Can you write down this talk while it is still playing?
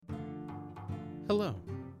Hello,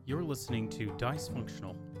 you're listening to Dice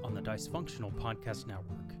Functional on the Dice Functional Podcast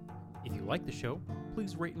Network. If you like the show,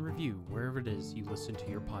 please rate and review wherever it is you listen to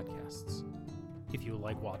your podcasts. If you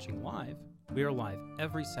like watching live, we are live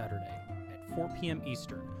every Saturday at 4 p.m.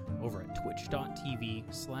 Eastern over at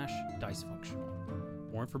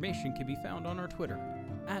twitch.tv/dicefunctional. More information can be found on our Twitter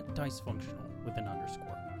at dicefunctional with an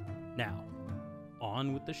underscore. Now,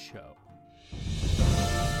 on with the show.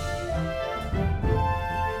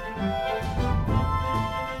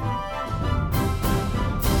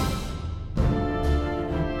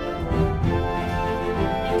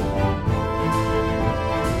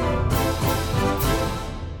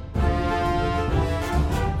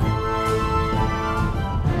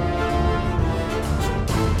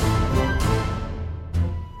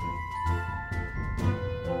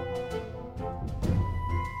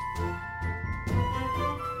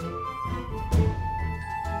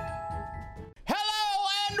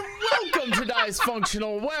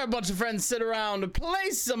 Functional, where a bunch of friends sit around,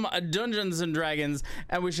 play some Dungeons and Dragons,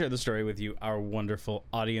 and we share the story with you, our wonderful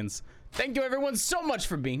audience. Thank you everyone so much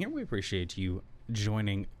for being here. We appreciate you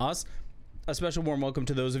joining us. A special warm welcome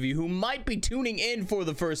to those of you who might be tuning in for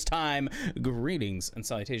the first time. Greetings and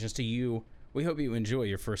salutations to you. We hope you enjoy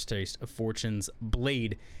your first taste of Fortune's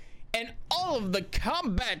Blade and all of the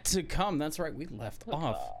combat to come. That's right, we left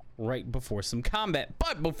off right before some combat.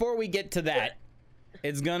 But before we get to that,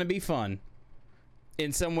 it's gonna be fun.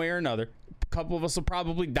 In some way or another. A couple of us will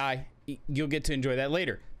probably die. You'll get to enjoy that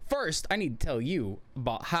later. First, I need to tell you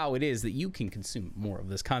about how it is that you can consume more of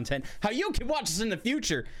this content, how you can watch us in the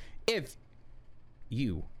future if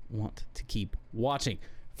you want to keep watching.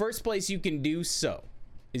 First place you can do so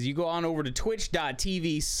is you go on over to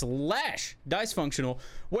twitch.tv/dicefunctional,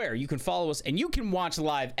 where you can follow us and you can watch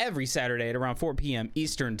live every Saturday at around 4 p.m.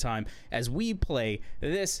 Eastern time as we play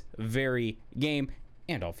this very game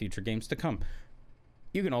and all future games to come.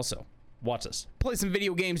 You can also watch us play some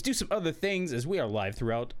video games, do some other things as we are live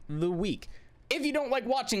throughout the week. If you don't like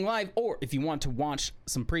watching live, or if you want to watch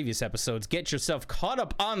some previous episodes, get yourself caught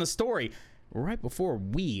up on the story right before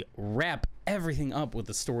we wrap everything up with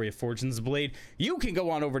the story of Fortune's Blade, you can go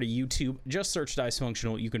on over to YouTube, just search Dice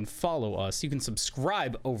Functional, you can follow us, you can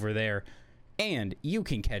subscribe over there, and you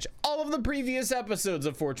can catch all of the previous episodes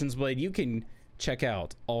of Fortune's Blade. You can check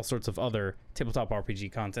out all sorts of other tabletop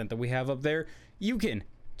RPG content that we have up there. You can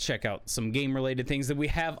check out some game-related things that we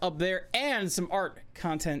have up there and some art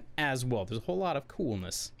content as well. There's a whole lot of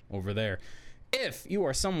coolness over there. If you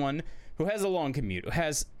are someone who has a long commute, who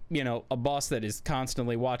has, a boss that is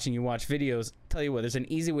constantly watching you watch videos, tell you what, there's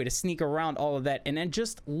an easy way to sneak around all of that and then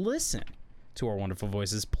just listen to our wonderful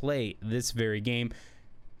voices play this very game.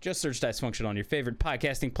 Just search Dice Function on your favorite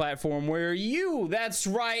podcasting platform where you, that's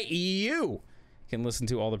right, you can listen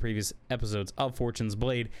to all the previous episodes of Fortune's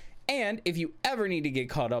Blade. And if you ever need to get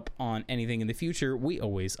caught up on anything in the future, we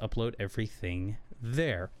always upload everything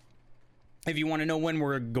there. If you want to know when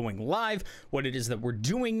we're going live, what it is that we're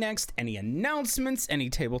doing next, any announcements, any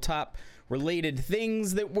tabletop related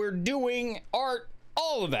things that we're doing, art,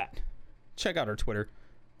 all of that, check out our Twitter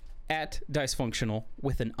at dicefunctional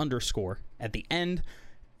with an underscore at the end.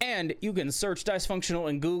 And you can search Dice Functional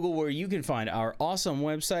in Google, where you can find our awesome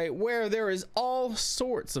website where there is all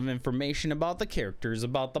sorts of information about the characters,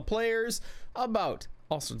 about the players, about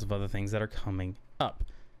all sorts of other things that are coming up.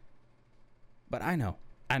 But I know.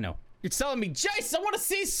 You're telling me, Jace, I want to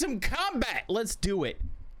see some combat. Let's do it.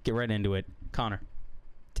 Get right into it. Connor,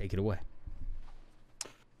 take it away.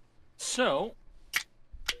 So,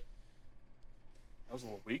 that was a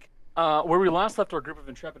little weak. Where we last left our group of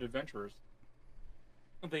intrepid adventurers,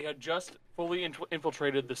 they had just fully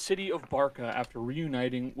infiltrated the city of Barca after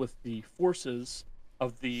reuniting with the forces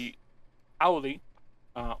of the Auli,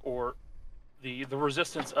 or the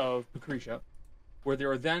resistance of Lucretia, where they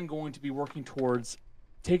are then going to be working towards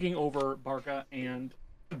taking over Barca and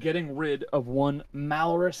getting rid of one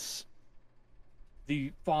Malorus,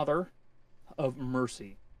 the father of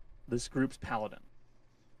Mercy, this group's paladin.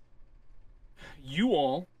 You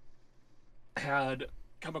all had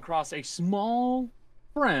come across a small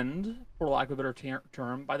friend, for lack of a better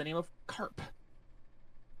term, by the name of Carp,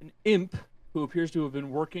 an imp who appears to have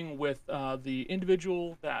been working with the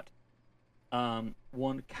individual that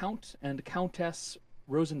one Count and Countess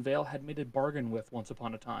Rosenvale had made a bargain with once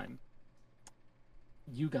upon a time.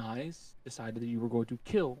 You guys decided that you were going to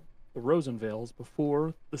kill the Rosenvales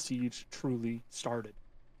before the siege truly started.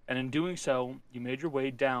 And in doing so, you made your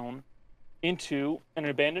way down into an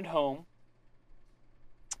abandoned home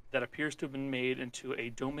that appears to have been made into a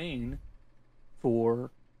domain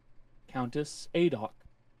for Countess Adoc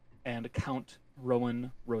and Count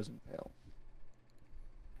Rowan Rosenvale.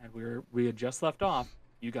 and we had just left off.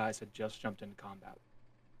 You guys had just jumped into combat.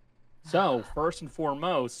 So first and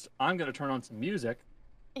foremost, I'm gonna turn on some music.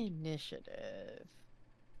 Initiative.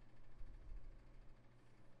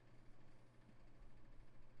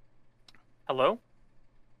 Hello?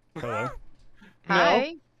 Hello.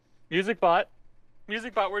 Hi. Music bot.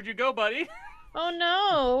 Music bot, where'd you go, buddy? Oh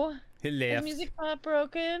no. He The left. music bot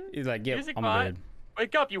broken. He's like, yep, Music I'm bot. dead.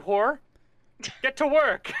 Wake up, you whore! Get to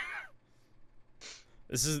work.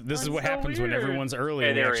 This is That's what so happens when weird. everyone's early Hey,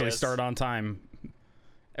 and we there he actually is. start on time.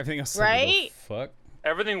 Everything else is like, Right? what the fuck?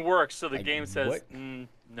 Everything works, so the Like, game says, what?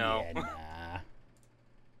 no. Yeah, nah.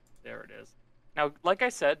 There it is. Now, like I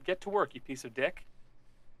said, get to work, you piece of dick.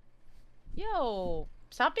 Yo,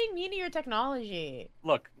 stop being mean to your technology.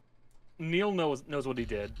 Look, Neil knows what he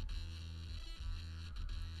did.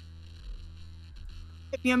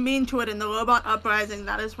 If you're mean to it in the robot uprising,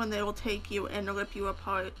 that is when they will take you and rip you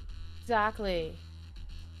apart. Exactly.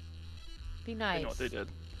 Be They nice. know what they did.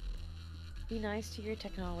 Be nice to your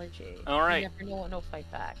technology. All right. You never know when it'll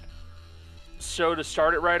fight back. So to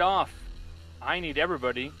start it right off, I need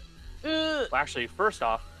everybody. Ugh. Well, actually, first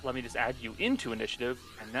off, let me just add you into initiative,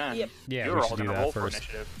 and then Yep. Yeah, you're we all should do gonna that roll first.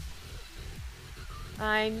 for initiative.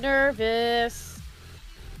 I'm nervous.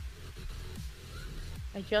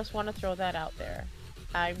 I just want to throw that out there.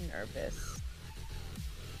 I'm nervous.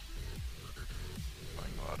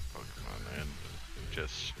 Playing a lot of Pokemon and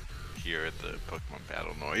just hear the Pokemon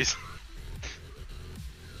battle noise.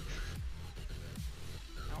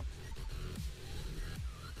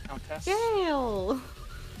 Countess. Gale!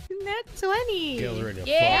 Net 20! Gale's ready to fuck.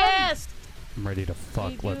 Yes! I'm ready to We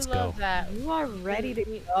fuck. do Let's love go. that. You are ready to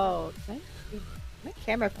go. Can my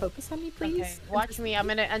camera focus on me, please? Okay, watch me. I'm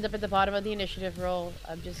gonna end up at the bottom of the initiative roll.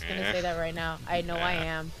 I'm just gonna say that right now. I know I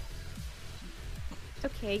am. It's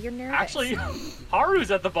okay, you're nervous. Actually,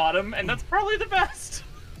 Haru's at the bottom, and that's probably the best.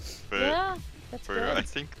 But Yeah, that's for good. I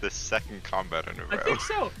think the second combat in a I row. think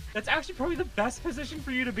so. That's actually probably the best position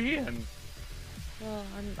for you to be in. Well,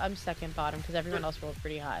 I'm second bottom because everyone else rolled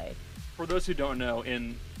pretty high. For those who don't know,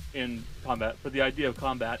 in combat, for the idea of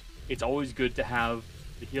combat, it's always good to have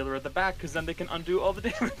the healer at the back because then they can undo all the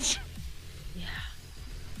damage. Yeah.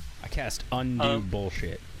 I cast undo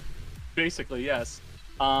bullshit. Basically, yes.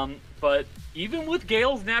 But even with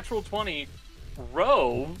Gale's natural 20,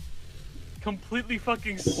 Ro completely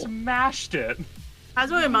fucking smashed it.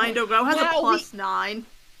 As a reminder, Ro has Wow, a plus 9.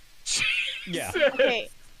 Yeah. Okay.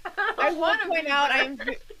 I will point out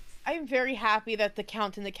I am very happy that the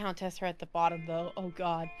Count and the Countess are at the bottom though. Oh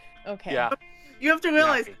god. Okay. Yeah. You have to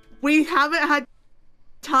realize, we haven't had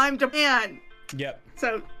time to plan, Yep.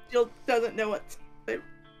 so Jill doesn't know what's... I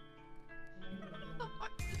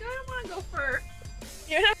don't want to go first.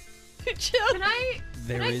 You're not chill. Can I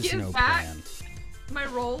There Can I is give no back? plan. my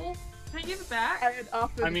roll? Can I give it back? I would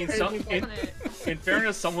offer I mean, to some, you, in, Want it. in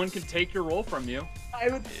fairness, someone can take your role from you. I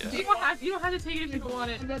would... Yeah. You don't have to take it if you don't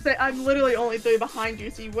want it. I'm gonna say, I'm literally only 3 behind you,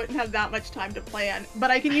 so you wouldn't have that much time to plan.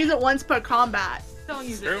 But I can use it once per combat. Don't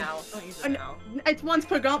use True. it now. Don't use it And now. it's once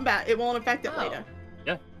per combat, it won't affect it Oh. later.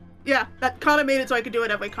 Yeah. Yeah, that kinda made it so I could do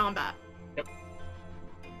it every combat.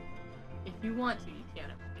 If you want to, you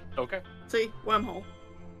can. Okay. See? Wormhole.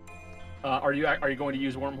 Are you going to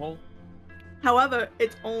use wormhole? However,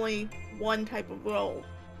 it's only one type of roll.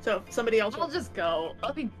 So if somebody else I'll just go.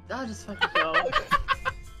 I'll just fucking go.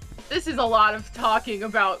 This is a lot of talking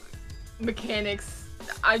about mechanics.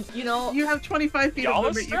 You have 25 feet Y'all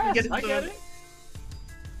of are movement, you can get stressed. into I get it.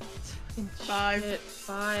 it. 5. Shit,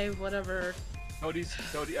 5, whatever. Cody,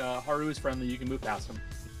 Haru is friendly. You can move past him.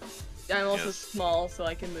 I'm also Yes. small, so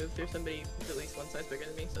I can move through somebody who's at least one size bigger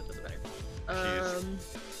than me, so it doesn't matter.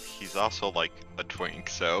 He's also like a twink,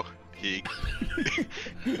 so he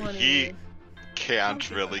 20. he can't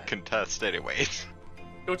really contest anyways.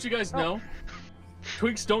 Don't you guys know?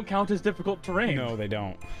 Twinks don't count as difficult terrain. No, they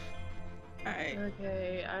don't. Alright.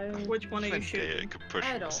 Okay, Which one are you Zendaya shooting? could push I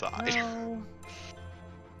him don't aside. know.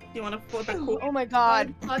 You wanna flip a coin? Oh my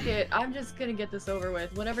god. Fuck it, I'm just gonna get this over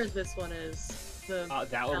with. Whatever this one is,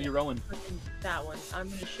 That will be Rowan. that one. I'm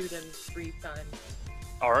gonna shoot him 3 times.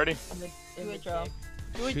 Already. In Do the it, Joe. jig.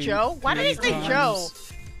 Do it, Shoot Joe. Why did I three say Joe?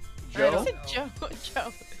 times. Joe? I said Joe.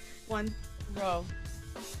 Joe. 1, Bro.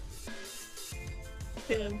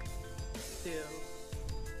 2. 2.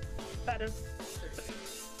 Better.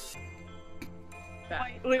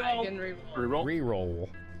 Back. Wait, I oh. can reroll. Reroll. Reroll.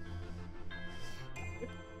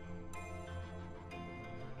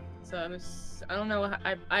 So I don't know.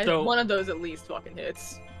 I So- one of those at least fucking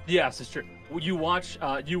hits. Yes, it's true. You watch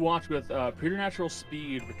with preternatural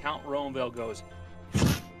speed. Recount Rowanvale goes,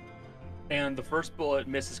 and the first bullet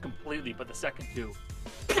misses completely, but the second two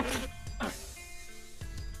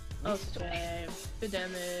Okay. Good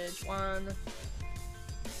damage. 1.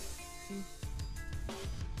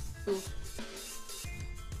 Ooh.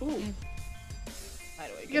 Ooh. How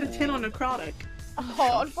do I You get get a 10 on necrotic.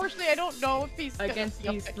 Oh, unfortunately, I don't know if he's gonna Against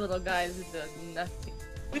feel these it. little guys, it does nothing.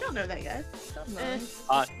 We don't know that yet.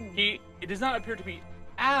 He does not appear to be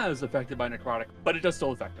as affected by necrotic, but it does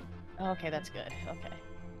still affect him. Okay, that's good. Okay.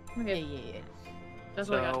 Okay. Yeah. That's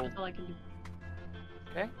what I got. So- That's all I can do.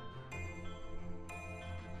 Okay.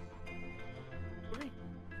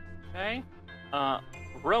 Okay.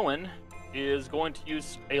 Rowan is going to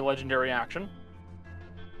use a legendary action.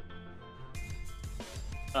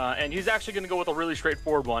 And he's actually going to go with a really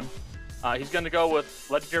straightforward one. He's going to go with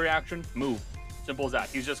legendary action, move. Simple as that.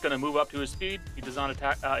 He's just going to move up to his speed. He does not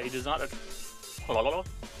attack. He does not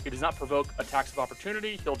provoke attacks of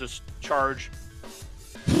opportunity. He'll just charge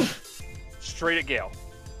straight at Gale.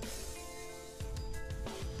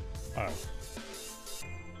 Oh.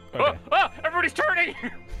 Everybody's turning!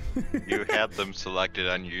 You had them selected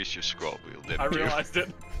and use your scroll wheel, didn't I you? realized it.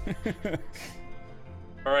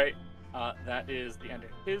 All right, that is the end of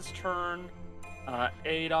his turn.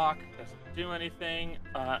 Adok doesn't do anything.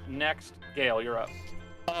 Next, Gale, you're up.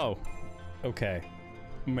 Oh, okay.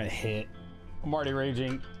 I'm gonna hit. I'm already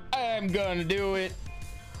raging. I'm gonna do it.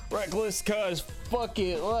 Reckless, cause fuck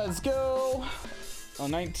it. Let's go. A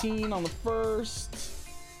 19 on the first.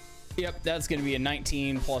 Yep, that's gonna be a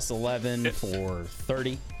 19 plus 11 for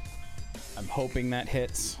 30. I'm hoping that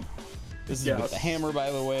hits. This is with the hammer, by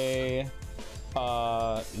the way.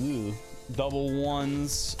 Double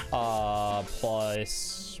ones.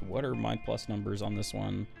 Plus, what are my plus numbers on this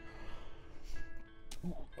one?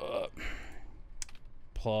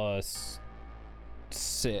 Plus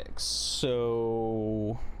 6.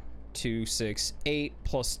 So 2, 6, 8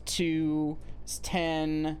 plus 2 is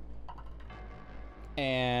 10.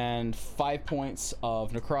 And 5 points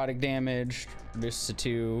of necrotic damage. Reduced to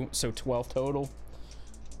 2, so 12 total.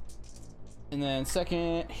 And then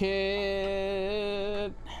second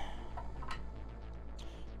hit.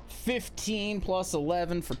 15 plus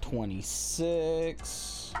 11 for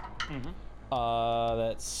 26.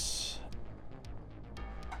 That's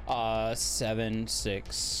 7,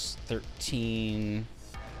 6, 13.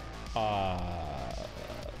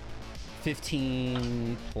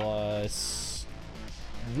 15 plus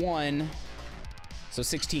 1, so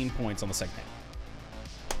 16 points on the second hit.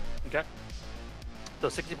 Okay. So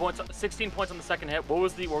 16 points on the second hit. What were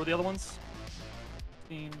the other ones?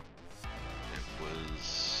 16. It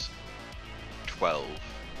was 12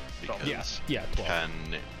 because Yeah, 12. 10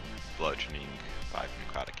 bludgeoning, 5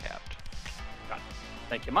 necrotic capped. Got it.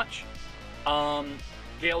 Thank you much.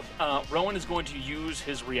 Gale, Rowan is going to use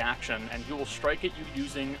his reaction, and he will strike at you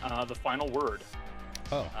using the final word.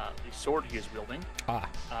 Oh. The sword he is wielding,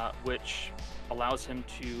 which allows him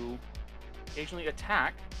to occasionally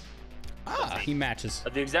attack. He matches.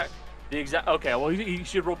 The exact. Okay, well, he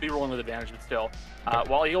should be rolling with advantage, but still.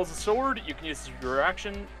 While he holds the sword, you can use your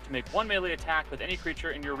action to make one melee attack with any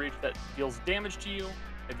creature in your reach that deals damage to you.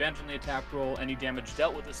 Advantage on the attack roll. Any damage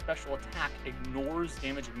dealt with a special attack ignores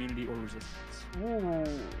damage, immunity, or resistance. Ooh.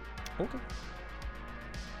 Okay.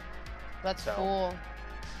 That's So- cool.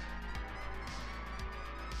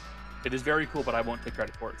 It is very cool, but I won't take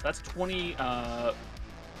credit for it. So that's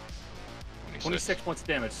 26 points of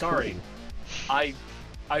damage. Sorry. I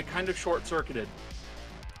kind of short-circuited.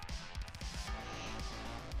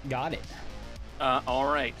 Got it. All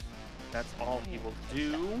right. That's all he will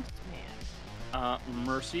do. Man.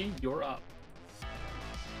 Mercy, you're up.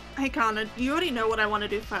 Hey, Connor, you already know what I want to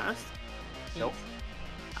do first. Nope.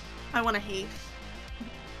 I want to haste.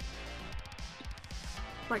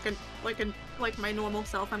 Like my normal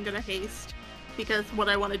self, I'm gonna haste. Because what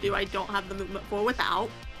I want to do, I don't have the movement for without.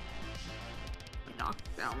 I knock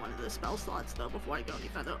down one of the spell slots, though, before I go any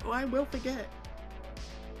further. Oh, I will forget.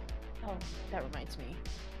 Oh, that reminds me.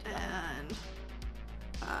 And...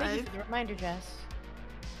 Thank you 5, for the reminder, Jess.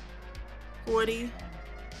 40, Make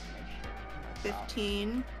sure.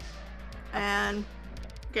 15, and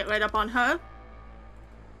get right up on her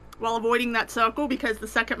while avoiding that circle because the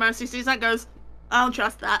second Mercy sees that goes, I don't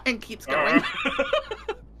trust that, and keeps going.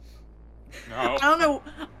 No.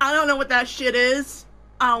 I don't know what that shit is.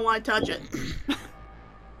 I don't want to touch it.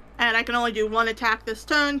 And I can only do one attack this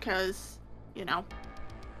turn because, you know,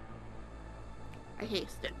 I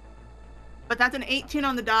hasted. But that's an 18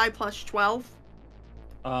 on the die plus 12.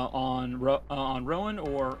 On Rowan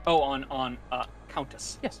or on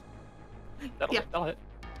Countess. Yes. That'll hit.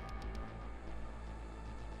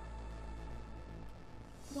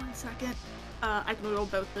 1 second. I can roll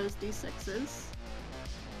both those d6s.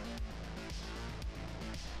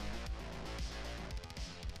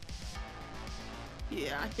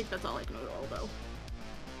 Yeah, I think that's all I can roll, though.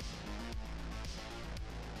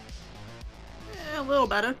 A little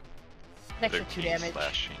better. An extra 2 13 damage.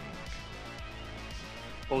 slashing.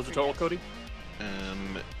 What was the total, Cody?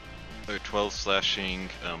 Or 12 slashing,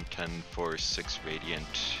 10 for 6 radiant.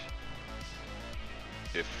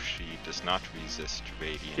 If she does not resist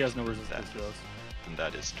radiant, She has no resistance to those. then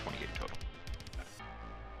that is 28 total.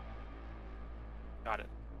 Got it.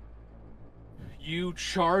 You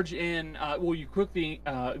charge in. Well, you quickly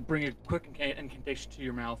bring a quick incantation to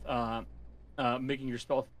your mouth, making your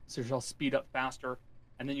spell speed up faster,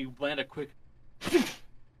 and then you land a quick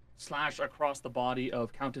slash across the body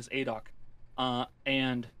of Countess Adok,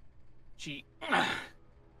 and she.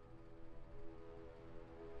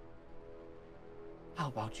 How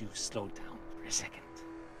about you slow down for a second?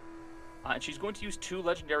 And she's going to use 2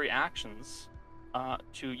 legendary actions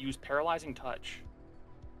to use Paralyzing Touch.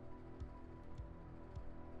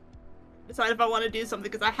 Decide if I want to do something,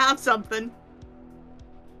 because I have something.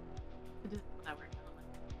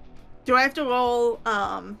 Do I have to roll,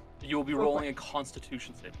 You will be rolling a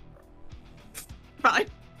Constitution saving throw. Fine.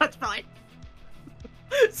 That's fine.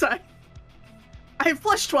 Sorry. I have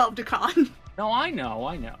plus 12 to con. No, I know.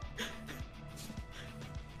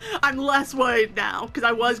 I'm less worried now, because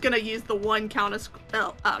I was going to use the one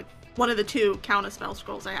one of the 2 counter spell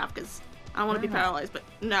scrolls I have, because I don't want to be paralyzed, but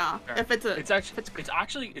no. Fair. If it's a... It's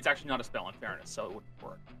actually not a spell in fairness, so it wouldn't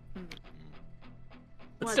work.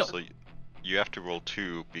 But What? still, So you have to roll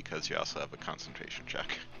 2 because you also have a concentration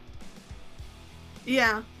check.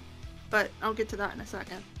 Yeah, but I'll get to that in a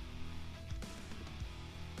second.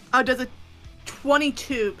 Oh, does a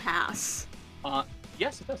 22 pass?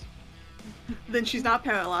 yes, it does. Then she's not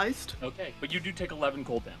paralyzed. Okay, but you do take 11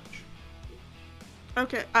 cold damage.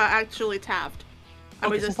 Okay, actually it's halved. I'm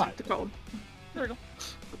Okay, so resistant five. to cold. There you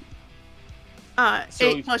So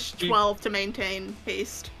 8 plus you- 12 to maintain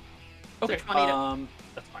haste. go. Okay, 20 to-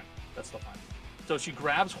 that's fine. That's still fine. So she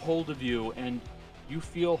grabs hold of you, and you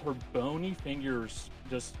feel her bony fingers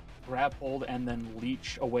just grab hold and then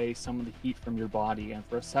leech away some of the heat from your body. And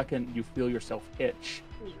for a second, you feel yourself itch.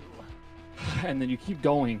 And then you keep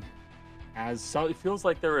going, it feels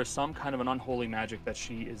like there is some kind of an unholy magic that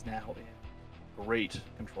she is now in great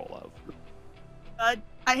control of.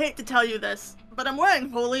 I hate to tell you this, but I'm wearing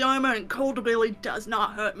holy armor and cold really does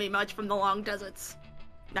not hurt me much from the long deserts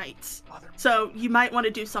nights. So you might want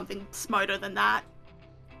to do something smarter than that.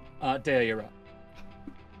 Dea, you're up.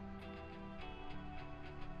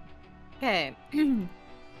 Okay. I've been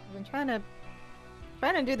trying to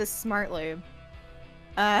do this smartly.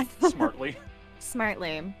 Smartly.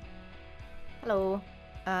 Smartly. Hello.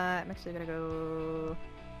 I'm actually gonna go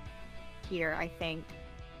here, I think.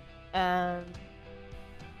 I'm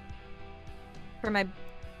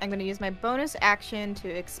gonna use my bonus action to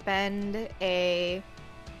expend a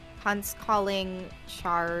Hunt's Calling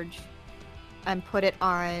charge and put it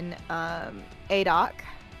on Adok,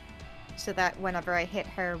 so that whenever I hit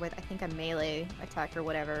her with, I think, a melee attack or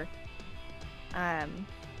whatever,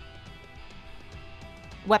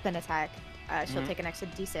 weapon attack, she'll take an extra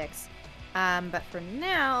d6. But for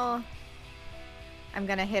now, I'm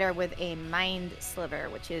gonna hit her with a Mind Sliver,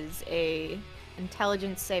 which is a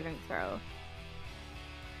intelligence saving throw.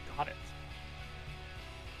 Got it.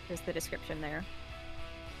 There's the description there.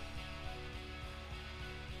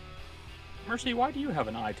 Mercy, why do you have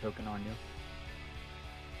an eye token on you?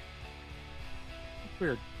 That's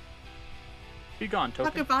weird. Be gone, Fuck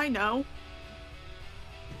token. if I know.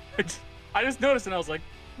 I just noticed and I was like,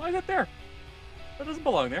 why is that there? That doesn't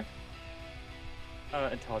belong there.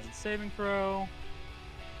 Intelligence saving throw.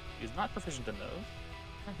 He's not proficient in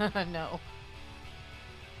those. No.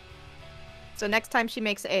 So next time she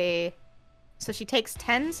makes so she takes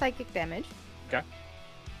 10 psychic damage. Okay.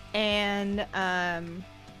 And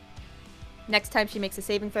next time she makes a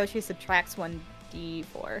saving throw, she subtracts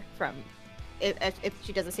 1d4 from if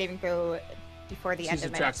she does a saving throw before the She end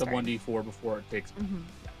of my subtracts next a turn. 1d4 before it takes. Mhm.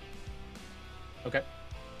 Okay.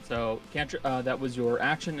 So that was your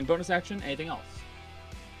action and bonus action. Anything else?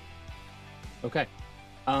 Okay.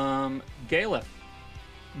 Galef.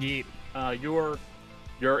 Yeah.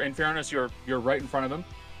 You're in fairness, you're right in front of him.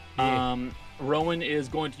 Yeah. Rowan is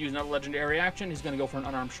going to use another legendary action. He's going to go for an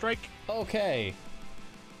unarmed strike. Okay.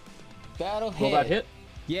 That'll hit. Will that hit?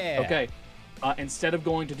 Yeah. Okay. Instead of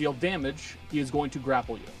going to deal damage, he is going to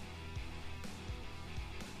grapple you.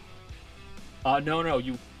 No.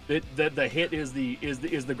 The hit is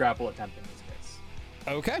the grapple attempt in this case.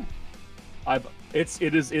 Okay.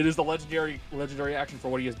 It is the legendary action for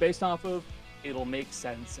what he is based off of. It'll make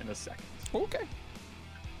sense in a second. Okay.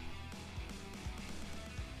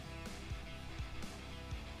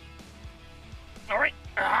 All right.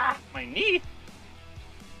 My knee.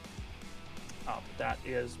 But that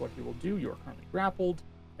is what he will do. You are currently grappled.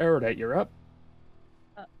 Erudite, you're up.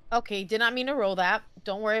 Okay, did not mean to roll that.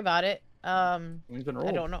 Don't worry about it. He's been rolled.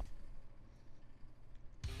 I don't know.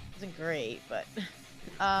 Wasn't great, but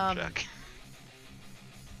Check.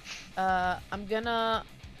 I'm gonna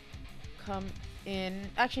come in.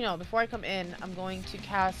 Actually, no. Before I come in, I'm going to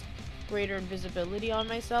cast Greater Invisibility on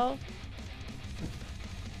myself.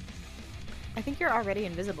 I think you're already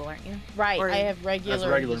invisible, aren't you? Right. Or- I have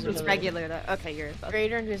regular. regular It's invisibility. regular though. Okay, you're above.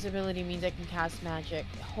 Greater Invisibility means I can cast magic,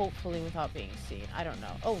 hopefully without being seen. I don't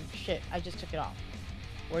know. Oh shit! I just took it off.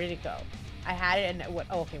 Where did it go? I had it and it went.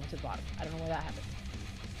 Oh, okay, it went to the bottom. I don't know where that happened.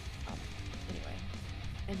 Anyway,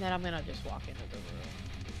 and then I'm gonna just walk into the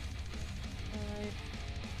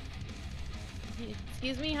room.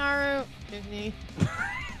 Excuse me, Haru. Excuse me.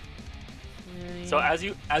 So as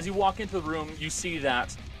you walk into the room, you see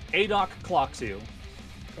that Adok clocks you.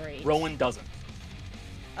 Great. Rowan doesn't.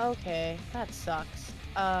 Okay, that sucks.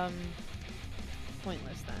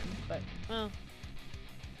 Pointless then, but well,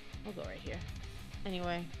 we'll go right here.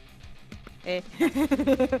 Anyway, Eh.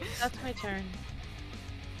 that's my turn.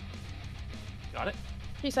 Got it?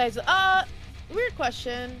 Besides, weird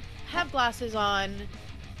question. Have glasses on,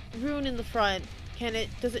 rune in the front.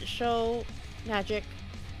 Does it show magic?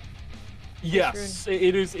 Yes,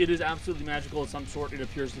 it is absolutely magical of some sort. It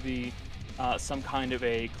appears to be some kind of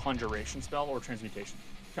a conjuration spell or transmutation.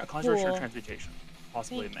 Conjuration or Cool. transmutation.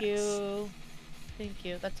 Possibly Thank a mix. you. Thank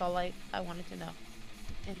you. That's all I wanted to know.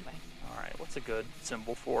 Anyway, Alright, what's a good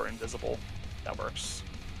symbol for invisible? That works.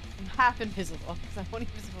 I'm half invisible because I'm only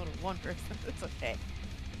invisible to one person. It's okay.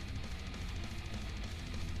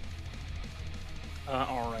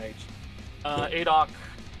 Alright. Adok,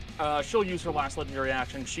 she'll use her last legendary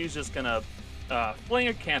action. She's just gonna fling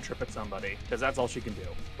a cantrip at somebody, because that's all she can do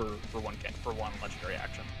for one legendary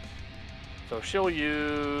action. So she'll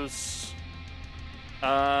use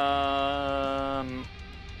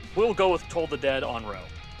we'll go with Toll the Dead on Ro.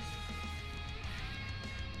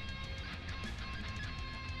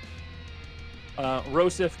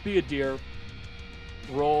 Rosif, be a deer.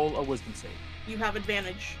 Roll a wisdom save. You have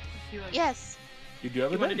advantage. Yes. You do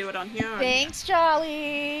have You want to advantage. do it on here? Thanks,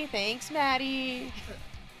 Jolly. Thanks, Maddie.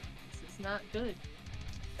 This is not good.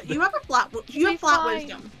 You have a flat. You be have flat fine.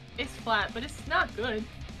 wisdom. It's flat, but it's not good.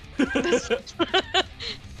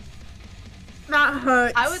 That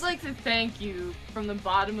hurts. I would like to thank you from the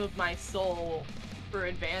bottom of my soul for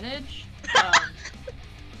advantage.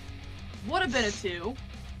 Would have been a 2.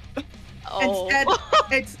 Instead,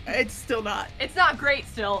 it's still not. It's not great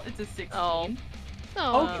still. It's a 16. Oh.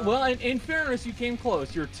 Okay, well, in fairness, you came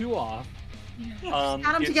close. You're 2 off. Add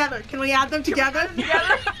them it's- together. Can we add them together?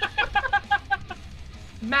 Together?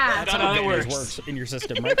 Math. That's how that Advantage works. in your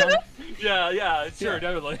system, right, Connor? Yeah, sure, Yeah.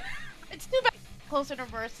 definitely. It's too bad closer to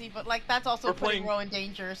Mercy, but like that's also We're putting playing- Ro in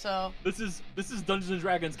danger. So This is Dungeons and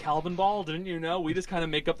Dragons Calvin Ball. Didn't you know? We just kind of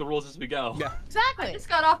make up the rules as we go. Yeah. I exactly. just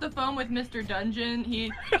got off the phone with Mr. Dungeon.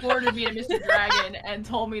 He forwarded me to Mr. Dragon and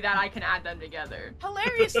told me that I can add them together.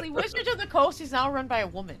 Hilariously, Wizards of the Coast is now run by a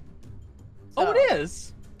woman. Oh, So, it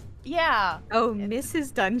is. Yeah. Oh,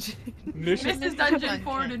 Mrs. Dungeon. Mission. Mrs. Mrs. Dungeon Dungeon.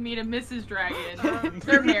 forwarded me to Mrs. Dragon.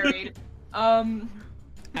 They're married.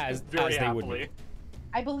 As Very they would happily. be.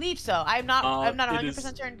 I believe so. I'm not it 100% is-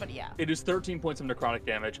 certain, but yeah. It is 13 points of necrotic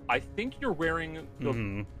damage. I think you're wearing the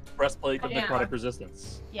Mhm. breastplate of Yeah. necrotic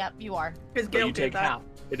resistance. Yep, you are. Because But you Gale take did that. half.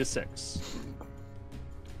 It is 6.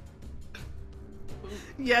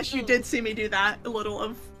 Yes, you did see me do that. A little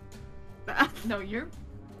of math. No, you're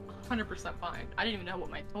 100% fine. I didn't even know what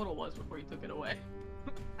my total was before you took it away.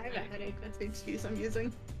 I have a headache. That's the excuse I'm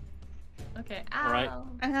using. Okay, Alright. ow.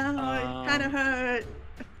 Ow, it kind of hurt.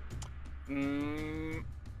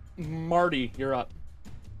 Marty, you're up.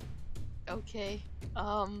 Okay.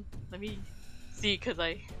 Let me see, because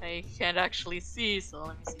I can't actually see, so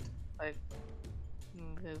let me see if I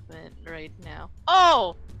movement right now.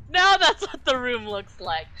 Oh! Now that's what the room looks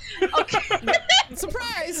like. Okay.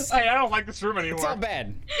 Surprise! Hey, I don't like this room It's all anymore.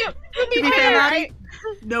 bad. To be To be fair, fair, Maddie,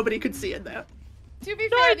 nobody could see it though. To be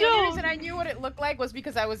No, fair, I the only don't. reason I knew what it looked like was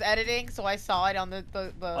because I was editing, so I saw it on the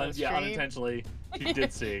Yeah, stream. unintentionally. You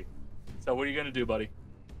did see. So what are you gonna do, buddy?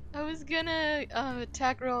 I was gonna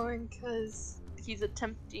attack Rowan because he's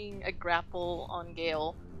attempting a grapple on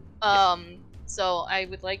Gale. So I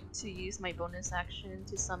would like to use my bonus action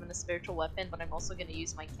to summon a spiritual weapon, but I'm also gonna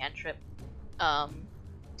use my cantrip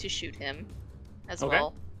to shoot him as Okay.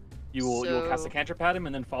 well. You will cast a So- cantrip at him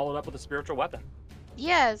and then follow it up with a spiritual weapon.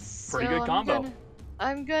 Yes. Pretty so good combo.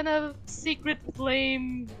 I'm gonna secret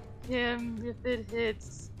flame him if it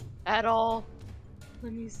hits at all.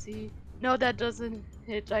 Let me see. No, that doesn't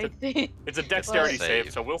hit, I think. It's a dexterity Well, save,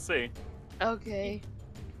 save. so we'll see. Okay.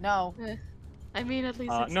 No. I mean, at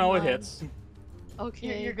least it's No, it 9. hits.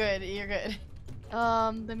 Okay. You're good. You're good.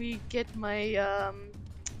 Let me get my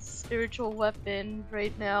spiritual weapon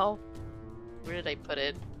right now. Where did I put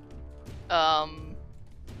it? Oh,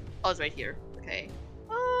 it's right here. Okay.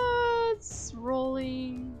 It's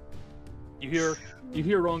rolling. You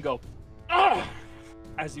hear Rowan go, "Ah!"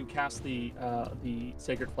 as you cast the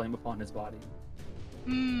sacred flame upon his body.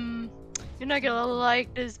 You're not gonna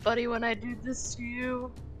like this, buddy, when I do this to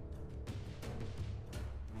you.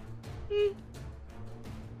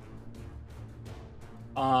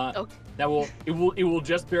 Okay. That will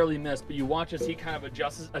just barely miss, but you watch as he kind of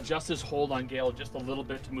adjusts his hold on Gale just a little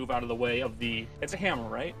bit to move out of the way of the. It's a hammer,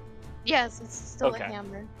 right? Yes, it's still Okay. a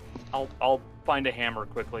hammer. I'll find a hammer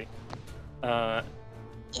quickly.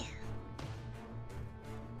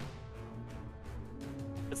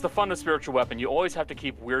 It's the fun of spiritual weapon. You always have to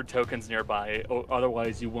keep weird tokens nearby,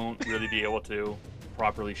 otherwise you won't really be able to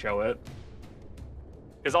properly show it.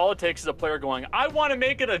 Because all it takes is a player going, "I want to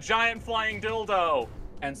make it a giant flying dildo,"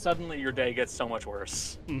 and suddenly your day gets so much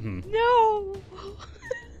worse. No!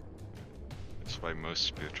 That's why most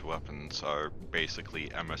spiritual weapons are basically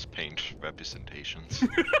MS Paint representations.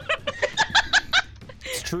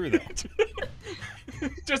 It's true though.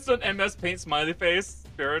 Just an MS Paint smiley face,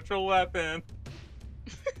 spiritual weapon.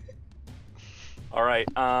 All right,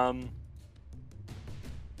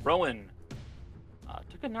 Rowan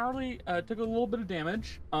took a little bit of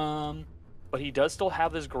damage, but he does still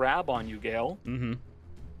have this grab on you, Gale.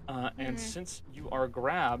 And since you are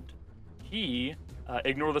grabbed, he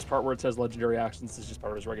ignore this part where it says legendary actions. This is just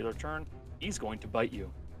part of his regular turn. He's going to bite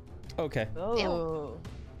you. Okay. Oh.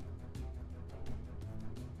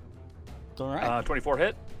 All right. 24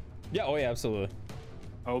 hit. Yeah. Oh yeah. Absolutely.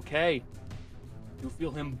 Okay. You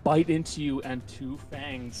feel him bite into you, and 2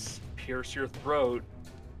 fangs pierce your throat,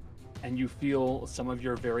 and you feel some of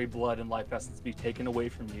your very blood and life essence be taken away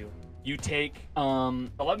from you. You take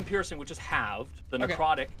 11 piercing, which is halved. The Okay.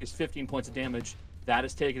 necrotic is 15 points of damage. That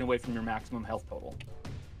is taken away from your maximum health total.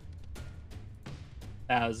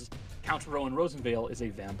 As Count Rowan Rosenvale is a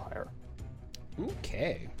vampire.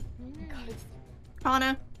 Okay.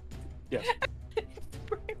 Kana, Yes.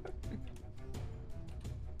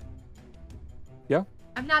 Yeah?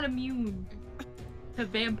 I'm not immune to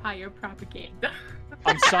vampire propaganda.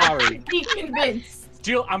 I'm sorry. Be convinced.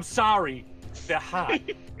 Jill, I'm sorry. They're hot.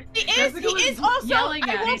 He Jessica was also. yelling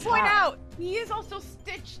I at will me. point out. He is also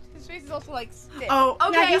stitched. His face is also like stitched. oh,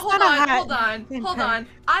 Okay, yeah, he's hold got a on, hat. hold on.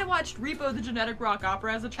 I watched Repo the Genetic Rock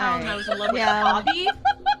Opera as a child, and I was in love with Yeah. Hobby.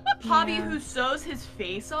 Hobby Yeah. who sews his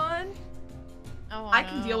face on. Oh, I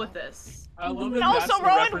can deal with this. I love And that also, that's the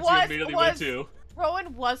Rowan reference you immediately went was- to.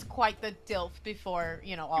 Rowan was quite the dilf before,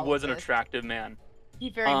 all He was of an this. attractive man. He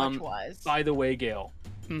very much was. By the way, Gale,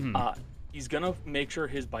 Mhm. he's gonna make sure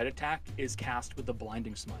his bite attack is cast with the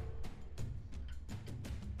blinding smite.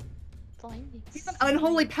 Blinding. He's an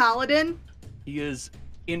unholy paladin. He is,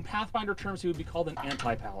 in Pathfinder terms, he would be called an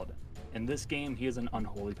anti-paladin. In this game, he is an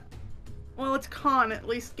unholy paladin. Well, it's Khan. At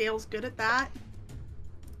least Gale's good at that.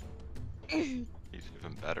 He's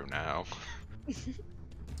even better now.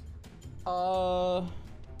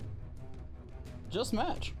 Just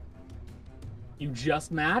match. You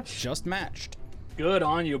just match? Just matched. Good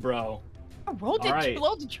on you, bro. I rolled it Alright. too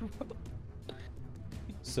low. Did you roll?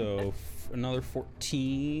 So another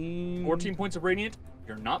 14. 14 points of radiant.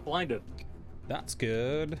 You're not blinded. That's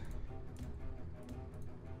good.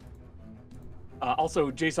 Also,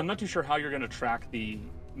 Jace, I'm not too sure how you're gonna track the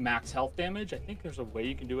max health damage. I think there's a way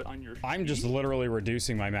you can do it on your I'm just sheet. literally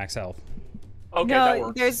reducing my max health. Okay, that No,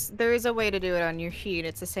 works. there is a way to do it on your sheet.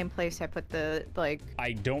 It's the same place I put the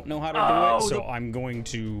I don't know how to do Oh, it, so the- I'm going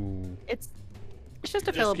to. it's just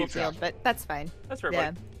a Just fillable keep field, track. but that's fine. That's fair,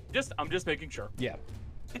 Yeah. bud. I'm just making sure. Yeah.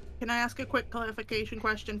 Can I ask a quick clarification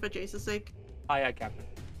question for Jace's sake? Aye, Captain.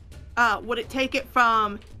 Would it take it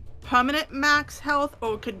from permanent max health,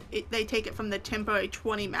 or could they take it from the temporary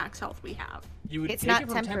 20 max health we have? You would It's take not it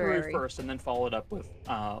from temporary temporary. first and then follow it up with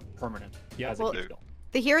permanent. Yeah. as a Well, key skill.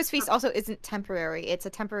 The Hero's Feast also isn't temporary. It's a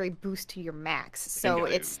temporary boost to your max, so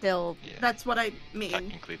Bingo. it's still. Yeah, That's what I mean.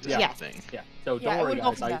 technically the Yeah. same thing. Yeah. So Yeah, don't I worry, would go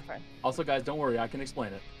guys. for that friend. Also, guys, don't worry. I can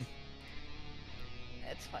explain it.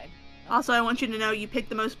 It's fine. Also, I want you to know you picked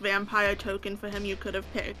the most vampire token for him you could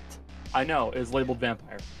have picked. I know it's labeled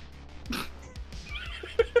vampire.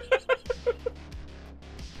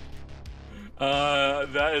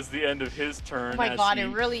 That is the end of his turn. Oh my as god, he, it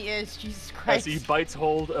really is. Jesus As Christ. he bites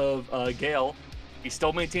hold of Gale, he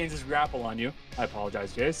still maintains his grapple on you. I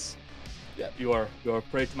apologize, Jace. Yeah. You are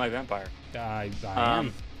prey to my vampire. I Um,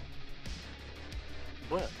 am.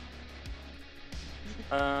 split.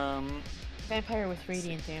 Vampire with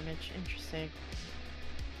radiant damage. Interesting.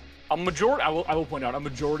 A majority, I will point out, a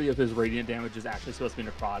majority of his radiant damage is actually supposed to be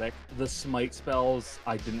necrotic. The smite spells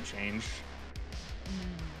I didn't change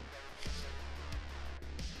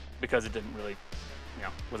because it didn't really,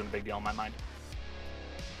 wasn't a big deal in my mind.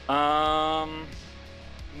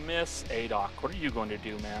 Miss Adoc, what are you going to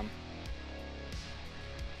do, ma'am?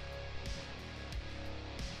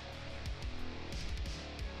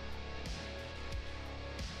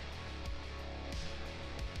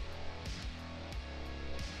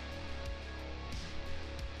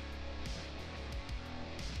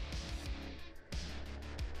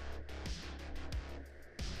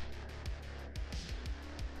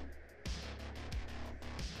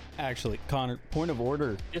 Actually, Connor, point of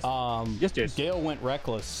order. Yes. Yes, Jace. Gale went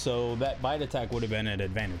reckless, so that bite attack would have been at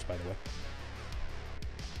advantage, by the way.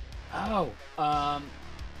 Oh,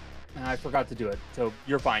 I forgot to do it, so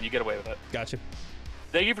you're fine. You get away with it. Gotcha.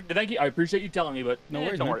 Thank you. I appreciate you telling me, but No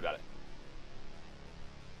worries, don't man. worry about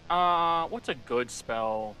it. What's a good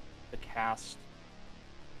spell to cast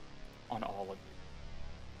on all of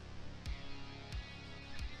you?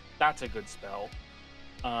 That's a good spell.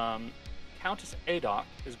 Countess Adoc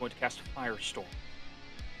is going to cast Firestorm.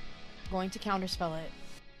 Going to counterspell it.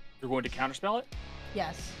 You're going to counterspell it?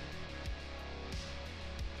 Yes.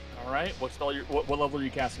 All right. What level are you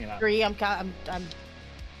casting it at? 3. I'm.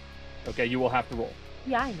 Okay, you will have to roll.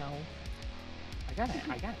 Yeah, I know. I got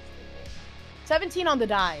it. 17 on the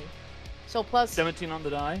die. So plus 17 on the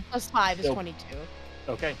die. plus 5 is So- 22.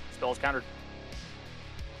 Okay, spell is countered.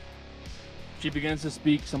 She begins to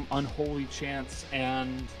speak some unholy chants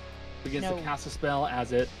and begins to No. cast a spell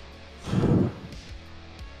as it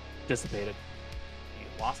dissipated. You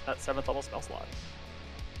lost that 7th level spell slot.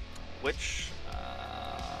 Which,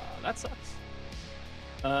 that sucks.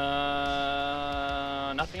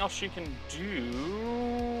 Nothing else she can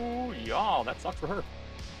do. Y'all, that sucks for her.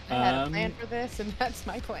 I had a plan for this, and that's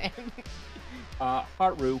my plan.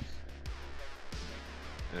 Heartroo.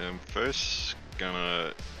 First,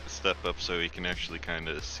 gonna step up so he can actually kind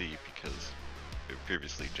of see because we were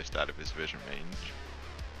previously just out of his vision range.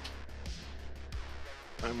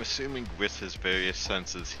 I'm assuming with his various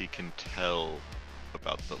senses he can tell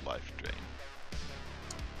about the life drain.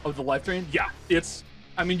 Oh, the life drain? Yeah, it's.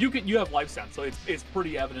 I mean, you have life sense, so it's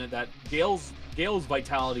pretty evident that Gale's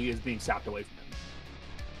vitality is being sapped away from him.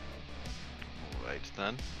 Right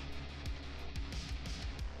then.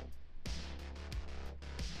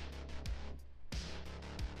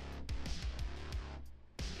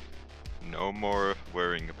 No more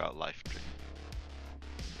worrying about life drain.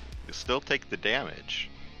 You'll still take the damage,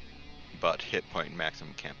 but hit point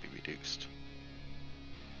maximum can't be reduced.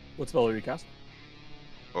 What spell are you cast?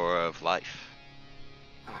 Or of life.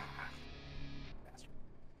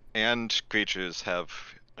 And creatures have,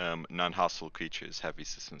 non-hostile creatures have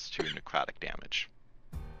resistance to necrotic damage.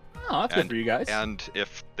 Oh, that's good for you guys. And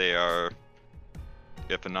if a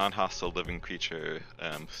non-hostile living creature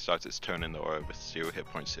starts its turn in the aura with 0 hit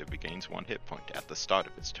points, it regains 1 hit point at the start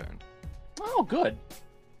of its turn. Oh, good.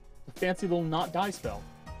 A fancy little not die spell.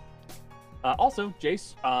 Also,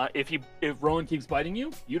 Jace, if Rowan keeps biting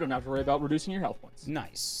you, you don't have to worry about reducing your health points.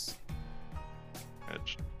 Nice.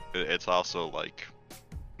 It's also like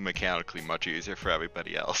mechanically much easier for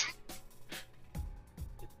everybody else.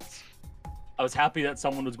 I was happy that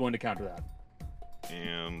someone was going to counter that.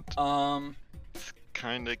 And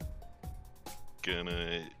kind of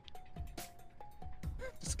gonna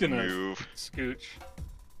just gonna move. Scooch.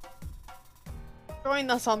 Join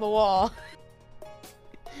us on the wall.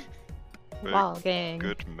 For Wall gang.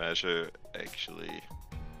 good measure, actually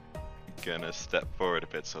gonna step forward a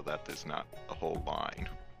bit so that there's not a whole line.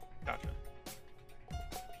 Gotcha.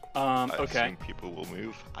 I Okay. assume people will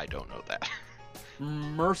move. I don't know that.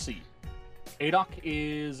 Mercy. Adoc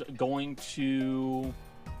is going to.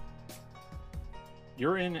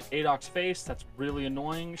 You're in Adoc's face. That's really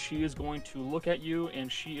annoying. She is going to look at you,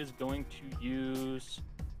 and she is going to use.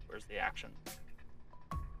 Where's the action?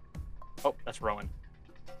 Oh, that's Rowan.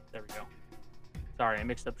 There we go. Sorry, I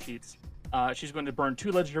mixed up sheets. She's going to burn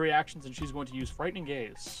 2 legendary actions, and she's going to use Frightening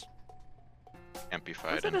Gaze. Can't be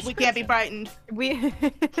fighting. We can't be frightened. We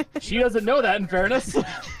She doesn't know that, in fairness.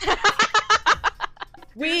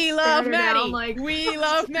 We love her Maddie. down, like- We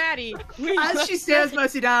love Maddie. As she stares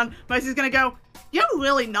Mercy down, Mercy's gonna go, "You're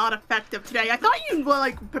really not effective today. I thought you were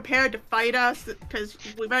like prepared to fight us because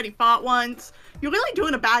we've already fought once. You're really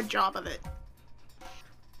doing a bad job of it."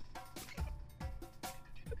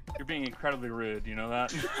 You're being incredibly rude, you know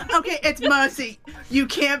that? Okay, it's Mercy. You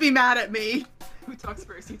can't be mad at me. Who talks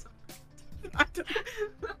first? You talk.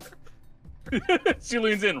 She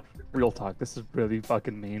leans in. Real talk. This is really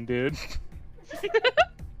fucking mean, dude.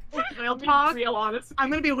 Real talk. Real honest. I'm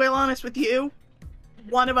gonna be real honest with you.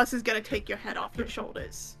 One of us is gonna take your head off your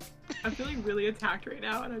shoulders. I'm feeling really attacked right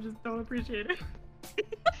now, and I just don't appreciate it.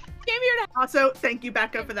 Came here to also thank you,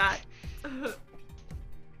 Becca, for that.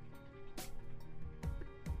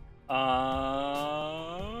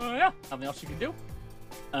 Yeah. Nothing else you can do.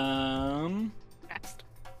 Next.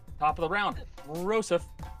 Top of the round. Rosef.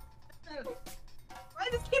 Why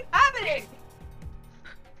does this keep happening?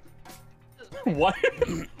 What?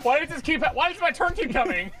 Why does this keep? Why does my turn keep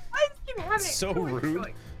coming? Why does this keep happening? So rude.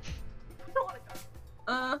 I don't want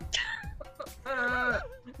to go.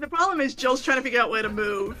 The problem is Jill's trying to figure out where to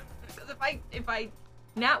move. Because if I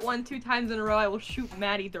nat 1 2 times in a row, I will shoot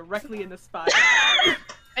Maddie directly in the spine,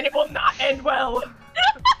 and it will not end well.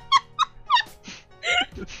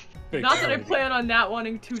 Not that I plan on nat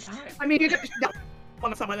 1ing 2 times. I mean, you just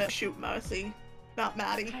want someone to shoot Mercy, not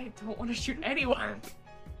Maddie. I don't want to shoot anyone.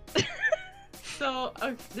 So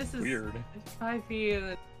this is Weird. 5 feet.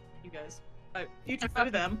 And you guys, You two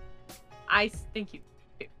them. thank you.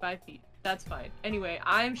 5 feet. That's fine. Anyway,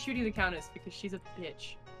 I'm shooting the Countess because she's a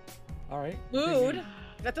bitch. All right. Mood.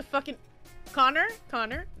 That's a fucking Connor.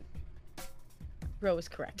 Bro is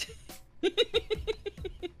correct.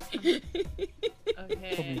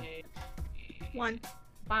 Okay. 1,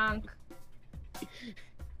 Bonk.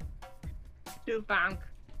 2. Bonk.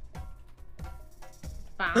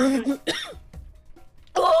 Bonk.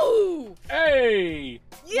 Oh! Hey!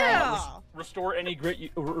 Yeah! Restore any grit.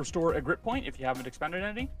 Restore a grit point if you haven't expended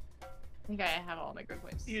any. I think I have all my grid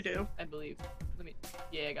points. You do. I believe. Let me.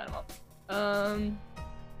 Yeah, I got them all.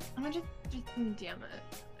 I'm gonna just damn it.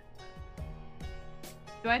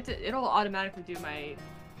 Do I have to? It'll automatically do my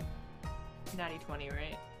natty 20,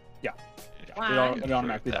 right? Yeah. Wow. It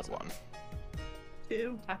automatically that does one.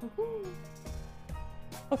 2.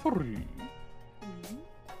 A 3.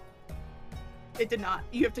 It did not.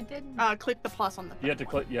 You have to click the plus on the. You have to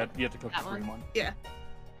click. You have to click That the green one? one. Yeah.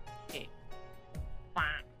 Okay.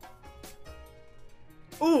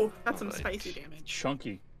 Ooh, that's some Alright. spicy damage.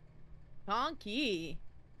 Chunky. Donkey.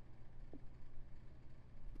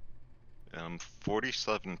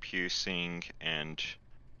 47 piercing and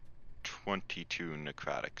 22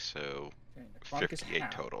 necrotic, so Okay, necrotic is 58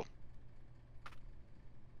 half. total.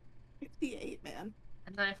 58, man.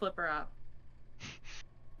 And then I flip her up.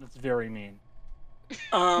 That's very mean.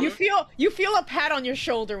 You feel a pat on your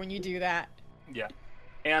shoulder when you do that. Yeah.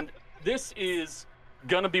 And this is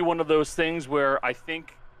gonna be one of those things where I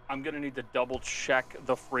think I'm gonna need to double check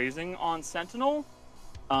the phrasing on Sentinel.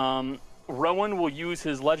 Rowan will use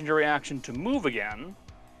his legendary action to move again, and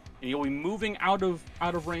he'll be moving out of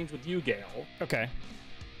range with you, Gale. Okay.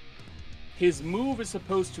 His move is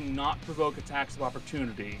supposed to not provoke attacks of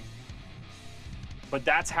opportunity, but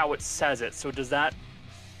that's how it says it. So does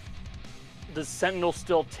Sentinel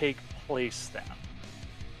still take place then?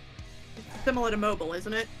 Similar to mobile,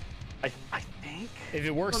 isn't it? I think. If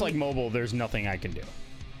it works like mobile, there's nothing I can do.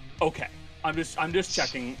 Okay. I'm just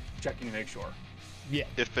checking to make sure. Yeah.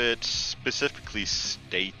 If it specifically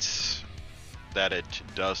states that it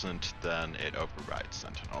doesn't, then it overrides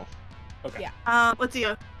Sentinel. Okay. Yeah. Let's see.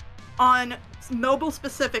 On mobile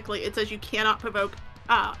specifically, it says you cannot provoke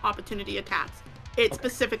opportunity attacks. It's Okay.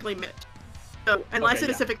 specifically meant. So unless Okay, it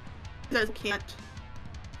yeah. specifically says can't,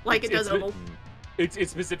 like it It's- does mobile. It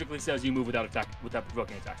specifically says you move without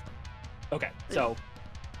provoking attacks. Okay, so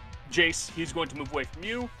Jace, he's going to move away from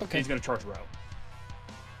you. Okay. He's going to charge Ro.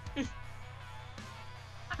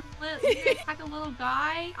 You attack a little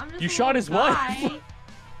guy? I'm just You a shot little his wife. guy.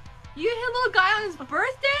 You hit a little guy on his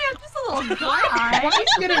birthday? I'm just a little guy. Why is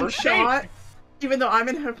getting First shot, even though I'm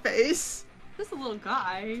in her face? Just a little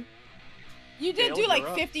guy. You did Gale, do like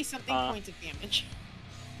you're up. 50 something points of damage.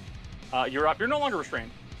 You're up. You're no longer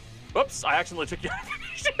restrained. Whoops! I accidentally took you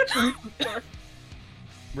out.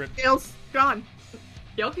 Rip. Gale's gone.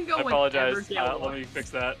 Y'all can go I whenever apologize. Gale Let wants. me fix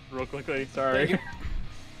that real quickly. Sorry.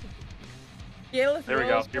 Gale, There we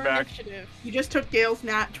go. You're back. Initiative. You just took Gale's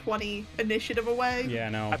nat 20 initiative away. Yeah,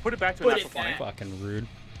 no. I put it back to a Put natural it 20. back. Fucking rude.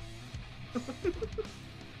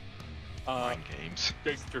 Mind games.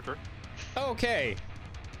 Jace, it's your turn. Okay.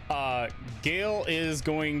 Gale is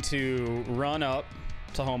going to run up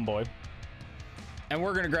to Homeboy, and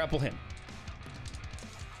we're gonna grapple him.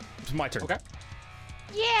 It's my turn. Okay.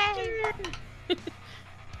 Yeah!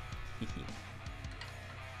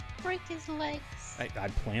 Break his legs. I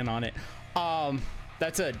plan on it.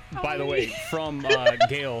 That's a, by the way, from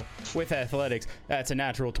Gale with athletics. That's a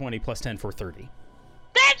natural 20 plus 10 for 30.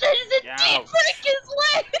 That is a Yeah. deep break his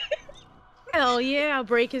leg! Hell yeah,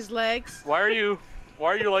 break his legs. Why are you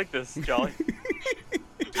Why are you like this, Jolly?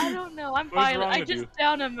 I don't know. I'm What's violent. wrong I with just you?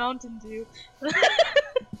 down a Mountain Dew.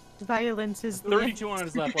 Violence is the 32 on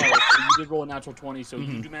his left leg, so you did roll a natural 20, so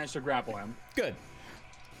you managed to grapple him. Good.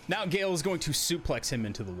 Now Gale is going to suplex him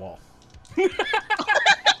into the wall. Break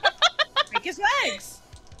his legs.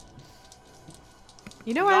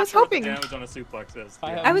 You know, Not I was sure what the hoping. damage on a suplex is.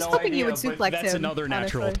 I was hoping you would suplex That's him. another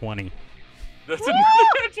natural honestly. 20. That's another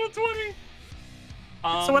natural 20.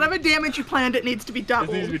 So whatever damage you planned, it needs to be This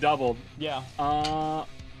doubled. needs to be doubled. Yeah.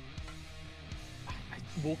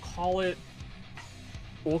 We'll call it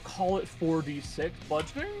 4d6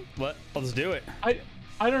 bludgeoning. Let's do it.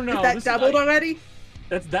 I don't know. Is that This doubled already?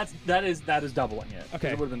 that is doubling it. 'Cause Okay.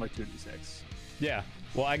 It would have been like 2d6. Yeah.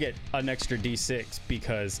 Well, I get an extra d6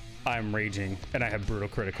 because I'm raging and I have brutal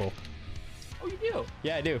critical. Oh, you do.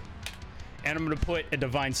 Yeah, I do. And I'm gonna put a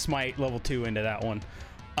divine smite level 2 into that one.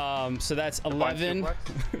 So that's 11.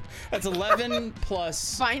 That's 11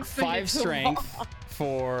 plus Fine, 5 strength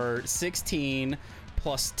for 16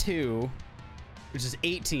 plus 2, which is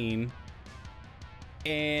 18.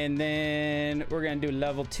 And then we're gonna do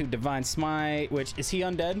level 2 divine smite, which is he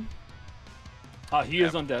undead? He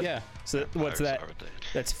is undead. Yeah. So what's that? Vampires are dead.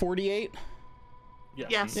 That's 48. Yes,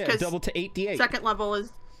 Yeah, because double to 8d8. second level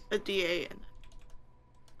is a D8.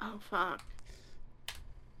 Oh fuck.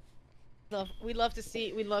 We love to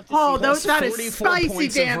see. We love to Oh, see. those- that is 44 spicy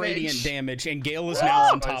points of damage. radiant damage, and Gale is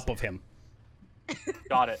now on Spicy. top of him.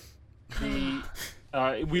 Got it.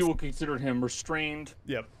 We will consider him restrained.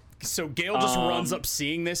 Yep. So Gale just runs up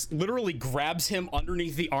seeing this, literally grabs him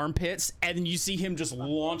underneath the armpits, and then you see him just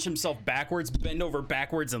launch himself backwards, bend over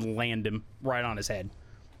backwards, and land him right on his head.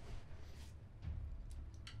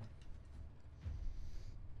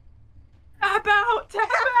 Tap out! Tap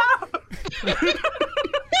out!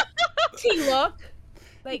 He look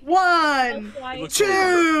like One, like, looks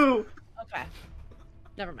two. okay.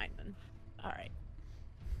 Never mind then. All right.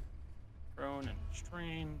 Prone and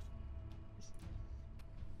restrained.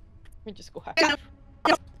 Let me just go back.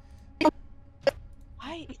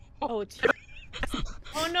 Why? Oh, it's.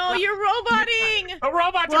 Oh no, you're roboting! The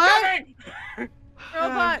robots What? are coming!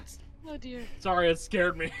 Robots. Oh dear. Sorry, it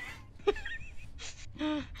scared me.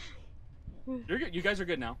 You're good. You guys are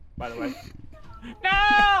good now, by the way.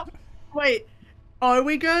 No! Wait, are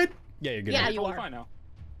we good? Yeah, you're good. Yeah, now. you Totally are. fine now.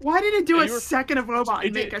 Why did it do Yeah, a you were- second of robot It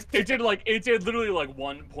and make did, us? it did literally like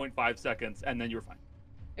 1.5 seconds, and then you were fine.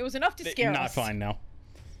 It was enough to scare Not us. fine now.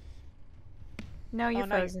 No, you're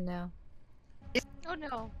no, you're- frozen now. Oh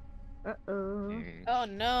no. Uh-oh. Oh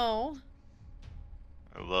no.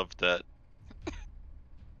 I love that.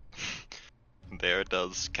 There it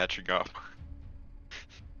does, catching up.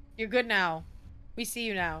 You're good now. We see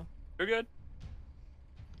you now. You're good.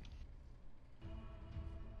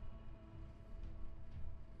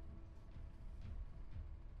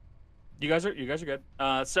 You guys are good.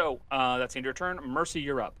 So that's the end of your turn. Mercy,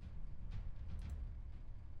 you're up.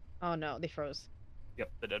 Oh no, they froze.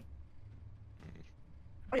 Yep, they did.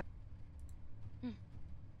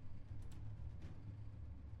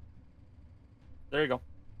 There you go.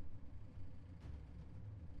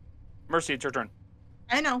 Mercy, it's your turn.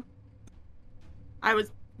 I know. I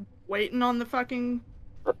was waiting on the fucking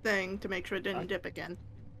thing to make sure it didn't dip again.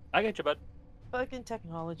 I get you, bud. Fucking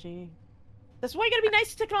technology. That's why you gotta be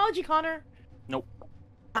nice to technology, Connor. Nope.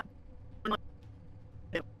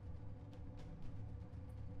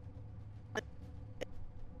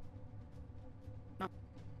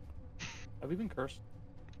 Have we been cursed?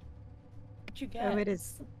 What you Oh, get?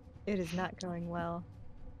 it is not going well.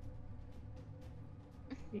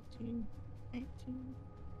 18, 18.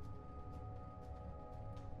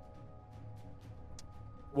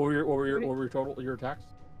 What were your total your attacks?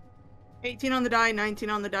 18 on the die, 19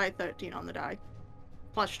 on the die, 13 on the die.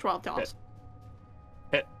 Plus 12 toss.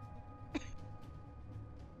 Hit.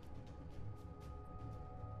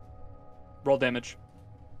 Roll damage.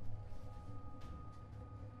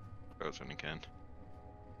 Frozen again.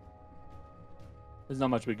 There's not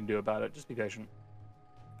much we can do about it. Just be patient.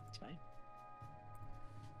 It's fine.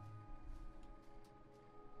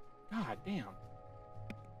 God damn.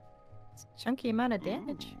 Chunky amount of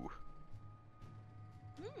damage.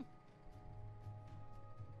 Ooh.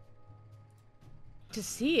 To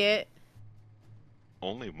see it.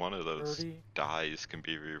 Only one of those 30. dies can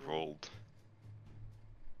be re-rolled.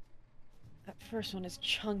 That first one is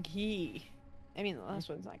chunky. I mean, the last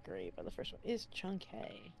one's not great, but the first one is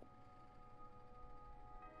chunky.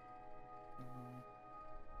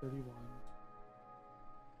 31.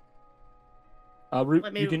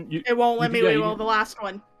 Let me, you can. You, it won't let you me can- yeah, you reroll can- the last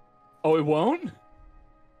one. Oh, it won't.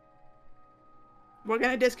 We're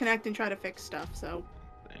gonna disconnect and try to fix stuff, so.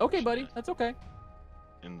 Okay, buddy. That's okay.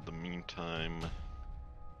 in the meantime,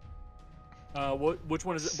 Which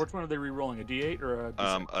one is it? Which one are they re-rolling? A D8 or a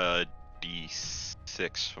D6? a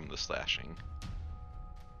D6 from the slashing.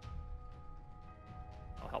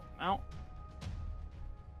 I'll help them out.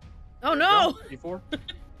 Oh There you no! go, D4.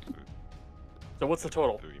 So what's the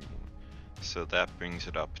total? 3 more. So that brings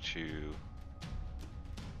it up to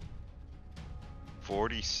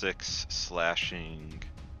 46 slashing,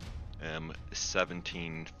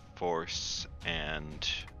 17 force, and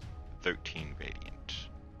 13 radiant.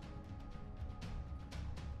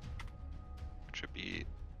 Which would be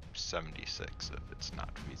 76 if it's not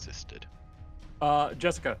resisted.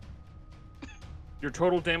 Jessica, your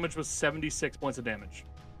total damage was 76 points of damage.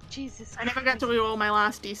 Jesus. I never got to reroll my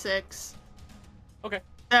last d6. Okay.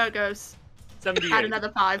 There it goes. 78. Add another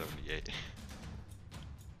 5. 78.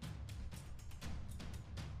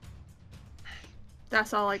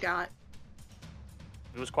 That's all I got.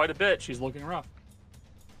 It was quite a bit. She's looking rough.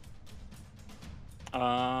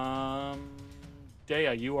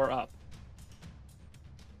 Dea, you are up.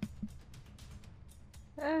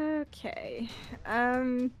 Okay.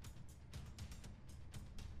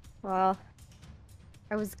 Well,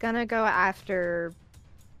 I was gonna go after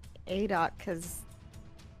Adok because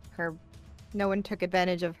no one took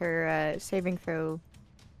advantage of her saving throw.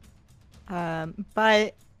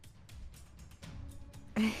 But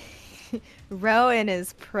Rowan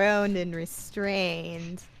is prone and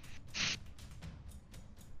restrained.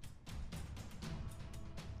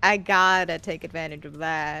 I gotta take advantage of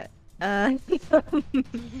that.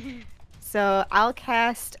 So I'll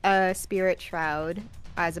cast a Spirit Shroud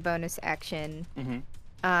as a bonus action,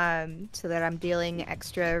 so that I'm dealing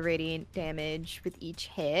extra radiant damage with each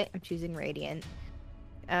hit. I'm choosing radiant.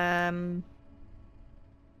 I'll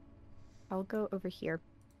go over here.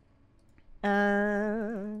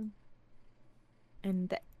 And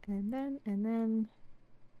then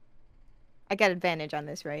I got advantage on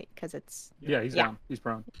this, right? Because it's Yeah, he's down. He's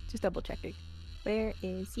prone. just double checking. Where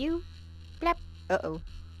is you? Blap. Uh-oh.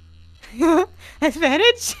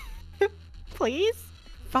 Advantage? Please?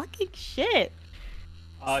 Fucking shit.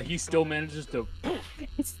 He still manages to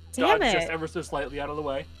Damn dodge just it. ever so slightly out of the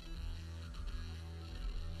way.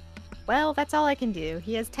 Well, that's all I can do.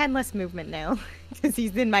 He has 10 less movement now because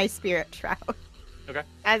he's in my Spirit Shroud. Okay.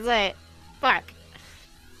 That's it. Fuck.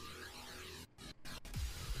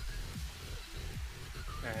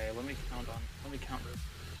 Okay, let me count this.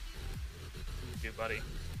 You, buddy.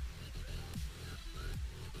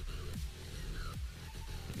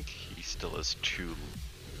 I think he still has 2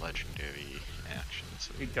 legendary actions.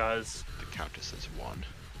 So He does. the Countess has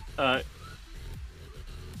 1.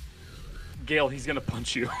 Gale, he's gonna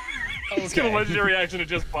punch you. He's gonna legendary action to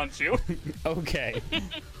just punch you. Okay.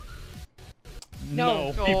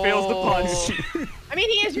 No. He fails the punch. I mean,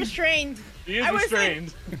 he is restrained. He is I was like-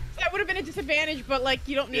 restrained. That would have been a disadvantage, but like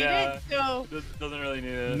you don't need Yeah. it, so Doesn't really need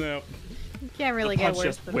it. No. You can't really The get punch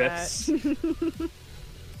worse just than whiffs. that.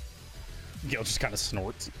 Gil just kind of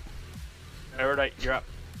snorts. Erudite, you're up.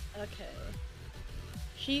 okay.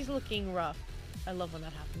 She's looking rough. I love when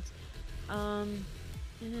that happens. I'm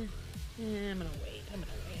gonna wait.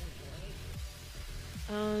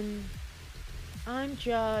 I'm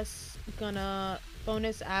just gonna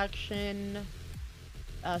bonus action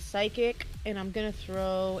psychic, and I'm gonna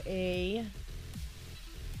throw a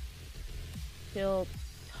chill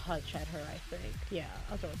touch at her, I think. Yeah,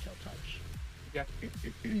 I'll throw a chill touch. Yeah.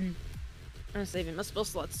 I'm saving my spell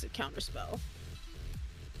slots to counter spell.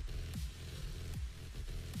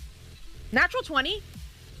 Natural 20.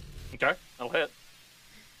 Okay, that'll hit.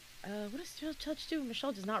 What does chill touch do?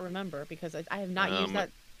 Michelle does not remember because I have not used that.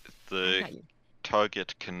 The Not you.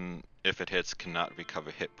 target can, if it hits, cannot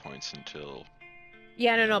recover hit points until.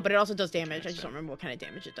 Yeah, no, but it also does damage. I just don't remember what kind of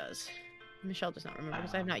damage it does. Michelle does not remember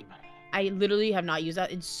because I have not. I literally have not used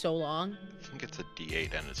that in so long. I think it's a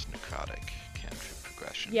D8 and it's necrotic cantrip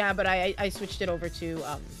progression. Yeah, but I switched it over to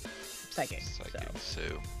psychic. Psychic, So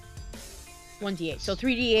so 1d8. So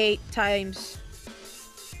 3d8 times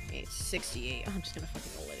 68. I'm just gonna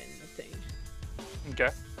fucking roll it in the thing. Okay.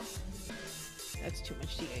 That's too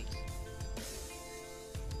much d8s.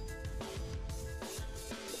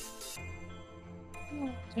 Oh,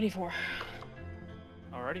 24.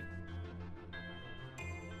 Alrighty.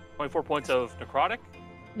 24 points of necrotic.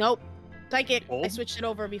 Nope. Psychic. I Hold? switched it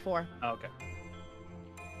over before. Oh, okay.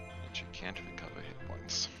 but you can't recover hit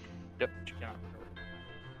points. Yep. You cannot recover.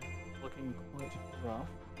 Looking quite rough.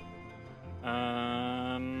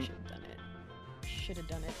 Should have done it. Should have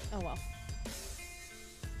done it. Oh well.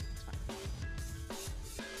 It's fine.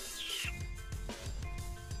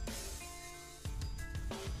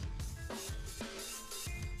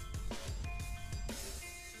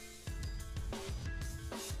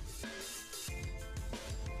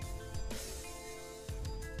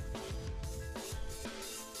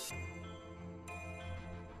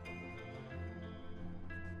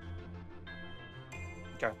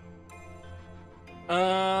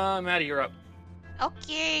 Maddie, you're up.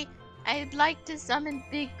 Okay, I'd like to summon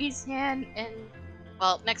Bigby's hand and,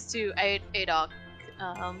 well, next to Adok.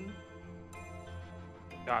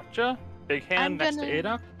 Gotcha. Big hand I'm next gonna- to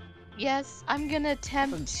Ada. Yes, I'm gonna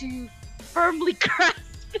attempt to firmly grasp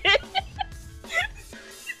it.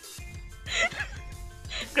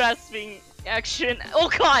 Grasping action. Oh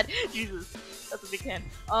god! Jesus. That's a big hand.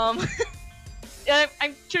 Yeah,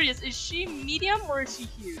 I'm curious, is she medium or is she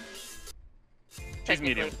huge? She's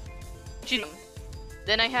medium. She's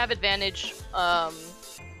Then I have advantage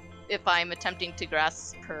if I'm attempting to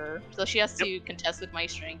grasp her. So she has to contest with my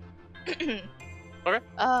strength. Okay.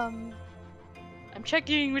 I'm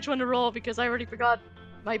checking which one to roll because I already forgot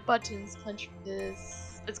my buttons. Punch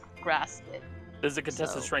this. Let's grasp it. Is it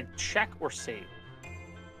contested So- strength check or save?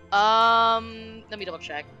 Let me double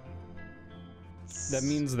check. That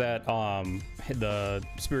means that the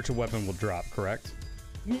spiritual weapon will drop, correct?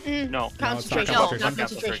 Mm-mm. No. Concentration. No, No, it's not concentration.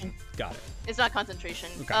 concentration. Got it. It's not concentration.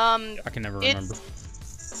 Okay. I can never remember.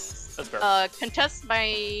 It's That's fair. contest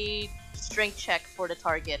my strength check for the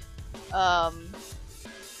target.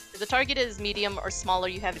 If the target is medium or smaller,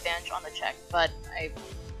 you have advantage on the check. But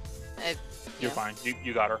You're yeah. fine.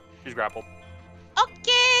 You got her. She's grappled.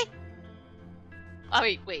 Okay. Oh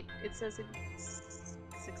wait. It says it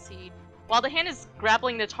succeed. While the hand is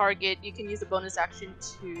grappling the target, you can use a bonus action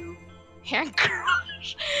to hand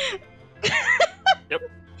crush. Yep.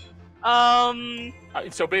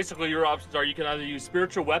 So basically, your options are you can either use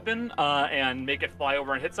spiritual weapon and make it fly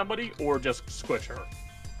over and hit somebody, or just squish her.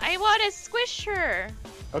 I want to squish her.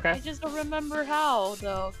 I Okay. just don't remember how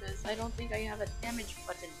though, because I don't think I have a damage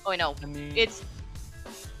button. Oh no, I mean, it's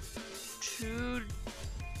true.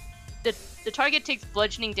 The target takes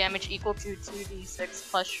bludgeoning damage equal to 2d6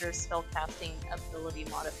 plus your spellcasting ability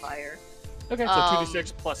modifier. okay. So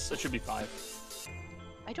 2d6 plus it should be 5.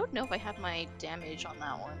 I don't know if I have my damage on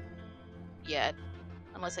that one yet,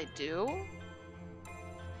 unless I do.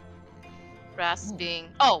 Grasping.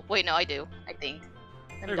 Oh wait, no, I do. I think.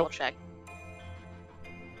 Let There me you go. double check.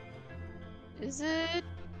 Is it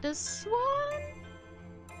this one?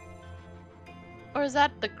 Or is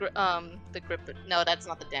that the grip? No, that's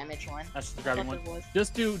not the damage one. That's the I grabbing thought one. it was.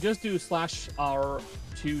 Just do slash R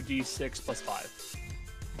 2d6 plus 5.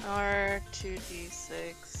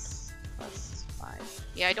 R2d6 plus 5.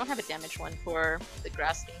 Yeah, I don't have a damage one for the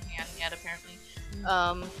grasping hand yet, apparently.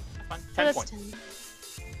 Fine. So 10 that's points. 10.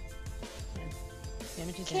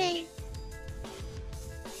 Damage is Okay.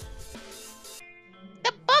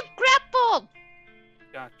 The bug grappled!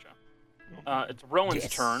 Gotcha. It's Rowan's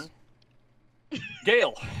Yes. turn.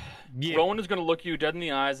 Gale. Yeah. Rowan is going to look you dead in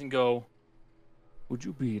the eyes and go, "Would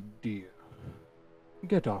you be a dear?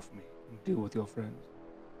 Get off me and deal with your friends."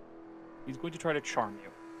 He's going to try to charm you.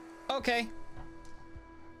 Okay.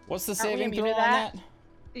 What's the we saving immune throw to on that?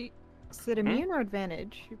 that? Is it immune or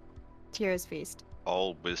advantage? Tira's Feast.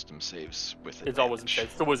 All wisdom saves with It's all wisdom advantage. save.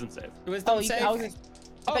 It's the wisdom save. Wisdom Oh, you, save? I thought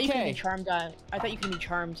you could Okay. be charmed. I thought you could be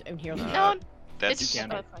charmed and heal. No, That's it's You can.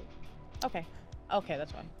 fine. Okay. Okay,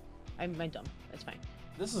 that's fine. I'm dumb. That's fine.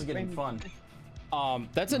 This is getting Rainbow. fun.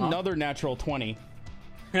 That's Uh-huh. another natural 20.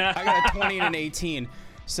 I got a 20 and an 18.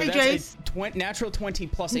 So Hey, that's Jace. a natural 20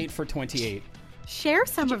 plus 8 for 28. Share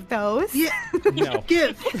some of those. Yeah. No.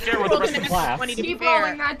 Give. Share with the rest of the class. 20 to be Keep fair.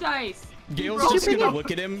 rolling that dice. Gail's roll. just Super gonna Gail.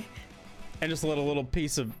 look at him and just let a little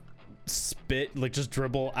piece of spit like just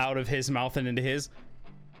dribble out of his mouth and into his.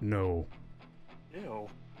 No. Ew.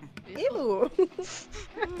 Ew.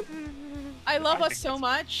 I love I us think so it's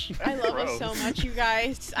much. I love us so gross. much, you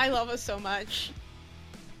guys. I love us so much.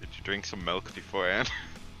 Did you drink some milk beforehand?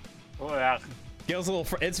 Oh, yeah. Gail's a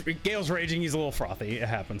little. Gail's raging. He's a little frothy. It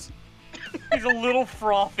happens. He's a little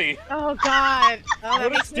frothy. Oh God. Oh, What a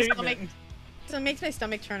that makes my stomach. statement. So it makes my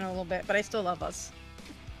stomach turn a little bit, but I still love us.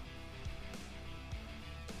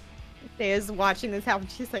 Thea's watching this happen.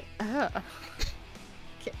 She's like, ugh.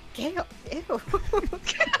 Gale, ew.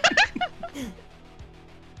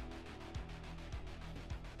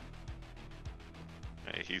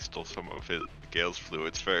 Hey, he stole some of his Gale's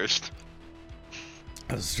fluids first.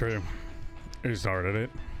 That's true. He started it.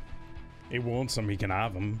 He wants them. He can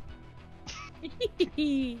have them.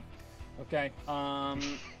 Okay.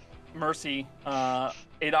 Mercy.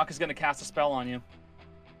 Adok is going to cast a spell on you.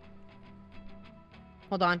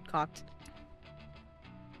 Hold on, cocked.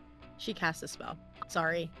 She cast a spell.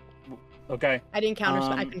 Sorry, Okay. I didn't counter.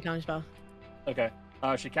 I Um, didn't counter spell. Okay.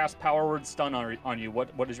 She casts Power Word Stun on you.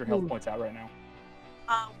 What is your health Ooh. points at right now?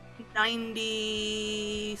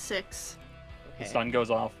 96. The stun goes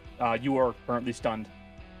off. You are currently stunned.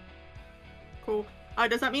 Cool.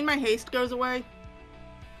 Does that mean my haste goes away?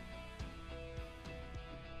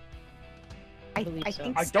 I believe so.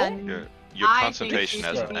 think I don't- stun. Your I concentration think she should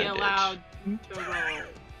hasn't be ended. allowed to roll.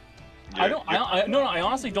 I don't. No. I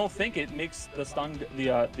honestly don't think it makes the stun,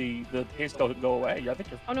 the haste go away. I think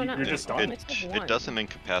you're. Oh, no, no. You're just stunned. It's just It one. doesn't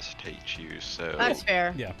incapacitate you, so That's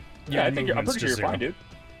fair. Yeah. Yeah, I think I'm movement's pretty sure you're just fine, dude.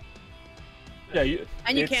 Yeah, you.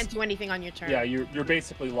 And you it's- can't do anything on your turn. Yeah, you're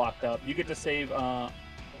basically locked up. You get to save.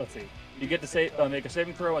 Let's see. You get to save, make a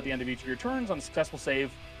saving throw at the end of each of your turns. On a successful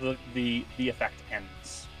save, the effect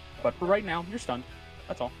ends. But for right now, you're stunned.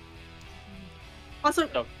 That's all. Also,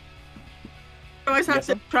 Oh. I always have Yes,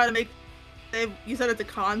 to ma'am? try to make save. You said it's a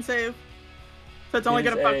con save, so it's only It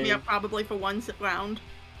is gonna fuck me a- up probably for one round.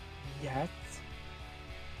 Yes.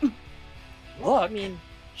 I Look, mean,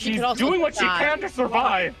 she she's could also doing what she die. can to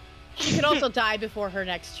survive. She could also die before her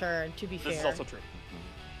next turn, to be fair. This is also true.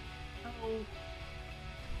 Oh,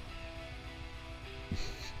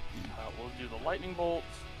 We'll do the lightning bolts,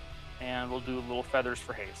 and we'll do little feathers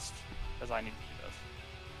for haste, because I need to do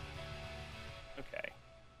this. Okay.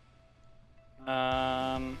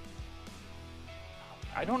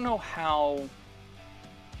 I don't know how.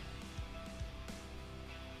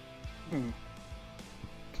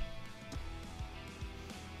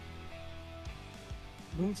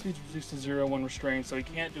 Movement speed reduced to 0 when restrained, so he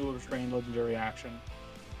can't do a restrained legendary action.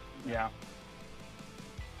 Yeah.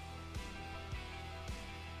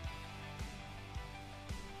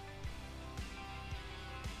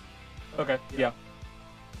 Okay, yeah.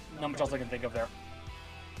 Not much else I can think of there.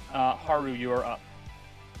 Haru, you are up.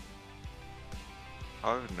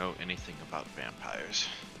 I don't know anything about vampires.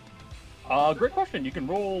 Great question. You can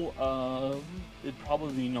roll, it'd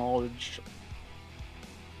probably be knowledge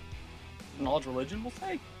religion, we'll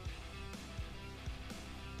say.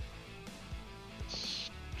 Let's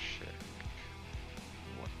check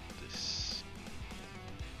what this.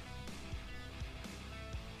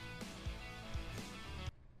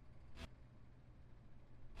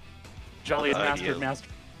 Jolly has Ideal.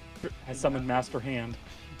 has summoned Master Hand.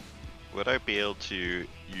 Would I be able to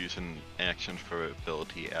use an action for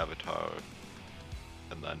ability avatar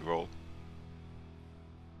and then roll?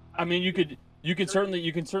 I mean, you can certainly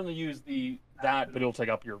use that, but it'll take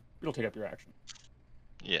up your action.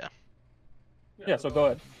 Yeah. Yeah, so go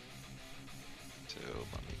ahead. So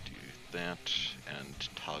let me do that and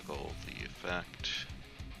toggle the effect.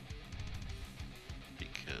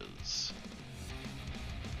 Because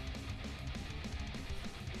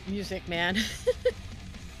Music, man.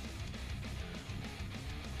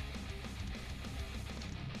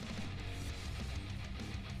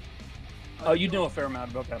 You know a fair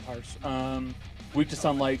amount about vampires. Weak to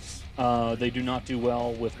sunlight, they do not do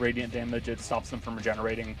well with radiant damage. It stops them from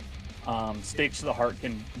regenerating. Stakes to the heart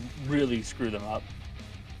can really screw them up.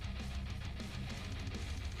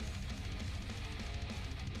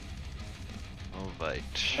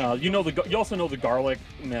 alright. You also know the garlic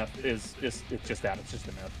myth is it's just that. It's just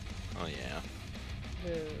a myth. Oh yeah.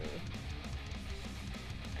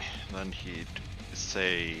 Then he'd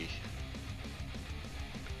say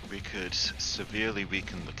we could severely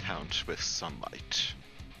weaken the count with sunlight.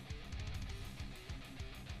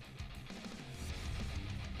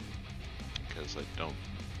 Because I don't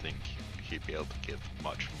think he'd be able to give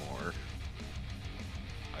much more.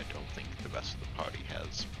 I don't think the rest of the party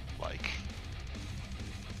has, like,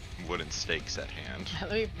 wooden stakes at hand.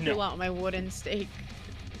 Let me pull out my wooden stake.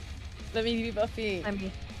 Let me be Buffy.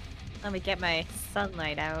 Let me get my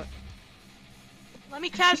sunlight out. Let me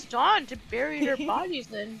cast Dawn to bury their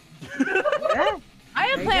bodies in. I have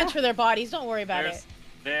There you plans go. for their bodies. Don't worry about it.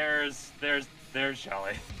 There's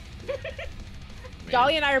Shelly.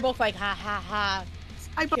 Dolly and I are both like, ha ha ha.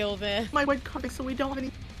 I bought Kill them. my wood carving so we don't have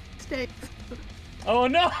any stakes. Oh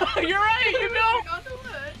no, you're right. You know.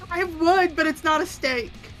 I have wood, but it's not a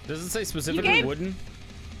stake. Does it say specifically gave- wooden?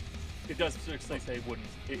 It does specifically say wooden.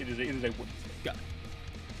 It is a wooden stake. Got it.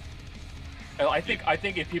 I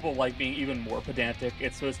think if people like being even more pedantic,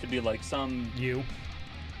 it's supposed to be like some.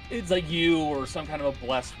 It's like you or some kind of a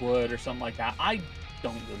blessed wood or something like that. I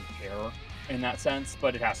don't really care in that sense,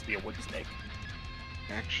 but it has to be a wooden stake.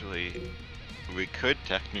 Actually, we could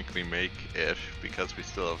technically make it because we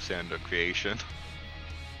still have Sand of Creation.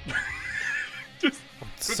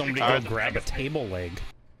 Somebody I- go grab a table leg.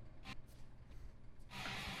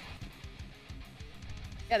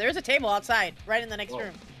 Yeah, there's a table outside, right in the next Whoa.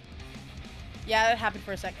 room. Yeah, that happened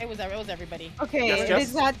for a sec. It was everybody. Okay, Yes, it Jess?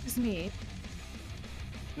 is not just me.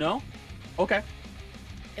 No? Okay.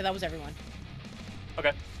 Yeah, that was everyone.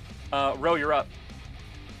 Okay. Ro, you're up.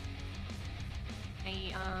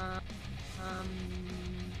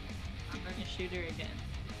 I'm gonna shoot her again.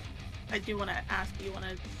 I do want to ask.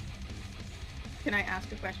 Can I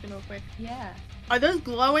ask a question real quick? Yeah. Are those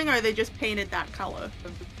glowing or are they just painted that color?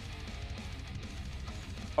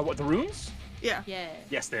 Oh, what, the runes? Yeah. Yeah.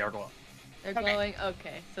 Yes, they are glowing. They're Okay. glowing.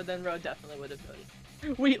 Okay, so then Ro definitely would have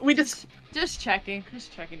noticed. We just Just checking to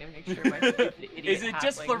make sure my stupid idiot Is it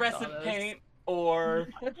just halfling fluorescent saw those. paint or?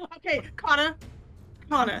 okay, Connor.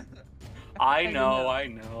 I I know.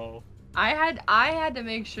 know. I had to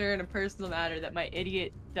make sure in a personal matter that my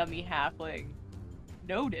idiot dummy halfling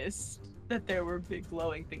noticed that there were big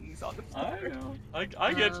glowing things on the floor. I know.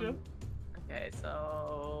 I get you. Okay,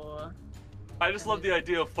 so I just love the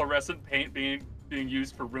idea of fluorescent paint being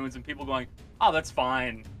used for runes and people going, "Oh, that's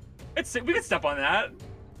fine. We can step on that."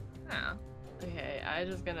 yeah. Okay, I'm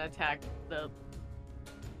just gonna attack the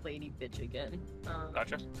lady bitch again.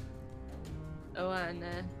 Gotcha. Oh, and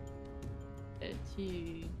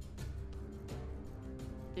 2,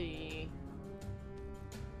 3.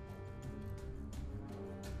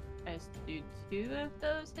 Let's do 2 of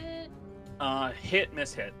those hit. Hit,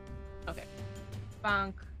 miss, hit. Okay.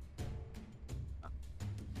 Bonk.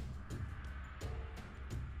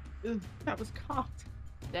 Ooh, that was cocked.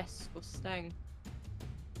 Disgusting.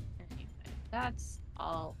 Anyway, that's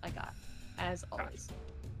all I got, as always.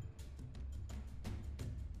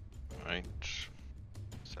 Right.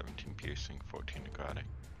 17 piercing, 14 necrotic.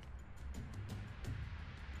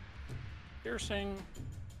 Piercing.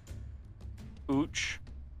 Ooch.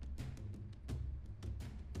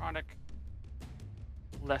 Chronic.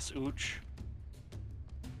 Less ooch.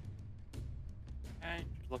 Okay,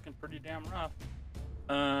 she's looking pretty damn rough.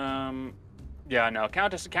 Yeah, no.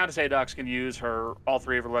 Countess Adox can use all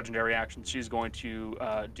 3 of her legendary actions. She's going to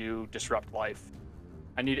do Disrupt Life.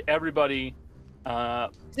 I need everybody.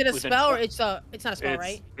 Is it a within spell or tw- it's not a spell,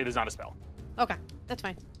 right? It is not a spell. Okay, that's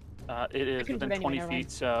fine. It is couldn't within put 20 anyone feet. around.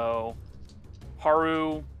 So,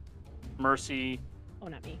 Haru, Mercy. Oh,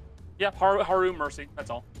 not me. Yeah, Haru, Mercy. That's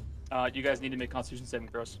all. You guys need to make Constitution saving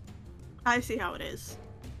throws. I see how it is.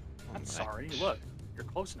 I'm sorry. Look, you're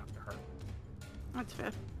close enough to her. That's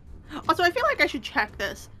fair. Also, I feel like I should check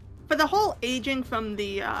this. For the whole aging from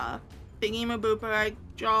the thingy-mabooper I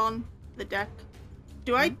draw on the deck,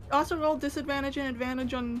 do I also roll disadvantage and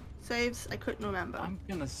advantage on saves? I couldn't remember. I'm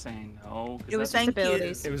gonna say no. 'cause It was that'd just be-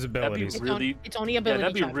 abilities. It was That'd be abilities. really. It's only Yeah, ability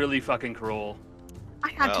that'd be check. really fucking cruel. I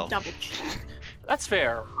had Well. to double check. That's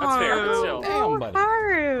fair. That's fair. But Haru. still. Damn, buddy.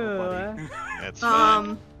 Haru. Buddy. That's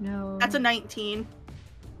fine. No. That's a 19.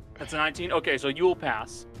 That's a 19. Okay, so you will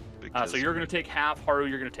pass. Because So you're gonna take half. Haru,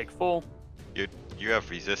 you're gonna take full. you have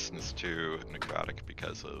resistance to necrotic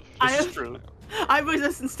because of. I This is have- true. I have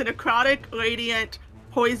resistance to necrotic, radiant,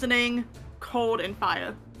 poisoning, cold, and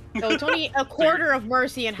fire. So it's only a quarter of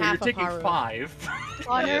mercy and So you're half of taking Haru. 5.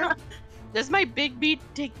 Connor, does my big beat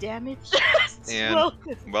take damage? And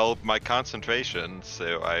well, my concentration,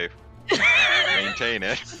 so I maintain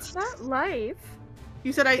it. It's not life.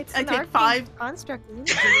 You said I It's an take arcane 5. construct. Isn't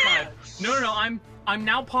it? No. I'm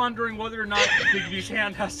now pondering whether or not Bigby's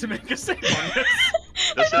hand has to make a save on this.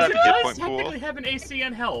 Does it have It a hit does point pool? technically have an AC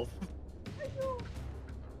and health.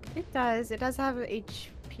 It does. It does have an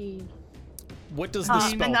HP. What does the and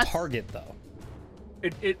spell that's- target though?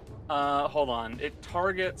 Hold on. It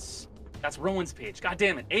targets. That's Rowan's page. God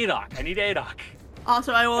damn it, Adok. I need Adok.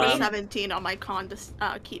 Also, I rolled a Um, 17 on my con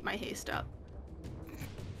to keep my haste up.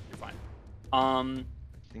 You're fine.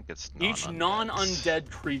 I think it's Each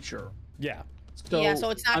non-undead creature. Yeah. So yeah, so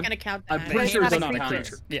it's not I'm- going to count that. I'm pretty It's sure not it's a not a creature.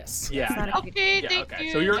 creature. Yes. Yeah. It's not a Okay, Yeah, thank okay.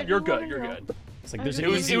 you. So you're I good. don't wanna You're roll. good. It's like there's an It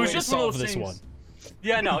was easy way to just one of solve those this things- one.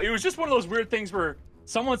 Yeah, no, it was just one of those weird things where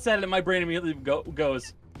someone said it and my brain immediately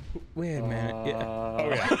goes. Wait a minute. Yeah. Oh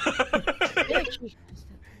yeah.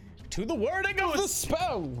 To the wording of the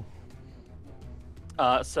spell.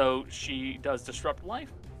 So she does disrupt life.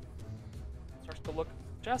 Starts to look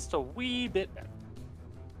just a wee bit better.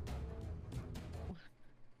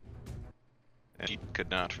 And he could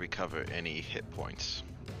not recover any hit points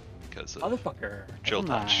because of Motherfucker. Chill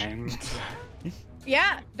never touch. mind.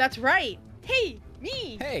 Yeah, that's right. Hey,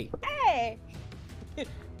 me. Hey. Hey.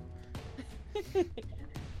 She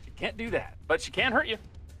can't do that, but she can hurt you.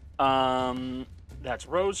 That's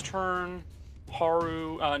Ro's turn.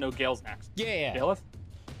 Haru. No, Gale's next. Yeah. Galeth.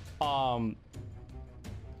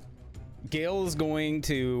 Gale is going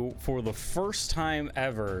to, for the first time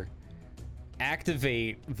ever,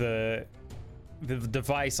 activate the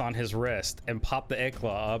device on his wrist and pop the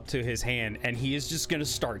Ikla up to his hand, and he is just gonna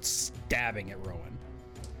start stabbing at Rowan.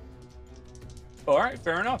 All right,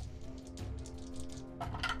 fair enough.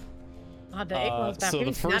 The Ickle's back. So We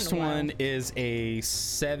the haven't seen that first in a while. one is a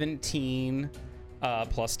 17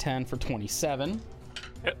 plus 10 for 27.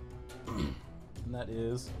 Yep. And that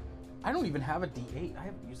is... I don't even have a D8. I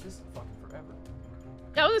haven't used this in fucking forever.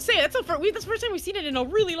 I was gonna say that's the first time we've seen it in a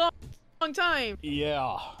really long time.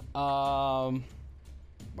 Yeah. Wow,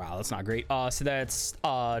 that's not great. So that's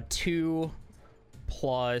 2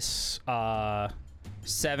 plus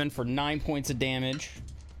 7 for 9 points of damage.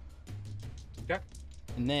 Okay.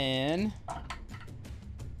 And then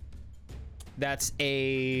that's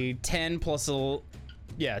a 10 plus a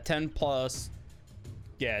 10 plus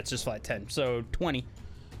it's just flat 10. So 20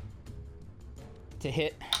 to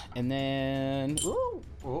hit. And then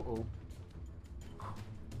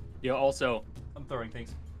Yeah, also, I'm throwing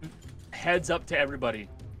things. heads up to everybody.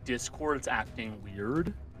 Discord's acting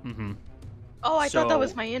weird. Mm-hmm. Oh, I thought that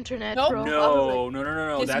was So- my internet, Nope. bro. No.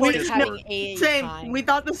 That's Discord is having Discord. a Same. time. We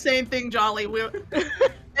thought the same thing, Jolly. No,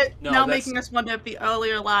 Now that's- making us wonder if the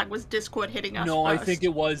earlier lag was Discord hitting us No, I first. think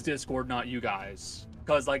it was Discord, not you guys.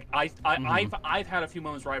 Because like Mm-hmm. I've had a few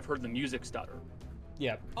moments where I've heard the music stutter.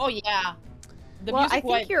 Yeah. Oh yeah. The Well, I music think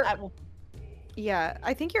was- you're- I will- Yeah,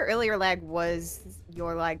 I think your earlier lag was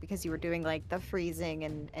your lag because you were doing like the freezing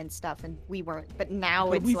and stuff, and we weren't. But now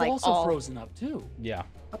But it's we've like also all frozen up too. Yeah.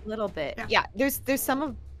 a little bit. Yeah. Yeah, there's some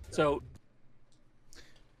of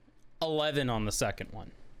 11 on the second one.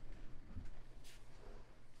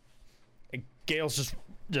 And Gale's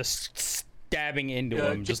just stabbing into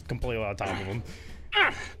Yeah, him, just completely on top of him.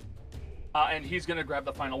 And he's gonna grab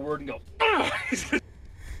the final word and go.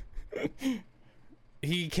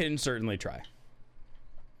 He can certainly try.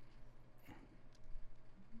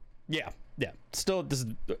 Yeah. Still, this is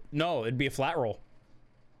no. It'd be a flat roll.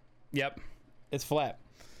 Yep, it's flat.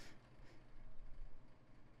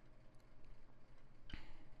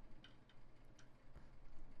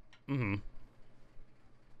 Mm-hmm.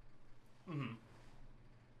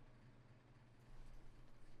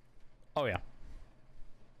 Oh yeah.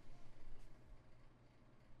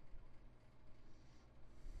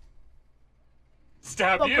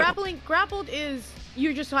 Stab Well, you. grappled is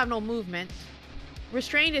you just have no movement.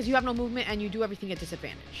 Restrained is you have no movement and you do everything at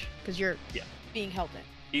disadvantage because you're Yeah. being held in.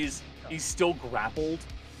 He's still grappled.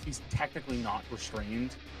 He's technically not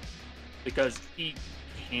restrained because he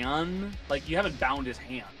can. Like you haven't bound his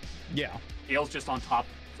hand. Yeah. Gale's just on top,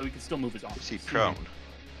 so he can still move his arms. Is he prone?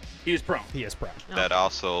 He is prone. He is prone. No. That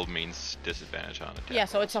also means disadvantage on attack. Yeah,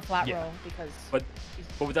 so it's a flat Yeah. roll because. But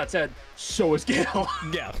with that said, so is Gale.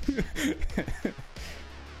 Yeah.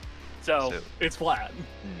 so So- it's flat.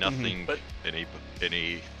 Nothing. But-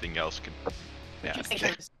 Anything else can.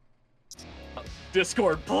 Yeah.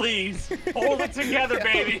 Discord, please hold it together,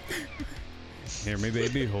 baby. Hear me,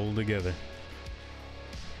 baby. Hold together.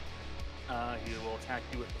 He will attack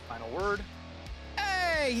you with the final word.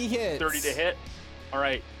 Hey, he hits. 30 to hit. All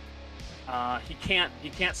right. He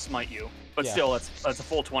can't smite you, but Yeah. still, that's a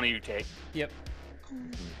full 20 you take. Yep.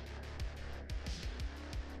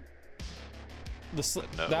 No,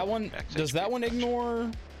 that one max does that HP one reduction.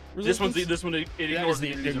 ignore This resistance? one it That ignores is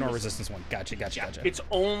the the ignore resistance one. Gotcha. Yeah, it's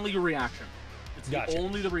only reaction. It's Gotcha.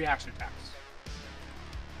 only the reaction attacks.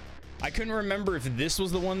 I couldn't remember if this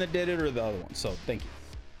was the one that did it or the other one. So thank you.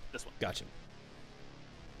 This one. Gotcha.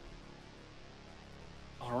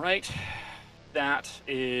 All right. That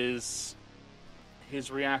is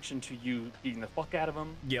his reaction to you beating the fuck out of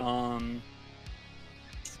him. Yep.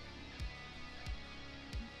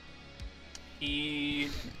 He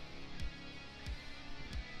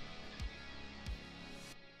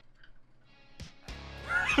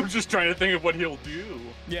I'm just trying to think of what he'll do.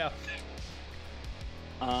 Yeah.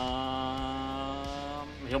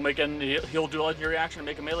 He'll do a legendary action and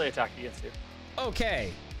make a melee attack against you.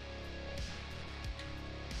 Okay.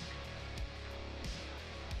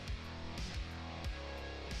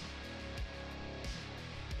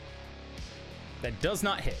 That does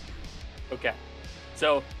not hit. Okay.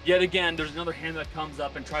 So yet again, there's another hand that comes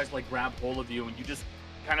up and tries to like grab hold of you, and you just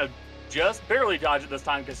kind of just barely dodge it this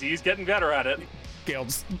time because he's getting better at it. Gale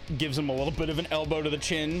just gives him a little bit of an elbow to the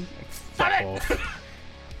chin. Stop Fuck it! off.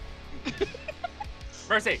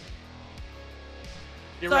 Mercy.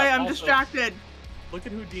 You're Sorry, right, I'm also, distracted. Look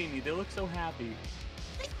at Houdini. They look so happy.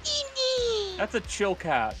 That's a chill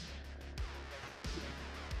cat.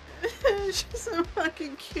 She's so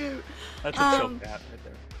fucking cute. That's a chill Um, cat right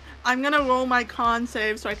there. I'm gonna roll my con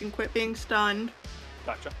save so I can quit being stunned.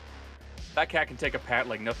 Gotcha. That cat can take a pat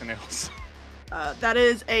like nothing else. That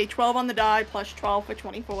is a 12 on the die plus 12 for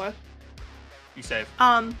 24. You save.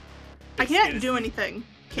 I It can't is do the- anything.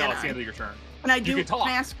 No, Can it's the I? end of your turn. Can I You do? can talk.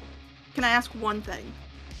 Can I ask one thing?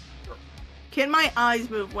 Sure. Can my eyes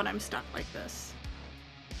move when I'm stuck like this?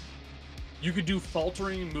 You could do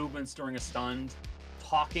faltering movements during a stunned.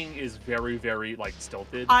 Talking is very, very like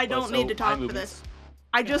stilted. I but don't need to so eye talk for movements- this.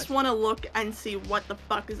 I Yeah, just I see. want to look and see what the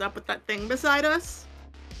fuck is up with that thing beside us.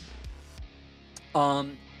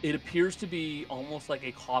 It appears to be almost like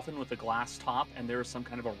a coffin with a glass top, and there is some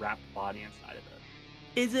kind of a wrapped body inside of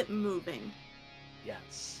it. Is it moving?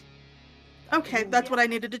 Yes. Okay, that's what I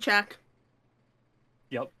needed to check.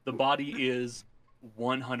 Yep. The body is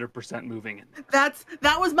 100% moving. That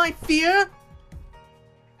was my fear.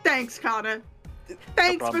 Thanks, Connor.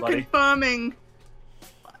 Thanks problem, for buddy. confirming.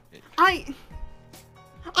 I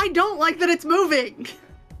don't like that it's moving.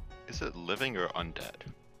 Is it living or undead?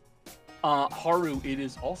 Haru, it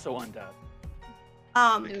is also undead.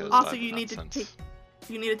 Because Also, that you need nonsense.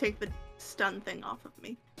 to take the stun thing off of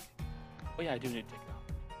me. Oh yeah, I do need to take it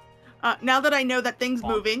out. Now that I know that thing's Oh.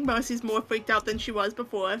 moving, Mercy's more freaked out than she was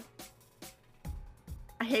before.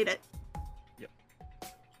 I hate it.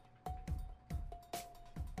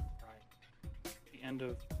 Right. The end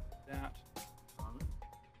of that.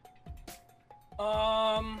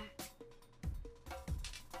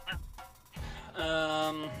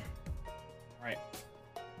 Right.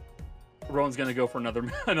 Rowan's gonna go for another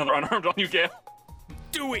unarmed on you, Gale.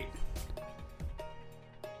 Do it.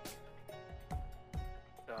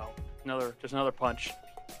 So just another punch.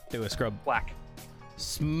 Do a scrub. Whack.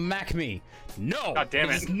 Smack me. No. God damn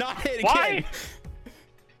it. He's not hit Why? again.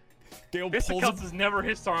 Gale pulls Fisticuffs him. is never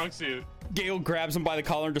his strong suit. Gale grabs him by the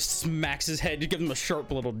collar and just smacks his head. Just gives him a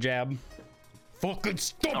sharp little jab. Fucking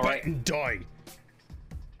stop All right. it and die.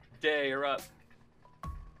 Day, you're up.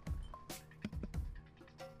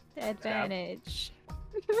 Advantage.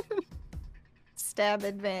 Stab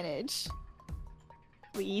advantage.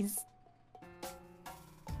 Please.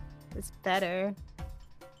 It's better.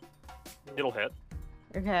 It'll hit.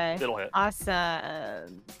 Okay. It'll hit.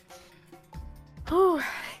 Awesome. Whew.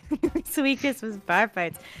 His weakness was bar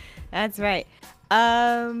fights. That's right.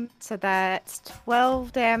 So that's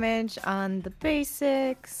 12 damage on the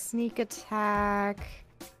basic sneak attack.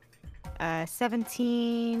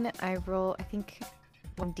 17. I roll, I think,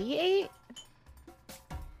 1d8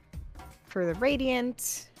 for the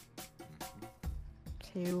radiant.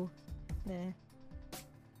 2.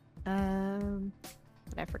 And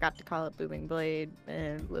I forgot to call it booming blade.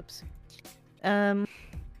 Whoops.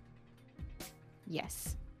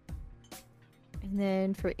 Yes. And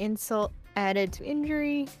then for insult added to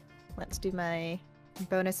injury, let's do my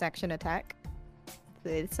bonus action attack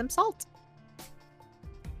with some salt.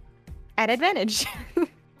 At advantage.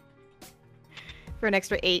 For an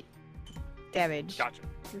extra 8 damage Gotcha.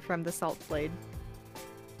 from the salt blade.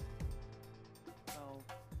 So,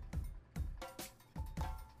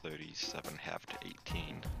 37 half to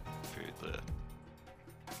 18 for the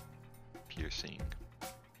piercing.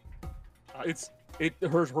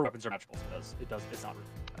 her weapons are magical, so it's not.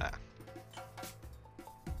 Ah,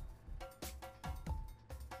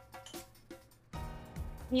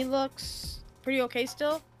 He looks pretty okay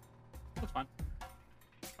still. Looks fine.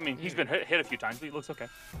 I mean, he's been hit a few times, but he looks okay.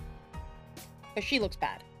 But she looks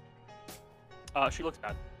bad. She looks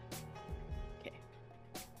bad. Okay.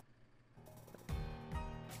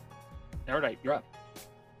 Erudite, you're up.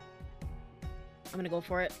 I'm gonna go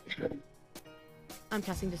for it. I'm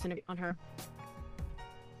casting Disintegrate on her.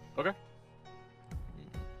 Okay.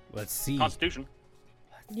 Let's see. Constitution.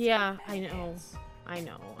 Yeah, I know. I'm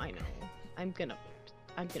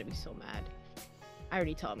gonna be so mad. I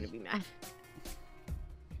already tell I'm gonna be mad.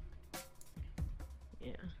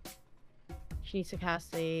 Yeah. She needs to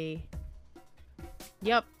cast a...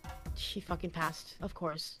 Yep. She fucking passed. Of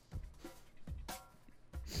course.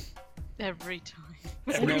 Every time.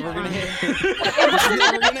 It's never gonna hit. It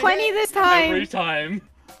wasn't a 20 this time. Every time.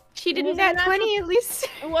 She didn't wasn't get a 20 at least.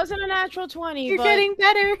 It wasn't a natural 20, You're but... getting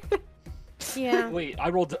better. Yeah. Wait, I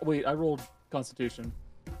rolled Constitution.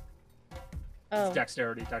 Oh. It's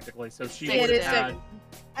dexterity, technically. So she Yeah, would it have is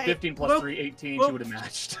had 15 plus real- 3, 18. real- She would have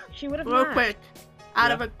matched. She would have Real not. quick, out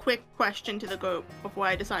Yeah. of a quick question to the group before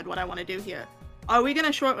I decide what I want to do here. Are we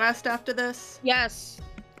gonna short rest after this? Yes.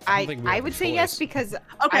 don't think we I have a would say yes choice. because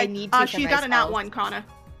Okay. I need to. She got an out one, Connor.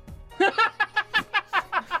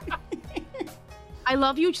 I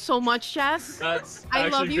love you so much, Jess. That's I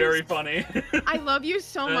love actually you. very funny. I love you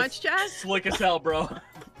so That's much, Jess. Slick as hell, bro.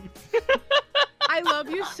 I love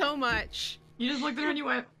you so much. You just looked at her and you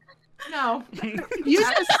went, no. You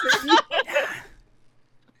just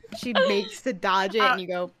She makes to dodge it, and you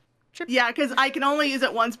go. yeah, because I can only use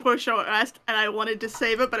it once per short rest, and I wanted to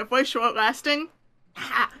save it. But if we're short resting,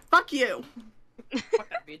 fuck you. Fuck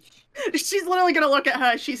that bitch. She's literally gonna look at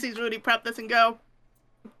her. She sees Rudy prep this and go,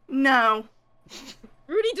 "No."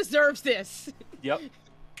 Rudy deserves this. Yep.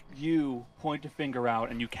 You point a finger out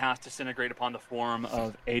and you cast Disintegrate upon the form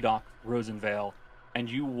of Adok Rosenvale, and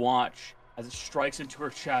you watch as it strikes into her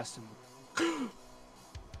chest and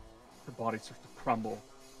her body starts to crumble.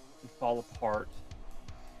 and fall apart.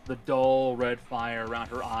 The dull red fire around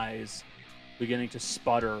her eyes beginning to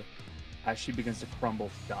sputter as she begins to crumble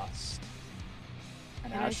to dust.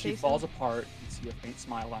 And Can I as she say falls something? apart, you see a faint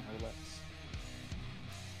smile on her lips.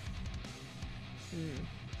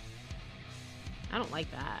 I don't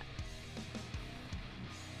like that.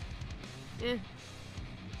 I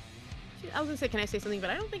was gonna say, can I say something? But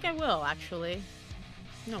I don't think I will, actually.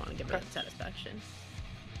 I don't want to give her that satisfaction.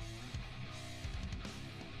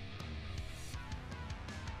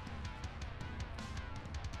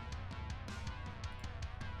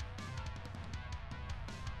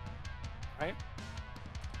 Right?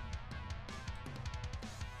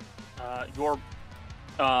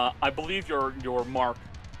 I believe your mark,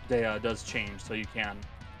 Dea, does change, so you can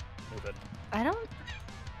move it. I don't.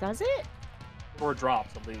 Does it? Or it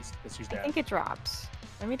drops, at least, because she's I dead. think it drops.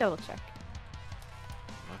 Let me double check.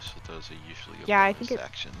 Most of those are usually a Yeah, I bonus think it-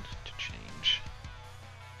 action to change.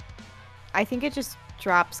 I think it just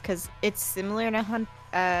drops because it's similar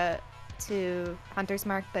to Hunter's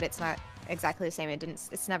Mark, but it's not exactly the same.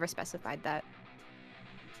 It's never specified that.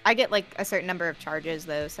 I get like a certain number of charges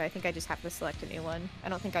though, so I think I just have to select a new one. I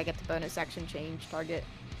don't think I get the bonus action change target.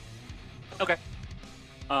 Okay.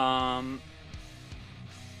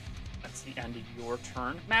 That's the end of your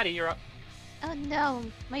turn. Maddie, you're up. Oh no,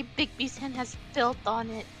 my big beast hand has filth on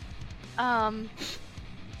it.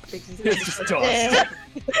 It's just dust.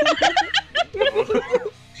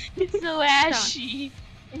 It's so ashy.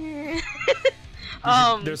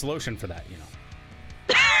 There's lotion for that, you know.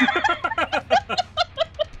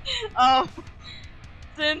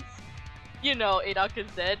 Since Adok is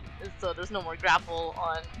dead, so there's no more grapple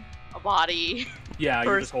on a body. Yeah,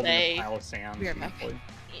 you're Per just holding se. a pile of sand. We are back. simply.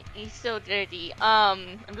 He's so dirty.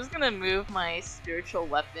 I'm just gonna move my spiritual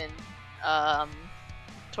weapon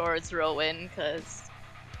towards Rowan because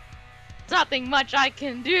there's nothing much I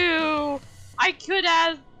can do. I could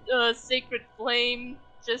add Sacred Flame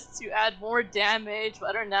just to add more damage, but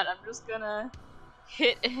other than that, I'm just gonna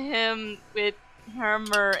hit him with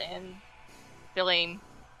Hammer and Flame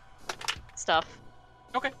stuff.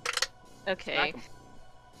 Okay. Okay. Smack 'em.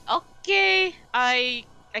 Okay. I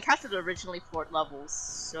cast it originally 4th level,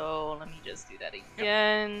 so let me just do that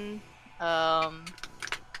again.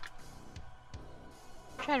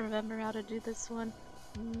 Try to remember how to do this one.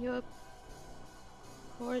 Yup.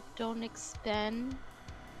 Or don't expend.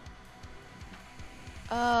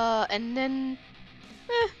 And then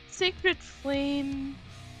Sacred Flame.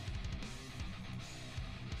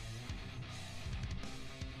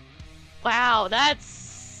 Wow,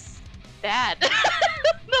 that's bad. No,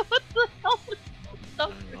 what the hell is that?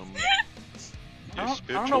 Your I don't know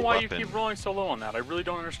spiritual why you weapon, keep rolling so low on that. I really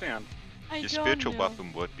don't understand. I your don't spiritual know.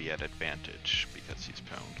 weapon would be at advantage because he's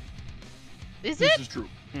prone. Is This it? is true.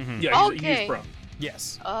 Mm-hmm. Yeah, he's Okay. prone.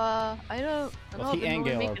 Yes. I don't. Well, he and really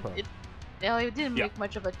Gale make are pro. No, it didn't Yeah. make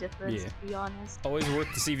much of a difference, Yeah. to be honest. Always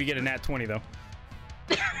worth to see if you get a nat 20, though.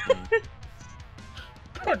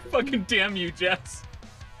 God fucking damn you, Jess.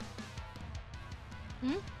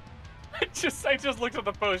 Hmm? I just looked at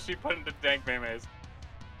the post she put into Dank Memes.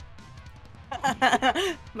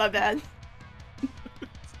 My bad.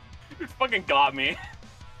 You fucking got me.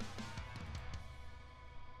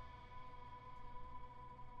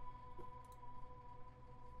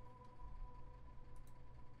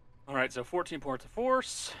 Alright, so 14 ports of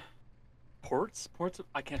force. Ports?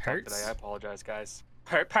 I can't talk Parts? today. I apologize, guys.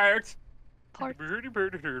 Parts. Part-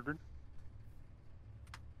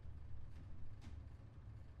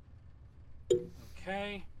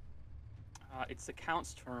 Okay. It's the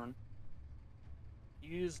Count's turn.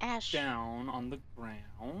 He's Ash. down on the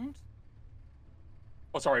ground.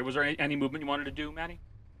 Oh, sorry. Was there any movement you wanted to do, Maddie?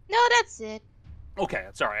 No, that's it. Okay,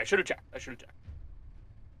 sorry. I should have checked.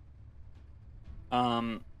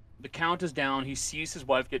 The Count is down. He sees his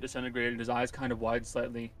wife get disintegrated. His eyes kind of widen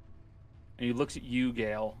slightly. And he looks at you,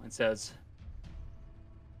 Gale, and says,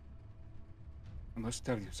 I must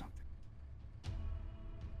tell you something.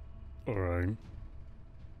 All right.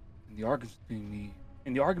 In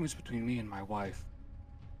the arguments between me and my wife,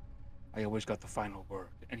 I always got the final word.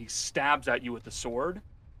 And he stabs at you with the sword.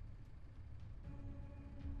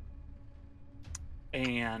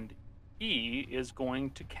 And he is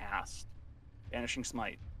going to cast Vanishing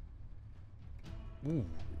Smite. Ooh.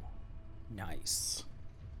 Nice.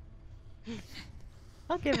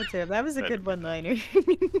 I'll give it to him. That was a good one-liner.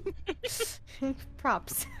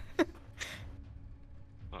 Props.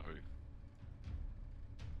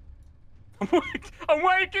 I'm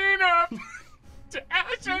waking up to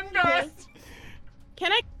ash and dust.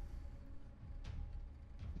 Can I?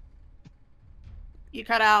 You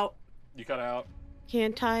cut out. You cut out.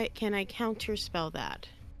 Can I counterspell that?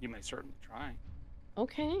 You may certainly try.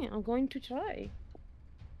 Okay, I'm going to try.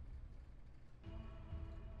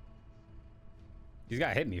 He's got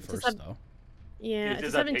to hit me first, sub- though. Yeah, It it's a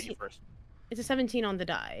does have to hit 17. you first. It's a 17 on the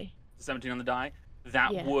die. 17 on the die.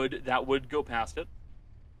 That Yeah. would go past it.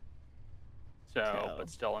 So, So- but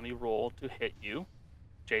still, let me roll to hit you,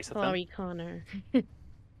 Jason. Sorry, Connor.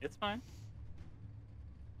 It's fine.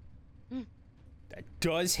 That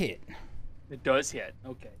does hit. It does hit.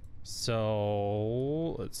 Okay.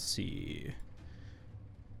 So, let's see.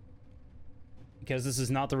 Because this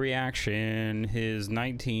is not the reaction, his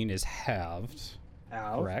 19 is halved.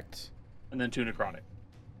 Correct. And then 2 necrotic.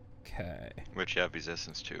 Okay. Which you have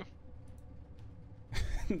resistance to.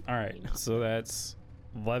 All right. So that's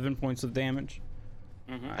 11 points of damage.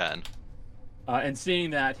 Mm-hmm. 10. And seeing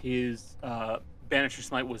that his Banisher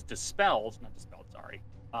Smite was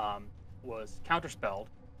was counterspelled,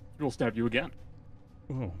 he will stab you again.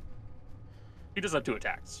 Ooh. He does have 2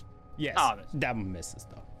 attacks. Yes. Miss. That one misses,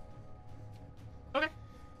 though. Okay.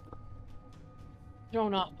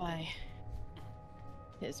 Thrown off by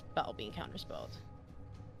his spell being counterspelled.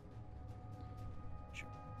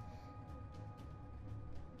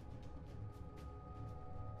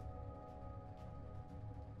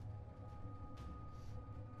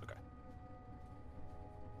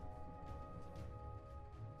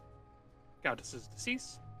 Countess is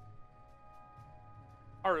deceased.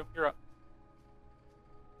 Haru, you're up.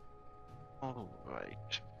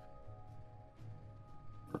 Alright.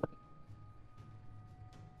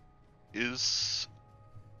 Is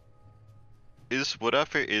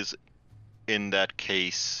whatever is in that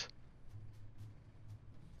case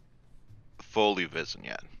fully risen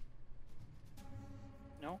yet?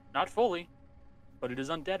 No, not fully, but it is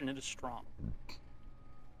undead and it is strong.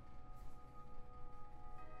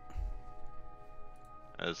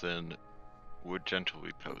 As in, would gentle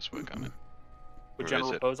repose work on it? Would Or general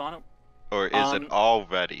is it- repose on it? Or is it Um,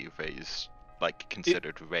 already raised, like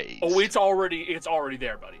considered raised? Oh, it's already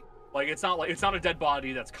there, buddy. Like it's not a dead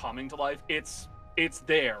body that's coming to life. It's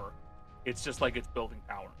there. It's just like it's building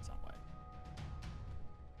power in some way.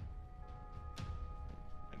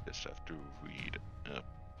 I just have to read up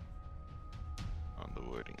on the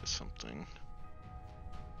wording of something.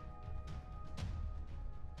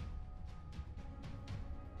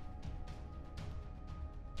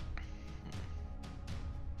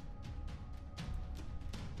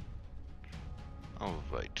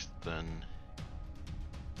 Alright, then.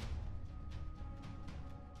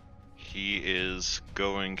 He is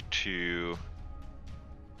going to,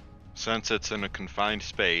 since it's in a confined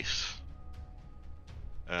space,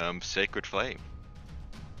 Sacred Flame.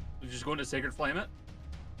 You're just going to Sacred Flame it?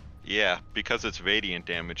 Yeah, because it's radiant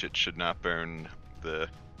damage, it should not burn the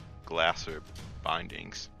glass or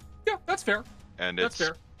bindings. Yeah, that's fair. And That's it's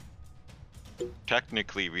fair.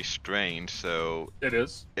 technically restrained, so It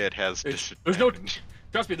is. it has It's, there's no. disadvantage.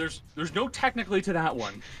 Trust me. There's no technically to that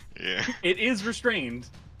one. Yeah, It is restrained.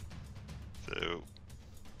 so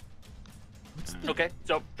What's the, Okay,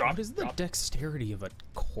 so drop. what is the drop. dexterity of a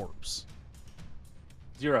corpse?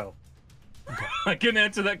 0. I can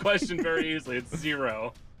answer that question very easily. It's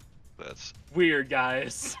 0. that's Weird,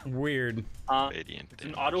 guys. Weird. radiant It's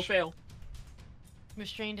an damage. auto fail.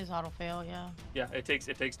 Restrained is auto fail, yeah. Yeah, it takes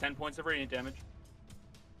 10 points of radiant damage.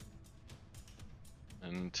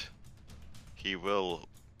 And he will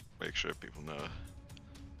make sure people know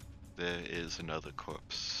there is another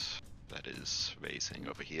corpse that is raising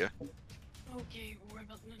over here. Okay, we'll worry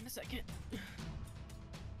about that in a second.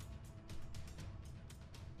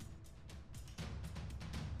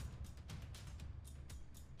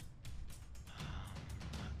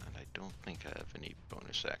 And I don't think I have any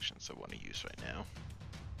bonus actions I want to use right now.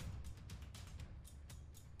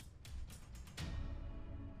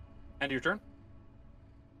 End of your turn.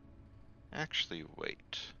 Actually,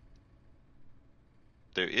 wait.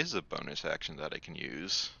 There is a bonus action that I can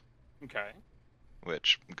use, Okay.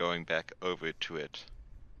 which, going back over to it,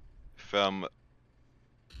 from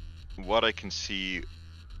what I can see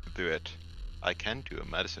through it, I can do a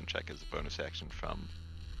medicine check as a bonus action from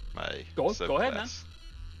my Go ahead, man. subclass.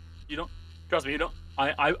 You don't. Trust me. You don't.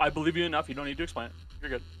 I believe you enough. You don't need to explain it. You're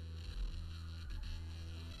good.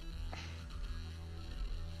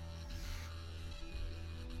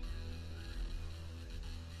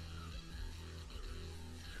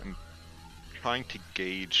 Trying to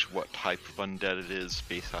gauge what type of undead it is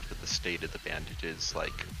based off of the state of the bandages.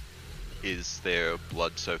 Like, is there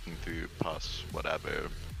blood soaking through pus, whatever?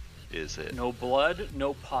 Is it? No blood,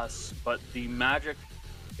 no pus, but the magic.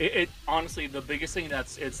 It honestly, the biggest thing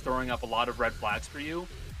it's throwing up a lot of red flags for you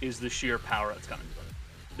is the sheer power that's coming from it.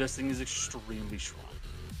 This thing is extremely strong.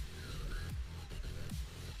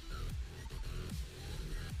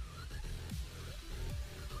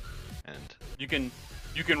 You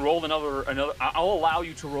can roll another. I'll allow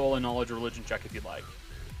you to roll a knowledge or religion check if you'd like.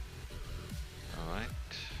 All right.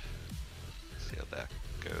 See how that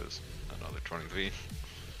goes. Another 23.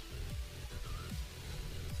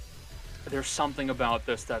 There's something about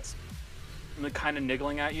this that's kind of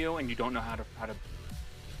niggling at you, and you don't know how to.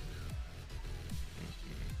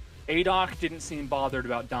 Adok didn't seem bothered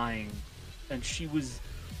about dying, and she was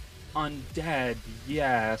undead,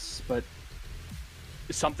 yes, but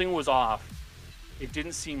something was off. It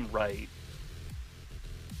didn't seem right.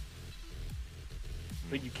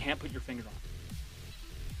 But you can't put your finger on it.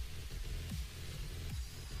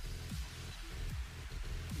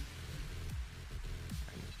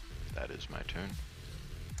 That is my turn.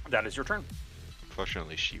 That is your turn.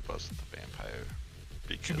 Unfortunately, she wasn't the vampire.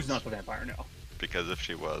 Because, She was not the vampire, no. Because if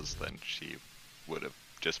she was, then she would have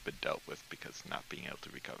just been dealt with because not being able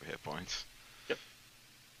to recover hit points. Yep.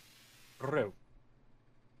 Rue.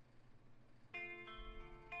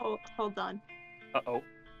 Hold on. Uh-oh.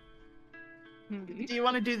 Do you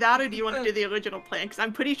want to do that, or do you want to do the original plan? Because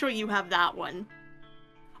I'm pretty sure you have that one.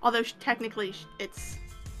 Although technically it's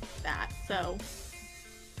that, so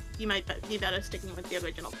you might be better sticking with the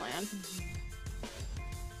original plan.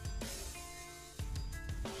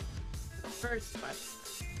 First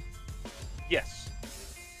question. Yes.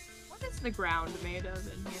 What is the ground made of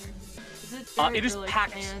in here? Is it very It is like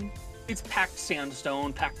packed. sand? It's packed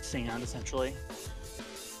sandstone, packed sand, essentially.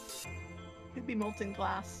 Could be molten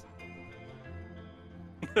glass.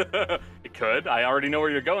 It could. I already know where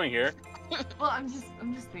you're going here. Well, I'm just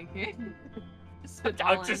thinking. Just I'm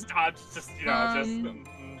spitballing. just, you know,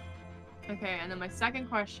 Okay, and then my second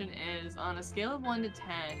question is, on a scale of 1 to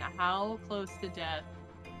 10, how close to death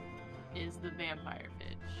is the vampire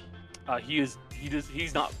bitch? He is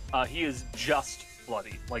just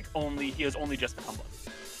bloody. He has only just become bloody.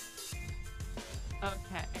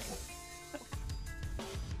 Okay.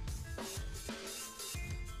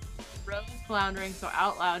 Rose is floundering, so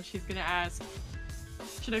out loud she's gonna ask,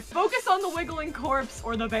 should I focus on the wiggling corpse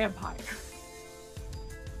or the vampire?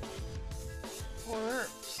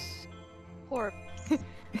 Corpse.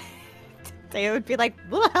 They would be like,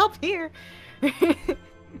 we'll help here.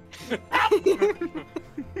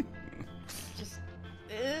 Just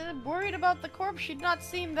worried about the corpse. She'd not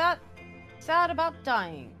seem that sad about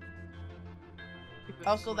dying.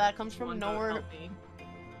 Also, that comes from One vote, nowhere. help me.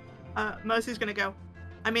 Mercy's gonna go.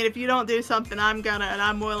 I mean, if you don't do something, I'm gonna, and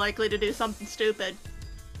I'm more likely to do something stupid.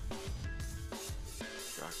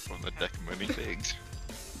 Rock from the deck many things.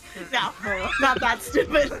 No, not that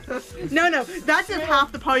stupid. No, that's if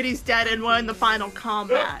half the party's dead and we're in the final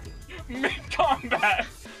combat. Mid-combat,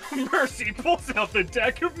 Mercy pulls out the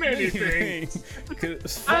deck of many things.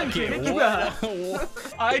 Fuck it.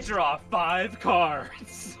 What? I draw 5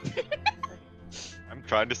 cards. I'm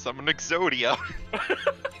trying to summon Exodia.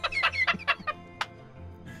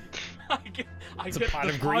 I It's a get pot the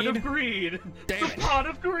of pot greed? of greed. Damn The it. pot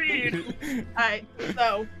of greed. Alright,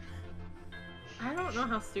 so I don't know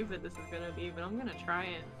how stupid this is gonna be, but I'm gonna try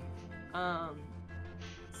it.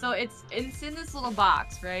 So it's in this little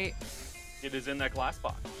box, right? It is in that glass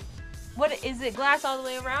box. What is it? Glass all the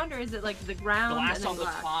way around, or is it like the ground Glass and then on the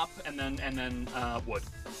glass? top, and then wood.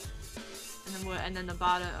 And then wood, and then the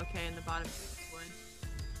bottom. Okay, and the bottom is wood.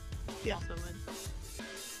 Yeah. Also wood.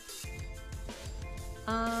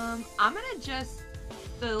 I'm gonna just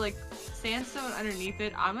the sandstone underneath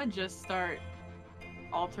it. I'm gonna just start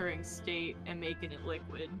altering state and making it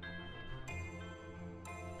liquid.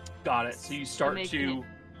 Got it. So you start Making to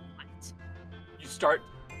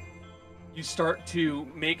you start to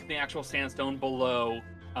make the actual sandstone below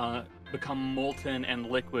become molten and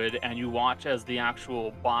liquid, and you watch as the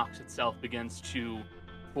actual box itself begins to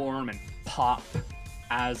form and pop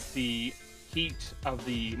as the heat of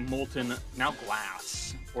the molten, now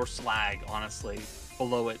glass or slag, honestly,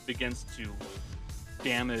 below it begins to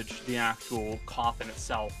damage the actual coffin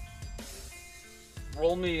itself.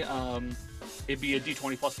 Roll me, it'd be a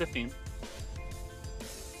d20 plus 15.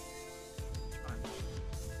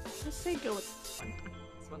 let's say go with this one.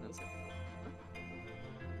 This one is.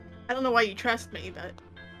 I don't know why you trust me, but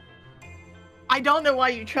I don't know why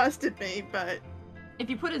you trusted me, but If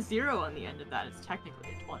you put a 0 on the end of that, it's technically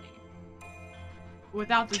a 20.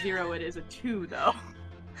 Without the 0, it is a 2, though.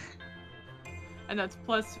 And that's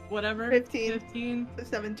plus whatever? 15. 15?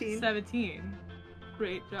 17. 17.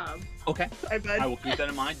 Great job. Okay. I bet. I will keep that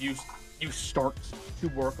in mind. You start to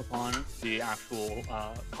work upon the actual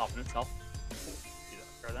coffin itself.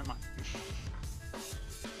 Bear that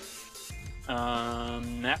in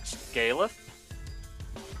mind. Next, Galef.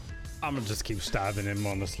 I'm gonna just keep stabbing him,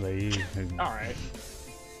 honestly. All right.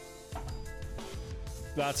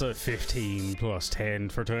 That's a 15 plus 10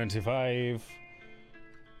 for 25.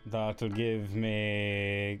 That'll give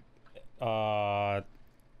me plus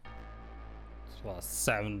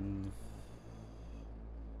 7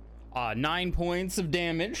 9 points of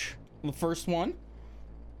damage on the first one.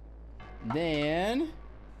 Then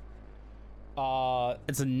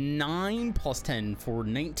it's a 9 plus 10 for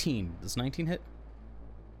 19. Does 19 hit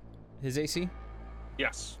his AC?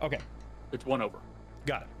 Yes. Okay, It's 1 over.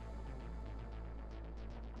 got it.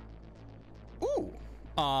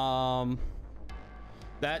 Ooh.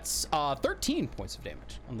 That's 13 points of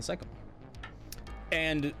damage on the second one.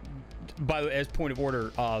 And by the way, as point of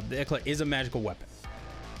order, the Eclat is a magical weapon.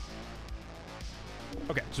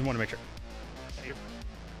 Okay, just want to make sure.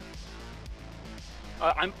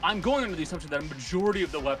 I'm going under the assumption that a majority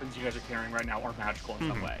of the weapons you guys are carrying right now are magical in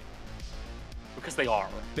some way. Because they are.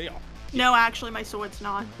 They are. No, actually, my sword's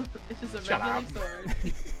not. It's just a Shut regular up. sword.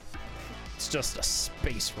 It's just a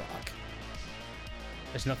space rock.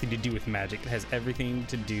 There's nothing to do with magic. It has everything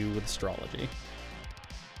to do with astrology.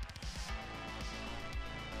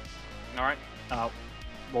 All right.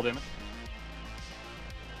 Roll damage.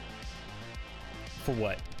 For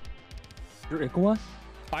what? Your Ikawa?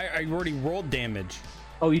 I already rolled damage.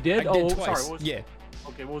 Oh, you did? I did twice. Sorry. What was, Yeah.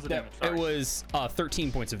 Okay, what was the That- damage? Sorry. it was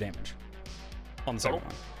 13 points of damage on the second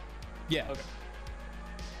Total? one. Yeah. Okay.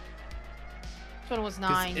 First one was 'Cause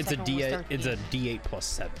 9. It's a second one was D8. It's a 13. D8 plus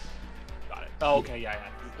 7. Got it. Oh, okay, yeah.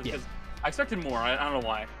 Yeah. Because I expected more. I don't know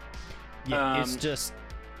why. Yeah, it's Um, just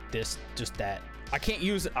that. I can't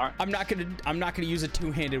use it. Alright. I'm not gonna use a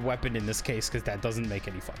two-handed weapon in this case because that doesn't make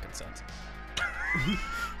any fucking sense.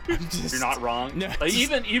 You're not wrong. No, Like, it's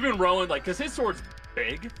just- even Rowan, like, because his sword's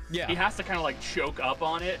big, Yeah. he has to kind of like choke up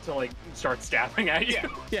on it to like start stabbing at you.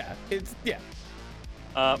 Yeah.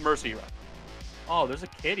 Mercy, you're up. Oh, there's a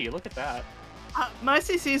kitty. Look at that.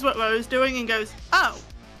 Mercy sees what Ro's doing and goes, oh.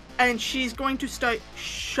 And she's going to start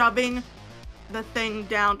shoving the thing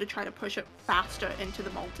down to try to push it faster into the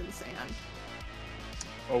molten sand.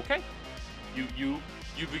 Okay. You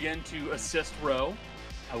begin to assist Ro.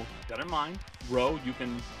 I will keep that in mind. Ro, you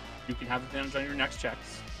can have advantage on your next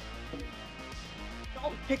checks.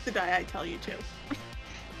 Don't pick the die I tell you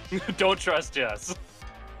to. Don't trust Jess.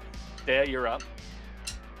 Dea, you're up.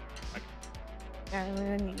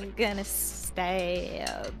 I'm gonna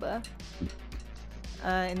stab.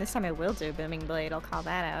 And this time I will do Booming Blade. I'll call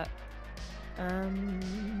that out.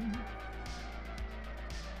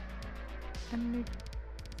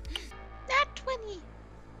 Nat 20.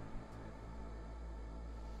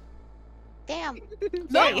 Damn.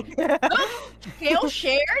 No! Gale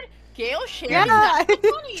shared? Gale shared? Yeah. That's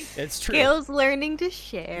funny. It's true. Gail's learning to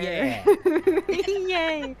share.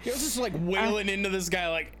 Yay. Gale's just like wailing into this guy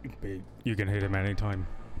like, babe, you can hit him anytime.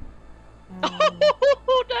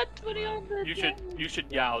 Oh, Nat 20 on the You should.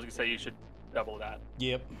 Yeah, I was gonna say you should double that.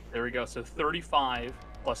 Yep. There we go. So 35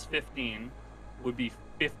 plus 15 would be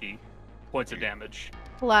 50 points of damage.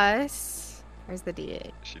 Plus, where's the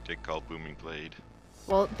D8? She did call Booming Blade.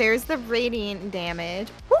 Well, there's the radiant damage.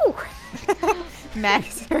 Woo!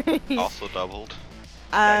 Max radiant. Also doubled.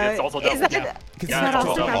 Yeah, it's also Is doubled. that, Yeah. is Yeah, that it's also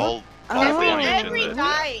also double? all Oh. damage in Every the-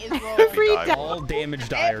 die is rolled. Every die. die. All damage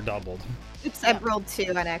die are doubled. Oops, I rolled 2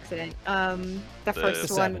 on accident. The first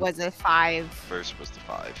one seven. was a 5. First was the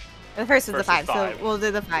 5. The first was a First 5, was 5. so we'll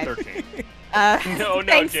do the 5. 13. No,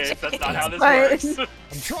 No, James, that's not how this works. I'm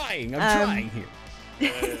trying Um, trying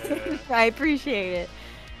here. I appreciate it.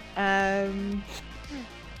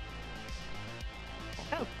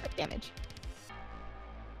 Oh, crit damage.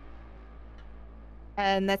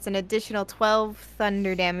 And that's an additional 12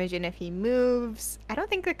 thunder damage, and if he moves, I don't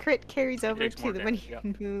think the crit carries over takes to more the when damage, he yeah.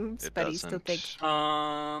 moves, It but he still doesn't. takes.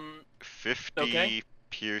 50 Okay.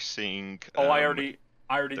 piercing. Oh, I already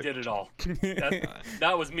did it all.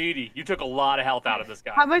 That was meaty. You took a lot of health out of this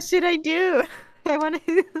guy. How much did I do? I want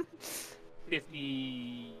to.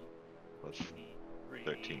 50. Plus 53,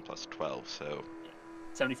 13 plus 12, so.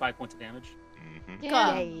 75 points of damage. Mm-hmm.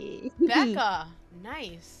 Yeah. Yay. Becca,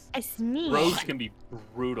 nice. I sneeze. Rogues can be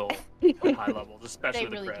brutal at high levels, especially They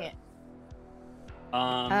with the really crit.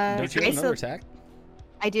 can't. Don't you okay, have another so- attack?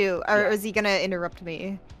 I do. Or Yeah. is he gonna interrupt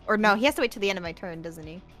me? Or no, he has to wait till the end of my turn, doesn't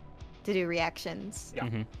he? To do reactions. Yeah.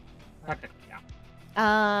 Mhm. Technically, yeah.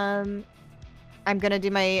 I'm gonna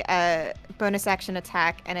do my bonus action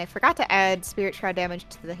attack, and I forgot to add Spirit Shroud damage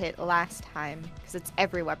to the hit last time, because it's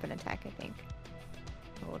every weapon attack, I think.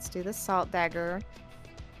 Well, let's do the Salt Dagger.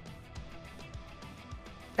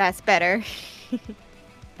 That's better.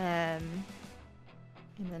 And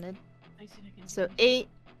then so 8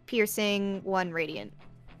 piercing, 1 radiant.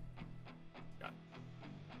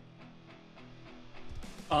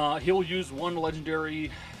 He'll use one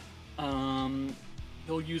legendary.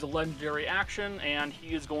 He'll use a legendary action, and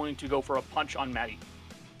he is going to go for a punch on Maddie.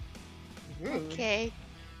 Okay.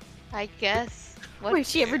 I guess. What did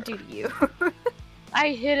she ever do to you? I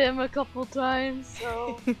hit him a couple times,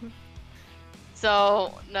 so.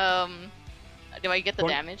 So, do I get the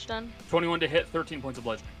damage done? 21 to hit, 13 points of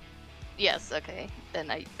bludgeoning. Yes. Okay. Then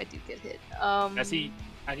I do get hit. As he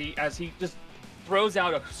just throws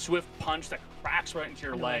out a swift punch that cracks right into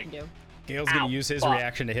your I know what I can leg. do. Gale's gonna Ow, use his fuck.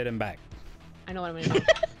 reaction to hit him back. I know what I'm gonna do.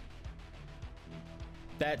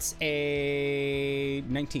 That's a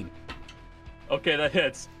 19. Okay, that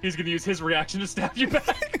hits. He's gonna use his reaction to stab you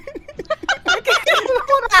back.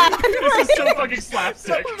 This is so fucking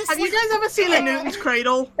slapstick. Have you guys ever seen a Newton's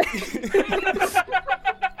Cradle?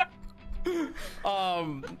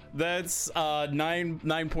 That's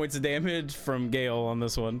 9 points of damage from Gale on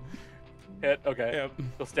this one. Hit. Okay. Yep.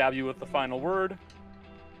 He'll stab you with the final word.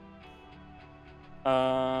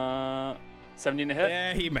 17 to hit.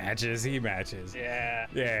 Yeah, he matches. Yeah.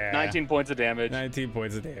 Yeah. 19 points of damage. 19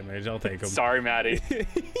 points of damage. I'll take him. Sorry, Maddie. Wait,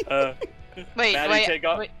 Maddie, wait.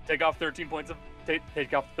 take off 13 points of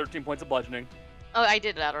take off 13 points of bludgeoning. Oh, I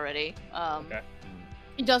did that already. Okay.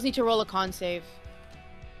 He does need to roll a con save.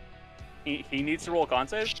 He needs to roll a con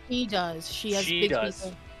save. She does. She has She big does.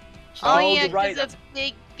 people. Oh, Oh, yeah, you're right, because a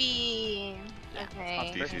big beam.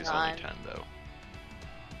 Okay. DC is hang on. only 10 though.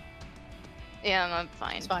 Yeah, I'm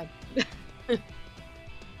fine. It's fine.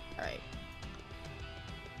 Alright.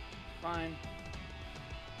 Fine.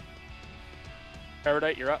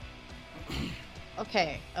 Paradite, you're up.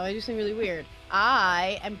 Okay, I'm gonna do something really weird.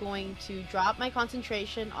 I am going to drop my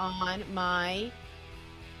concentration on my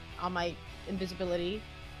invisibility.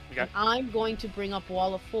 Okay. And I'm going to bring up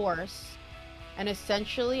Wall of Force, and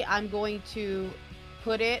essentially I'm going to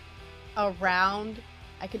put it around.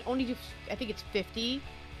 I can only do, I think it's 50,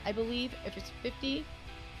 I believe. If it's 50,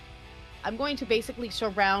 I'm going to basically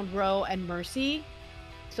surround Ro and Mercy,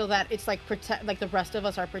 so that it's like like the rest of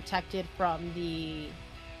us are protected from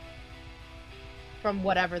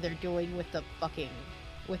whatever they're doing with the fucking,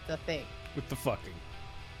 with the thing, With the fucking.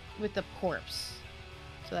 with the corpse.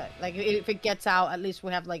 So that, like, if it gets out, at least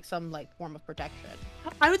we have, like, some, like, form of protection.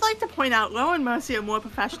 I would like to point out, Lo and Mercy are more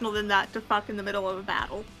professional than that to fuck in the middle of a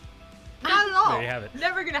battle. Not at all. There you have it.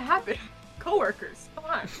 Never gonna happen. Coworkers. Come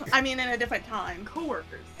on. I mean, in a different time.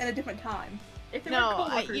 Coworkers. In a different time. If they No, were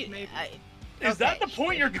coworkers, maybe. Is that okay, the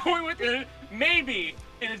point you're going with? Maybe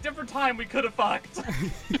in a different time we could have fucked.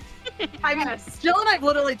 I mean, Jill and I've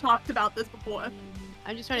literally talked about this before.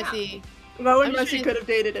 I'm just trying to see. Lo and I'm just Mercy trying- could have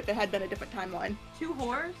dated if it had been a different timeline. 2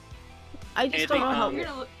 whores? I just don't know how. Anything, You're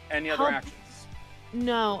gonna look- Any other How- actions?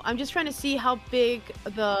 No, I'm just trying to see how big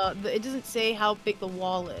the it doesn't say how big the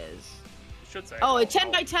wall is. It should say. Oh, it's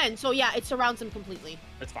 10 by 10, so yeah, it surrounds him completely.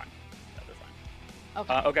 It's fine. Yeah, they're Okay.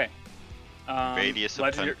 fine. Okay. Radius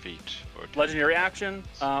of 10 feet. Or 10 Legendary action.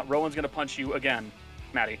 Rowan's gonna punch you again,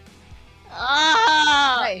 Maddie.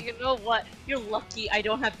 Ah! Right. You know what? You're lucky I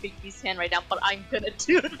don't have Big B's hand right now, but I'm gonna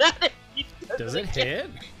do that. Does it hit?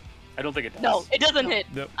 I don't think it does. No, it doesn't hit.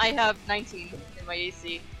 Nope. I have 19 in my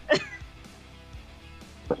AC.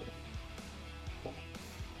 All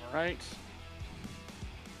right.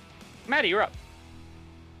 Maddie, you're up.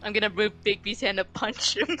 I'm gonna move Big B's hand to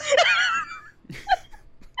punch him.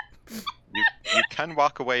 You can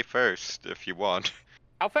walk away first if you want.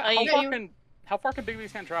 How far? Are you- How far can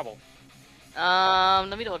Bigby's hand travel?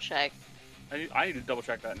 Let me double check. I need to double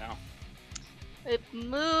check that now. It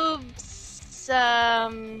moves.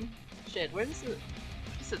 Shit. Where does it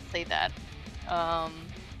say that?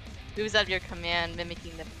 Moves out of your command,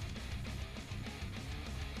 mimicking the.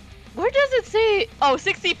 Where does it say? Oh,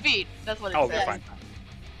 60 feet. That's what it Oh, says. okay, fine.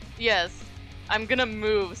 Yes. I'm gonna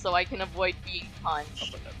move so I can avoid being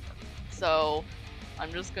punched. So,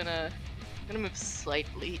 I'm just gonna move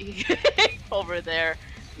slightly over there.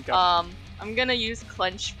 Okay. I'm gonna use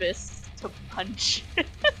clench fists to punch.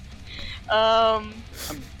 Damn.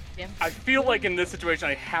 I feel like in this situation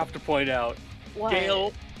I have to point out What?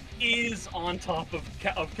 Gale is on top of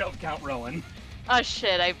Count Rowan. Oh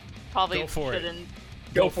shit! I probably Go for it. shouldn't.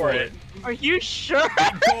 Go for it. Are you sure?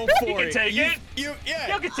 Go for You can it. take it. Yeah.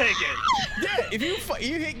 You can take it. Yeah, if you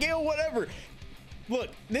hit Gale, whatever. Look,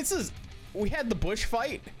 we had the bush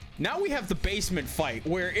fight. Now we have the basement fight,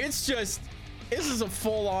 where this is a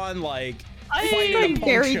full-on, like, fight in a punk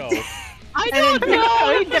very- show. I And don't then- know.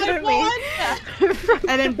 Oh, I definitely. want that.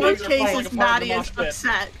 And in both Things are falling cases, apart in Maddie the is mosh pit.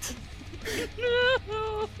 upset.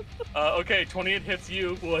 Okay, 28 hits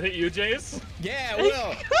you. Will it hit you, Jace? Yeah,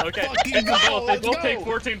 well. Okay. Fucking They go, let's both go. take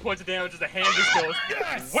 14 points of damage as the hand just goes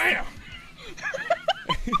Yes. wham!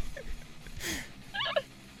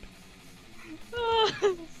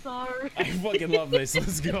 sorry. I fucking love this.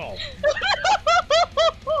 Let's go.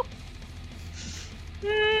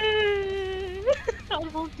 I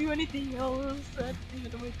won't do anything else.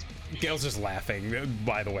 Gale's just laughing,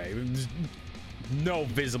 by the way. There's no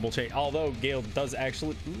visible change. Although Gale does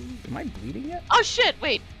actually. Ooh, am I bleeding yet? Oh shit!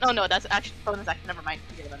 Wait. Oh no, that's actually bonus action. Never mind.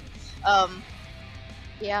 Forget about it.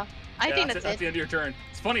 Yeah. I think that's That's it. the end of your turn.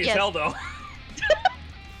 It's funny as Yes. hell, though.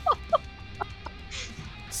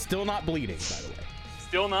 Still not bleeding, by the way.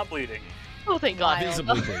 Still not bleeding. Oh, thank God.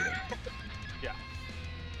 Visibly bleeding. Yeah.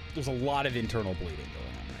 There's a lot of internal bleeding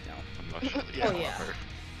going on right now. I'm not sure the Oh, yeah. offer.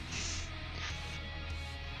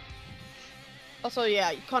 Also,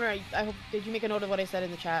 yeah, Connor, I hope, did you make a note of what I said in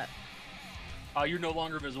the chat? You're no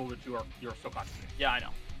longer visible, but you're still conscious. Yeah, I know.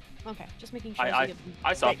 Okay, just making sure. I get the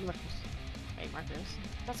I saw. right markers. Right markers.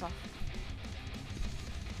 That's all.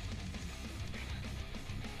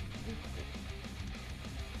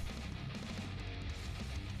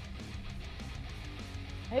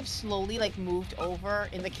 I've slowly like moved over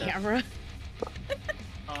in the camera.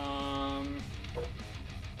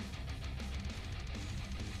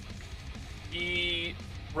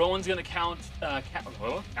 Rowan's gonna cast a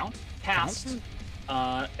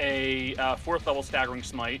 4th level staggering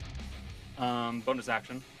smite, bonus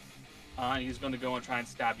action. He's gonna go and try and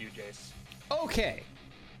stab you, Jace. Okay.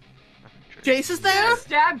 Jace is there?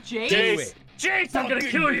 Stab Jace? Jace, Jace, I'm gonna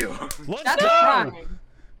kill you. Let's That's go. a crime.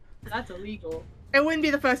 That's illegal. It wouldn't be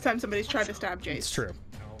the first time somebody's tried to stab Jace. It's true.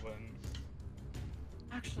 Melvin.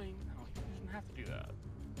 Actually, no, he doesn't have to do that.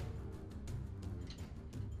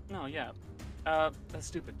 No, yeah. That's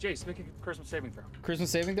stupid. Jace, make a Christmas saving throw. Christmas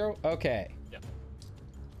saving throw? Okay. Yep.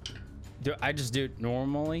 Do I just do it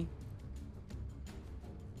normally?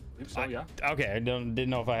 I believe so, yeah. Okay, I didn't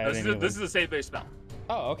know if I had any. This is a save-based spell.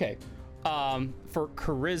 Oh, okay. For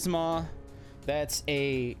charisma, that's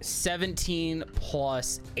a 17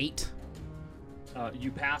 plus 8.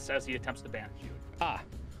 You pass as he attempts to bandage you. Ah.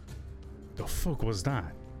 The fuck was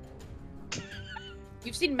that?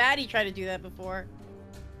 You've seen Maddie try to do that before.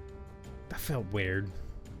 That felt weird.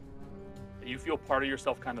 You feel part of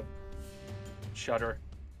yourself kind of shudder.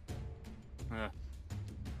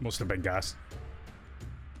 Must have been gas.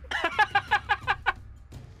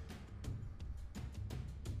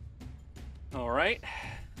 All right.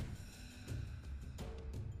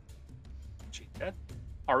 Cheat dead.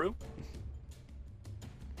 Aru.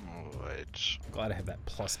 Alright. Glad I have that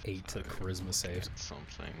plus 8 to charisma saves.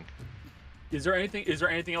 Something. Is there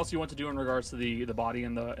anything else you want to do in regards to the body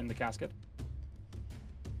in the casket?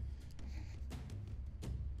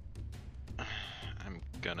 I'm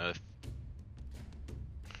gonna.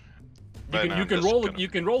 You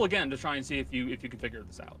can roll again to try and see if you can figure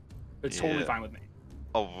this out. It's totally Yeah. fine with me.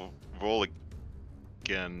 I'll roll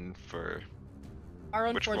again for.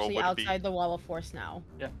 Are Which roll unfortunately would it be? outside the wall of force now.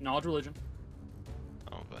 Yeah, knowledge religion.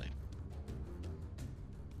 Alright.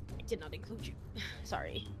 I did not include you.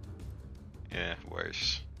 Sorry. Yeah,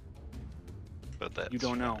 worse. But that's You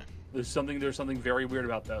don't know. fine. There's something very weird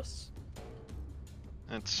about this.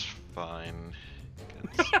 It's fine.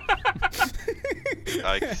 'Cause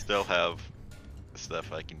I still have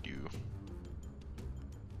stuff I can do.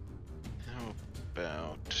 How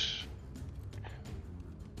about...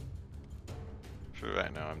 For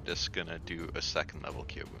right now, I'm just gonna do a 2nd level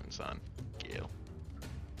Cure Wounds on Gale.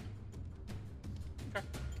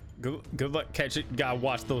 Good luck catching. Gotta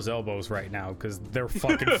watch those elbows right now, because they're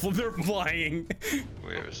fucking they're flying.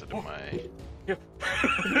 Where is it in my...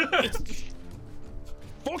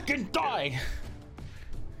 Fucking die!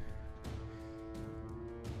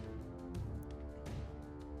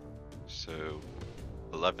 So,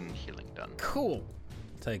 11 healing done. Cool.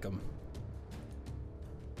 Take them.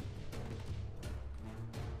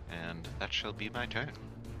 And that shall be my turn.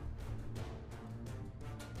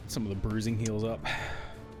 Some of the bruising heals up.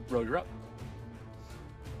 Ro, you're up.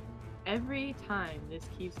 Every time this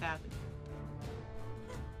keeps happening.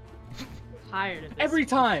 I'm tired of this. Every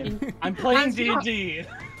time I'm playing I'm not- D&D.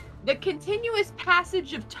 The continuous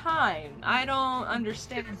passage of time. I don't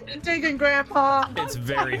understand it. Digging, Grandpa. It's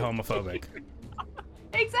very homophobic.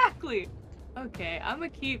 Exactly. Okay, I'm gonna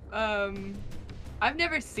keep. I've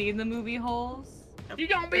never seen the movie Holes. You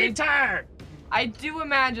gonna be tired. I do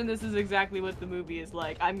imagine this is exactly what the movie is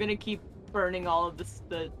like. I'm gonna keep burning all of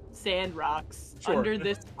the sand rocks Sure. under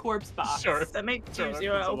this corpse box. Sure. That makes Sure, you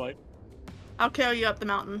that's what 0. like. I'll carry you up the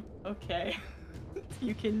mountain. Okay.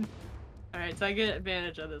 You can. Alright, so I get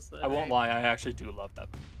advantage of this. Then, I won't right? lie, I actually do love that.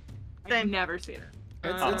 I've Same. never seen it.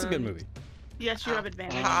 It's a good movie. Yes, you have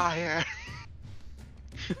advantage. Fire!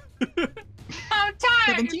 I'm tired.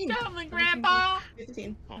 17. You're stumbling, Grandpa.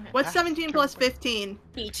 15. What's 17 plus 15?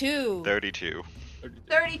 Me too. 32.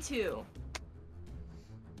 32.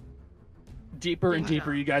 Deeper and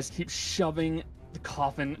deeper, you guys keep shoving the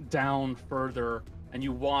coffin down further, and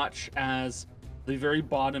you watch as the very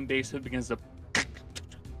bottom base of it begins to.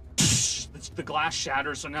 The glass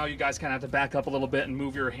shatters, so now you guys kind of have to back up a little bit and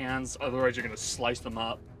move your hands, otherwise you're going to slice them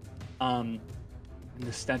up. And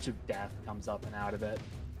the stench of death comes up and out of it.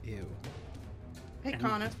 Ew. Hey, And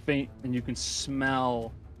Connor. faint, and you can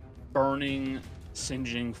smell burning,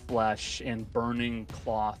 singeing flesh and burning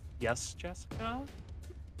cloth. Yes, Jessica?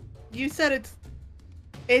 You said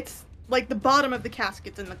it's like the bottom of the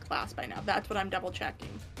casket's in the glass by now. That's what I'm double checking.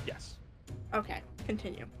 Yes. Okay,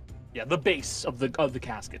 continue. Yeah, the base of the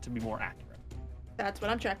casket, to be more accurate. That's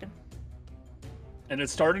what I'm checking. And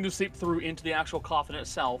it's starting to seep through into the actual coffin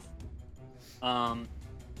itself. But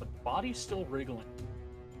the body's still wriggling.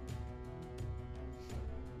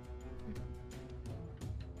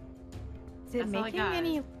 Is it That's all I making got.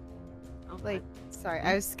 any Oh, like? Sorry,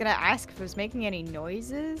 I was gonna ask if it was making any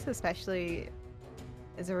noises, especially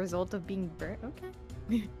as a result of being burnt.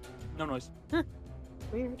 Okay, No noise.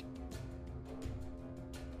 weird.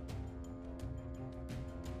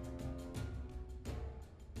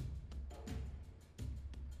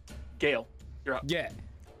 Gale, you're up. Yeah.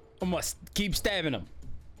 I must keep stabbing him.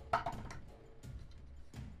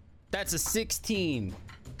 That's a 16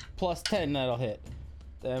 plus 10 that'll hit.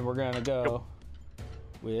 Then we're gonna go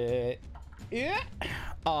with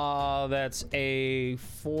that's a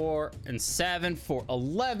 4 and 7 for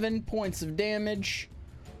 11 points of damage.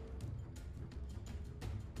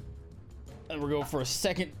 And we're going for a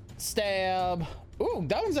second stab. Ooh,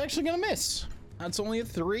 that one's actually gonna miss. That's only a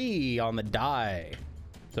 3 on the die.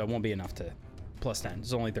 So it won't be enough to plus 10.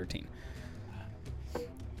 It's only 13.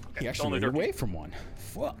 He actually only moved 13. away from one.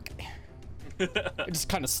 Fuck. It just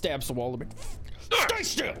kind of stabs the wall a bit. Stay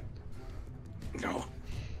still. No.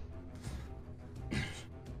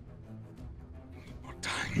 More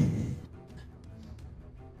time.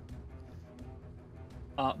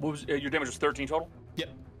 What was your damage? Was 13 total? Yep.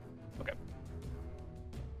 Okay.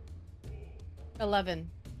 11.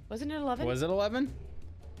 Wasn't it 11? Was it 11?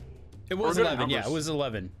 It was We're good at 11. Yeah, it numbers. was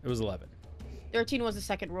 11. It was 11. 13 was the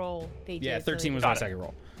second roll. They Yeah, did, so 13 they- was Got my it. second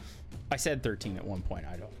roll. I said 13 at one point.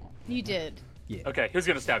 I don't know. You did. Yeah. Okay, he's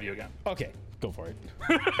gonna stab you again. Okay, go for it.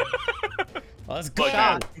 Let's go. Look,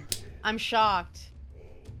 Shocked. I'm shocked.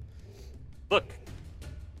 Look,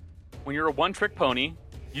 when you're a one-trick pony,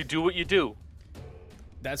 you do what you do.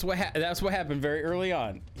 That's what happened very early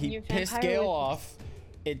on. He Your pissed vampire Gale was- off.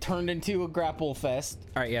 It turned into a grapple fest.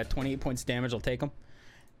 All right, yeah, 28 points damage. I'll take them.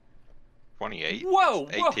 28. Whoa,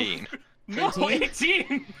 whoa. 18. No, 18?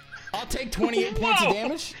 18. I'll take 28 points of Whoa.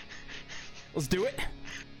 damage. Let's do it.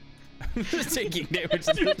 I'm just taking damage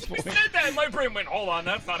at You this said point. that, and my brain went, hold on,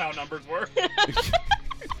 that's not how numbers work. I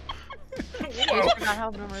Whoa. forgot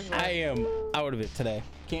how the numbers were. I am out of it today.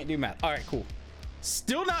 Can't do math. All right, cool.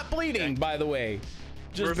 Still not bleeding, by the way.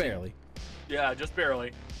 Just Mercy. barely. Yeah, just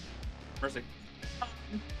barely. Mercy.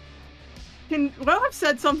 Can Will have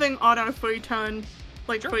said something on our free turn?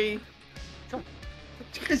 Like Sure. free. Sure.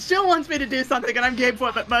 Because Jill wants me to do something and I'm game for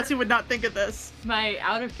it, but Mercy would not think of this. My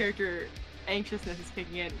out of character anxiousness is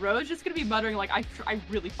kicking in. Ro's just gonna be muttering like, I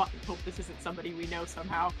really fucking hope this isn't somebody we know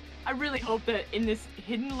somehow. I really hope that in this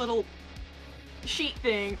hidden little sheet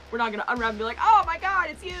thing, we're not gonna unwrap and be like, oh my god,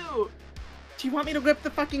 it's you! Do you want me to rip the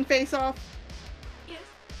fucking face off? Yes.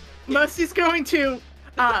 Mercy's going to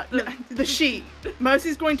the sheet.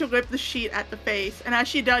 Mercy's going to rip the sheet at the face, and as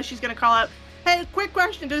she does, she's gonna call out, "Hey, quick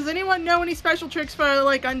question! Does anyone know any special tricks for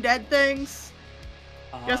like undead things,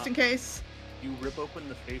 just in case?" You rip open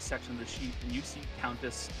the face section of the sheet, and you see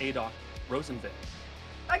Countess Adok Rosenvik.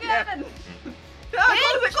 Again! Ah,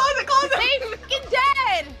 close it! They fucking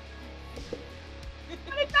dead!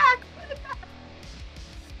 Put it back! Put it back!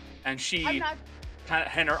 And she I'm not. kind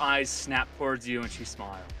of, and her eyes snap towards you, and she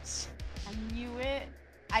smiles. I knew it.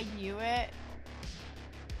 I knew it.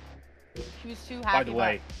 She was too happy. By the about-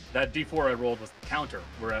 way, that D4 I rolled was the counter.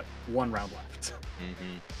 We're at 1 round left.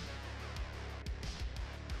 Mm-hmm.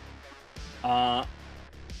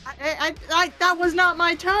 That was not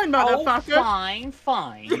my turn, motherfucker.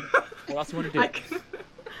 Fine. What else do you want to do?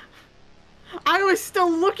 I was still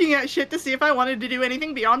looking at shit to see if I wanted to do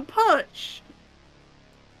anything beyond push.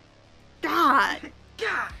 God.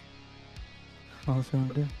 What else you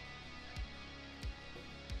want to do?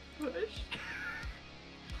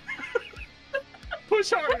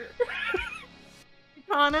 Push harder.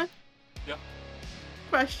 Connor? Yeah.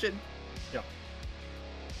 Question. Yeah.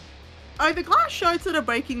 Are the glass shards that are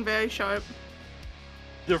breaking very sharp?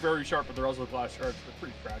 They're very sharp, but they're also glass shards. They're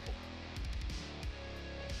pretty fragile.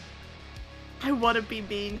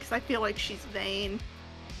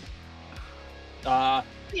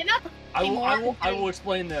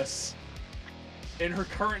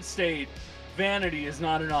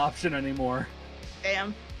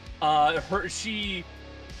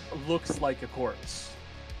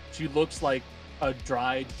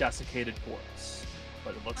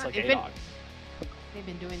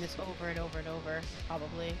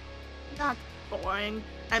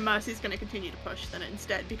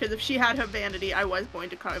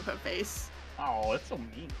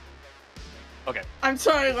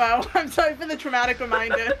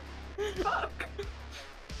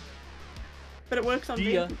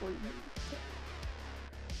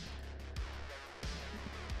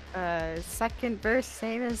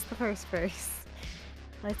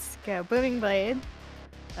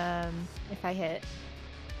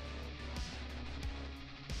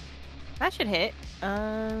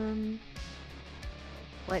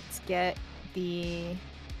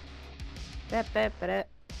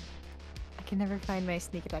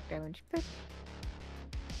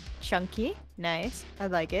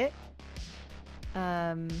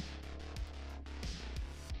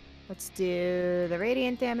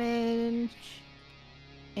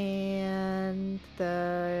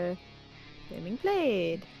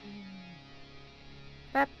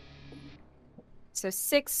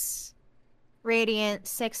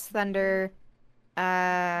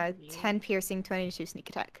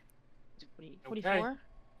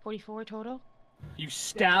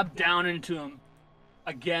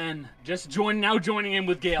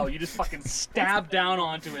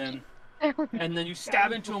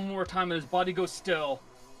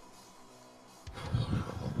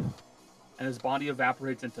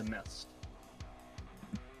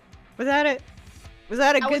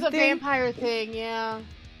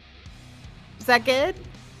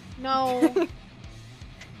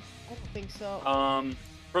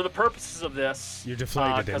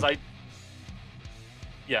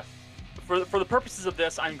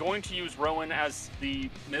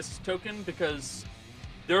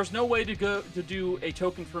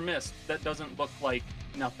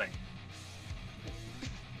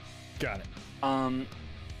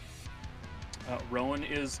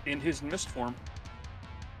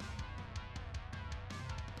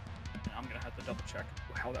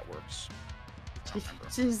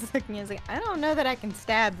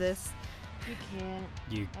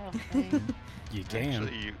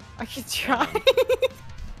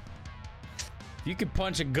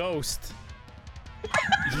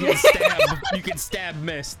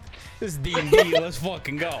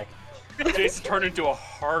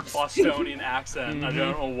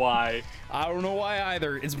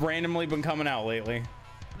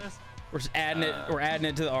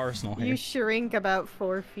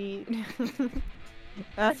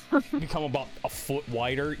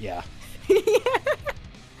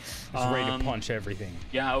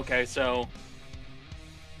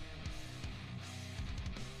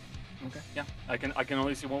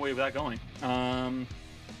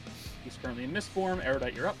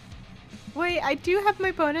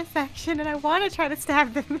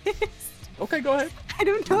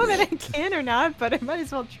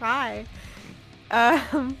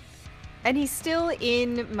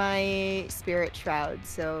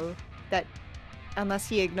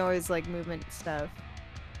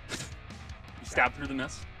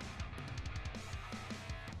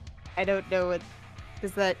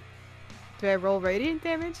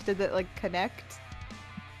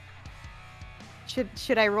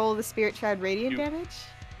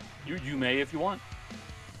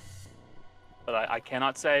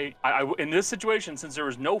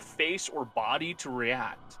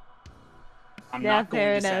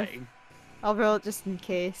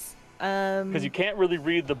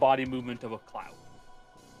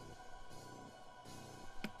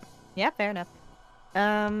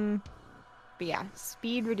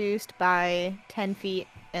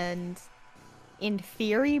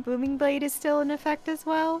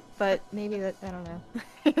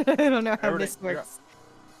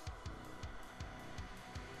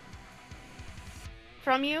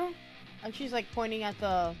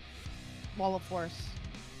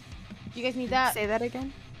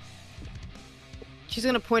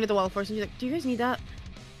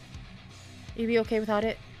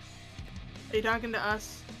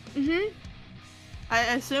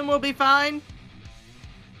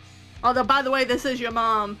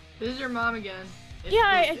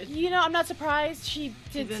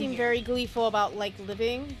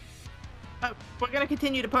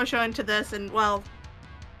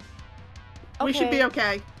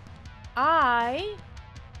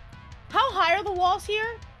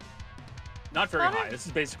 Not very Connor? high. This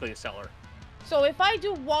is basically a cellar. So if I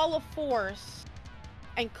do Wall of Force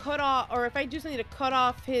and cut off, or if I do something to cut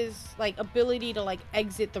off his like ability to like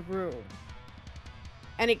exit the room,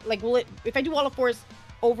 and it like will it? If I do Wall of Force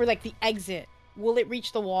over like the exit, will it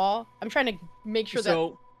reach the wall? I'm trying to make sure that.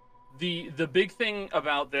 So, the big thing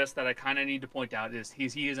about this that I kind of need to point out is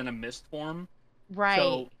he is in a mist form. Right.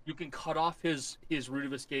 So you can cut off his route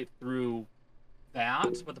of escape through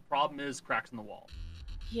that, but the problem is cracks in the wall.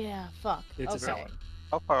 Yeah. Fuck. It's a Okay. cellar.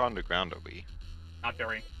 How far underground are we? Not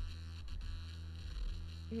very.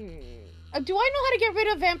 Do I know how to get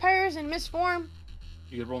rid of vampires in mist form?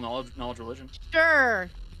 You could roll knowledge religion. Sure.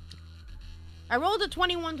 I rolled a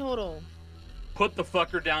 21 total. Put the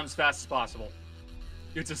fucker down as fast as possible.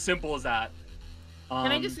 It's as simple as that.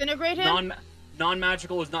 Can I disintegrate him?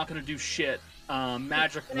 Non-magical is not going to do shit.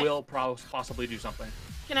 Magic will possibly do something.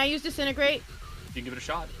 Can I use disintegrate? You can give it a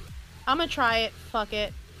shot. I'm gonna try it. Fuck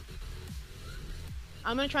it.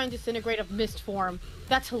 I'm gonna try and disintegrate of mist form.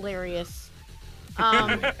 That's hilarious.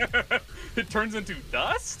 It turns into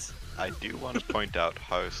dust? I do want to point out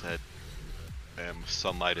how said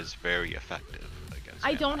sunlight is very effective against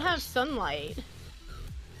I don't have vampires. sunlight.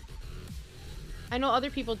 I know other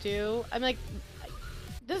people do. I'm like,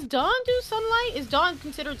 does dawn do sunlight? Is dawn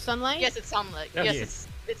considered sunlight? Yes, it's sunlight. Yes. Yes,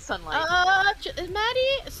 it's sunlight.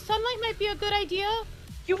 Maddie, sunlight might be a good idea.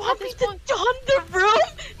 You want me this to point- dawn the room?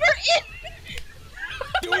 You're in.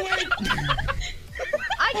 Do it!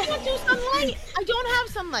 I can't do sunlight. I don't have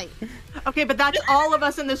sunlight. Okay, but that's all of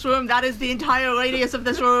us in this room. That is the entire radius of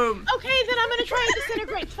this room. Okay, then I'm gonna try and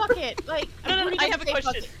disintegrate. Fuck it. Like, No, I'm really I gonna have a say fuck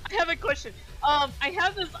question. it. I have a question. I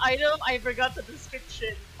have this item. I forgot the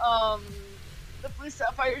description. The blue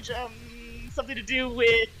sapphire gem. Something to do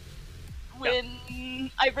with when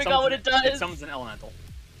I forgot what it does. It summons an elemental.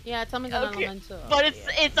 Yeah, tell me the Okay, elemental. but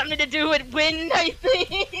it's something to do with wind, I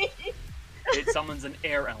think. It summons an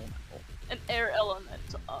air elemental. An air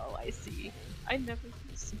elemental. Oh, I see. I never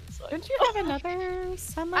used such. Don't you have another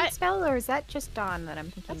sunlight spell, or is that just dawn that I'm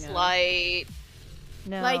thinking That's of? light.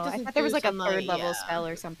 No, Light I doesn't thought there was do like a sunlight, third level yeah. spell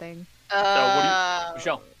or something.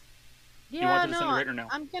 Michelle, Yeah, want to no, disintegrate or no?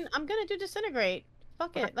 I'm gonna do disintegrate.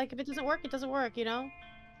 Fuck Okay. it. Like if it doesn't work, it doesn't work, you know?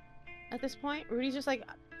 At this point, Rudy's just like,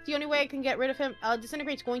 the only way I can get rid of him,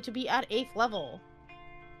 disintegrate's going to be at 8th level.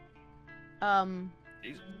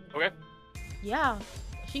 Okay. Yeah.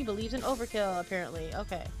 She believes in overkill, apparently.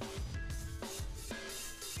 Okay.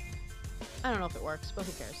 I don't know if it works, but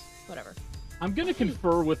who cares? Whatever. I'm gonna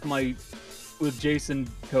confer with Jason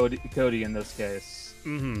Cody in this case.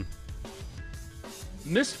 Mm-hmm.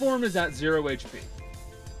 Mist form is at 0 HP.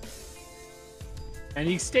 And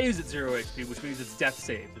he stays at 0 HP, which means it's death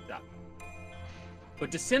saved at that. But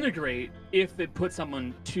disintegrate, if it puts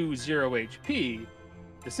someone to 0 HP,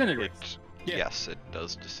 disintegrates. Yeah. Yes, it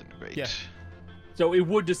does disintegrate. Yeah. So it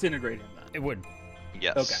would disintegrate him then. It would.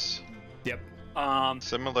 Yes. Yep.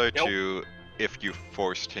 Similar Nope. to if you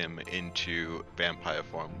forced him into vampire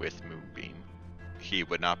form with Moonbeam, he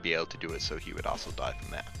would not be able to do it, so he would also die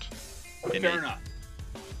from that. And Fair it- enough.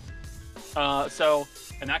 So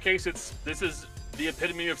in that case, this is the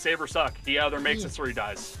epitome of save or suck. He either makes it or he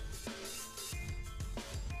dies.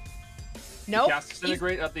 Nope. Cast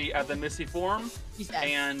disintegrate at the misty form, He's dead.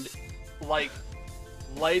 and like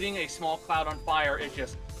lighting a small cloud on fire, it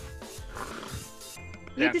just.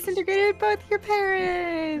 You vanishes. disintegrated both your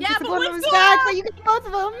parents. Yeah, It's the but one that what's was that? bad, but you got both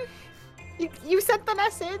of them. You sent the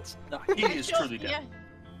message. No, he is She'll- truly dead.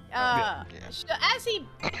 Yeah. Yeah. As he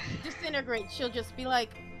disintegrates, she'll just be like,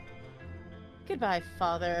 "Goodbye,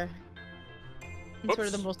 father." In sort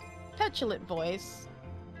of the Oops. most petulant voice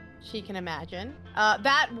she can imagine.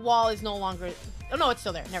 That wall is no longer. Oh no, it's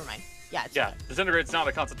still there. Never mind. Yeah, it's Yeah, still disintegrate's not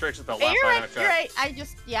a concentration spell. there. Last You're time I right. checked. You're right. I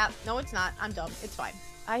just no, it's not. I'm dumb. It's fine.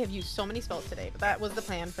 I have used so many spells today, but that was the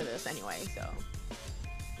plan for this anyway. So.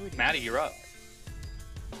 Maddie, you're up.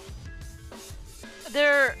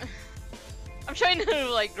 I'm trying to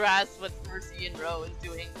like grasp what Mercy and Ro is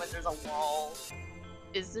doing when there's a wall.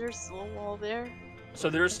 Is there still a wall there? So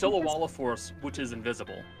there is still a wall of force which is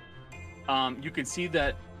invisible. You can see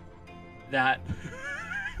that.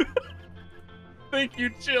 Thank you,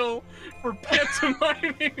 Jill, for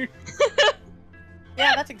pantomiming.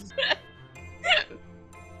 Yeah, that's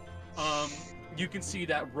You can see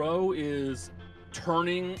that Ro is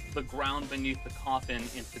turning the ground beneath the coffin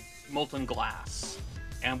into molten glass,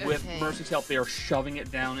 and with Okay. Mercy's help, they are shoving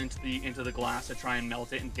it down into the glass to try and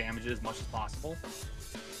melt it and damage it as much as possible.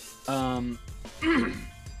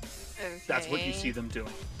 That's what you see them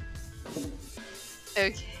doing.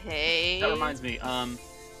 Okay. That reminds me,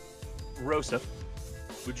 Rosef,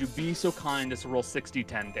 would you be so kind as to roll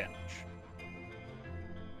 60-10 damage?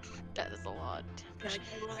 That is a lot. god. Yeah,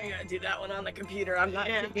 I'm really gonna do that one on the computer. I'm not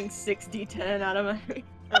Yeah. taking 6d10 out of my.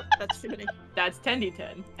 Oh, that's too many. That's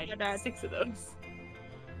 10d10. I My need bad. 6 of those.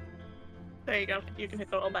 There you go. You can hit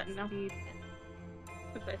the little button now. 6d10.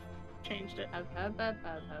 Since I changed it. Up.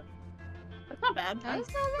 That's not bad. That's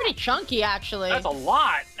Pretty chunky, actually. That's a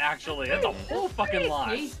lot, actually. That's a whole fucking pretty lot.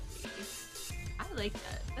 tasty. I like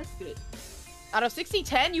that. That's good. Out of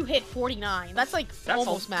 60-10, you hit 49. That's like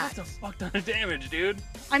almost max. That's a fuck ton of damage, dude.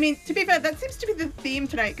 I mean, to be fair, that seems to be the theme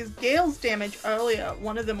tonight, because Gale's damage earlier,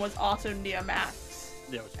 one of them was also near max.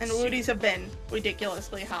 Yeah, it was And insane. Woody's have been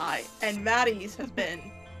ridiculously high. And Maddie's has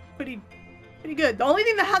been pretty good. The only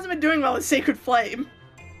thing that hasn't been doing well is Sacred Flame.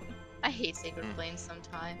 I hate Sacred Flames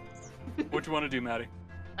sometimes. What you want to do, Maddie?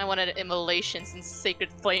 I wanted an immolation since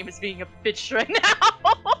Sacred Flame is being a bitch right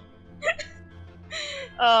now.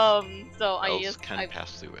 So I Elves used. can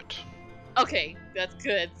pass through it. Okay, that's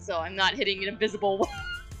good. So I'm not hitting an invisible wall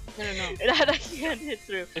No. that I can't hit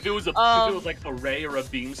through. If it was a, if Um, it was like a ray or a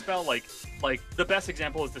beam spell, like the best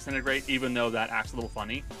example is Disintegrate. Even though that acts a little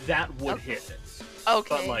funny, that would Okay. hit it.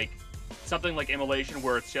 Okay. But like something like Immolation,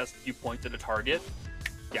 where it's just you point at a target,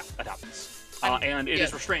 yeah, that happens. And it is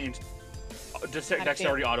yeah. restrained. Just How'd it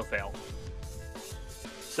Dexterity auto fail.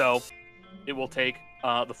 So it will take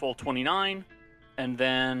the full 29, and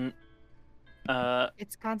then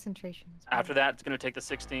It's concentration. after that, it's going to take the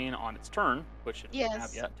 16 on its turn, which it doesn't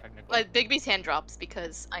have Yes. yet technically. Like Bigby's hand drops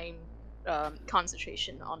because I'm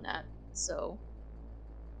concentration on that. So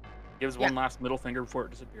Gives one last middle finger before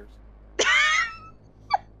it disappears.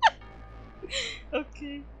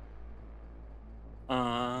 okay.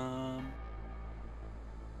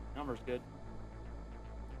 Numbers good.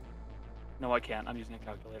 No, I can't. I'm using a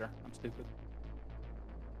calculator. I'm stupid.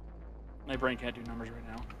 My brain can't do numbers right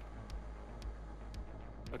now.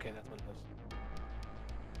 Okay, that's what it is.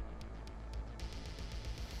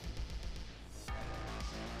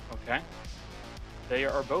 Okay. They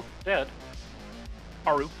are both dead.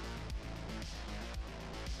 Haru.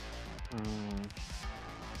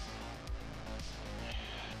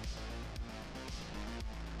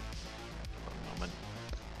 One moment.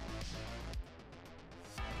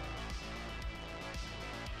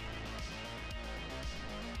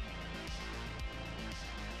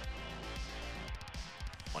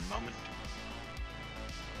 One moment.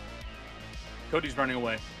 Cody's running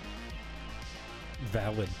away.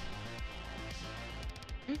 Valid.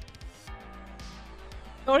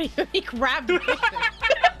 Cody, he grabbed the picture.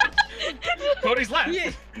 Cody's left.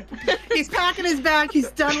 Yeah. He's packing his bag.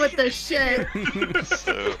 He's done with this shit.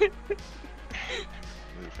 So,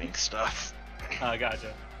 moving stuff.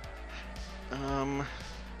 Gotcha. I'm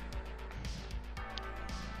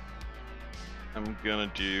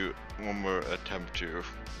gonna do one more attempt to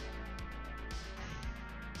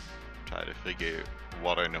try to figure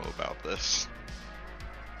what I know about this.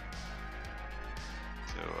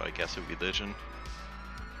 So I guess a religion.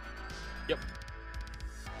 Yep.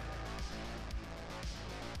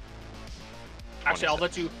 Actually,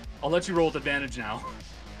 I'll let you roll with advantage now.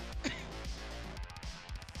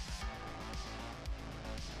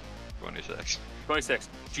 26. 26.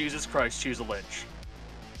 Jesus Christ, she's a lich.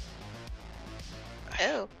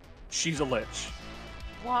 Oh. She's a lich.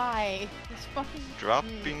 Why? This fucking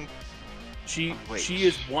Dropping. She Oh, wait. she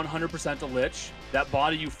is 100% a lich. That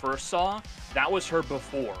body you first saw, that was her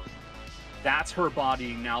before. That's her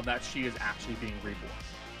body now that she is actually being reborn.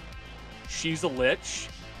 She's a lich.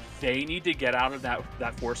 They need to get out of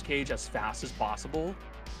that force cage as fast as possible,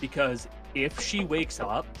 because if she wakes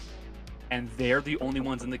up and they're the only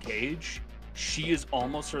ones in the cage, she is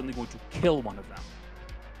almost certainly going to kill one of them.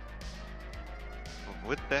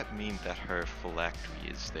 Would that mean that her phylactery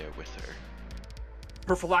is there with her?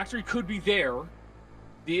 Her phylactery could be there.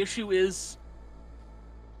 The issue is,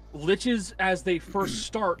 liches as they first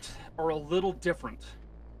start are a little different.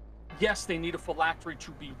 Yes, they need a phylactery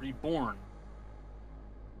to be reborn,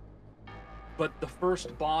 but the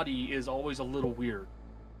first body is always a little weird.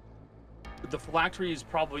 The phylactery is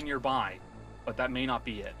probably nearby, but that may not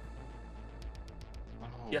be it. Oh.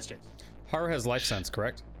 Yes, James. Haru has life sense,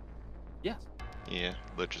 correct? Yes. Yeah,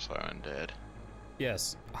 liches are undead.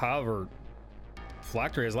 Yes. However,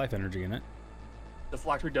 phylactery has life energy in it. The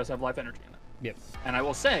phylactery does have life energy in it. Yep. And I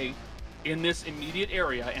will say, in this immediate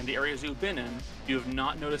area and the areas you've been in, you have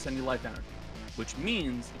not noticed any life energy. Which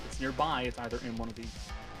means if it's nearby, it's either in one of these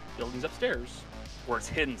buildings upstairs or it's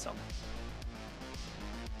hidden somewhere.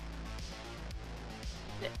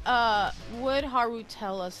 Would Haru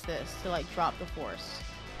tell us this to like drop the force?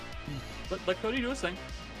 Let Cody do his thing.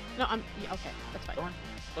 No, yeah, okay, that's fine. Go on.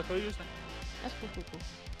 Let Cody do his thing. That's cool.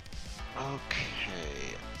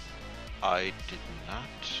 Okay. I did not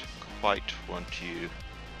quite want to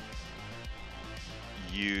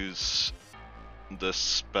use the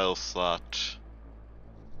spell slot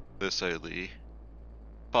this early,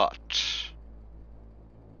 but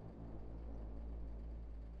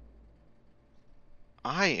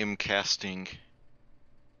I am casting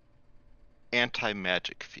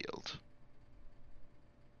Anti-Magic Field.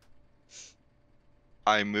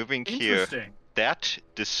 I'm moving here. Interesting.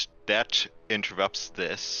 That interrupts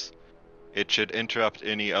this. It should interrupt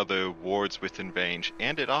any other wards within range,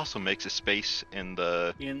 and it also makes a space in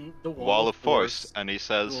the Wall of Force. And he to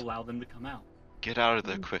says, allow them to come out. "Get out of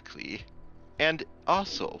there quickly." And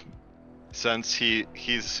also, since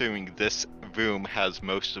he's assuming this room has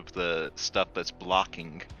most of the stuff that's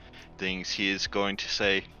blocking things, he is going to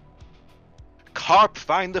say, "Carp,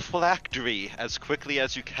 find the phylactery as quickly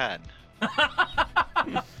as you can."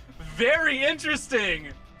 Very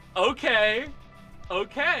interesting. Okay.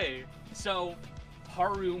 So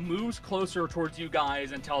Haru moves closer towards you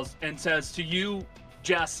guys and says to you,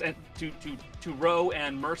 Jess, and to Ro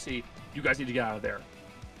and Mercy, you guys need to get out of there.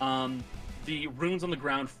 The runes on the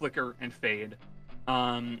ground flicker and fade.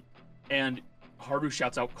 And Haru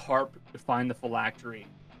shouts out, "Carp, find the phylactery."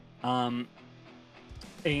 And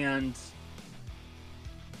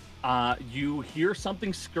you hear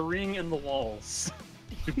something scurrying in the walls.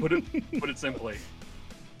 To put it simply.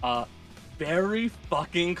 Very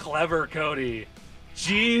fucking clever, Cody.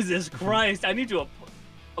 Jesus Christ, I need to.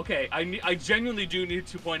 Okay, I genuinely do need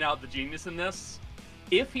to point out the genius in this.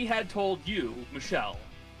 If he had told you, Michelle,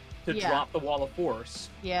 to drop the Wall of Force,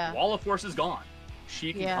 the Wall of Force is gone.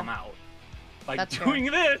 She can come out. By That's doing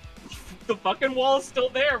this, the fucking wall is still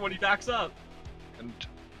there when he backs up. And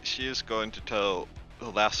she is going to tell the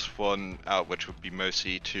last one out, which would be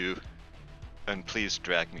Mercy, and please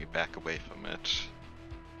drag me back away from it.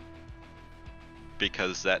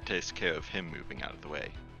 Because that takes care of him moving out of the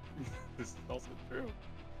way. This is also true.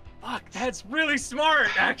 Fuck, that's really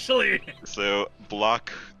smart, actually. So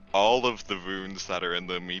block all of the runes that are in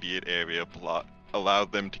the immediate area, allow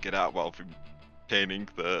them to get out while retaining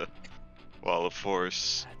the Wall of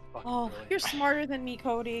Force. Oh, Brilliant. you're smarter than me,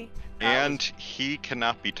 Cody. And he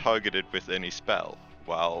cannot be targeted with any spell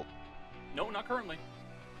while No, not currently.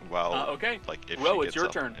 Okay. like if Ro, she it's gets your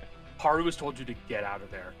up turn. there. Haru has told you to get out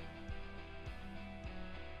of there.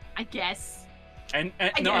 I guess. And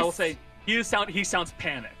I no, I will guess. say he sounds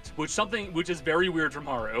panicked, which is very weird from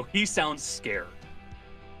Haru. He sounds scared.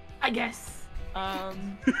 I guess.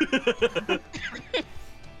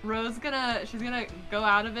 Ro's she's gonna go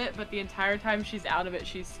out of it, but the entire time she's out of it,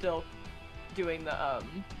 she's still doing the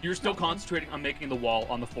You're still concentrating on making the wall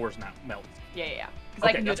on the floors melt. Yeah. Because Okay,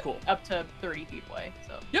 I can do that's it cool. up to 30 feet away.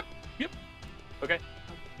 So. Yep. Okay. Okay,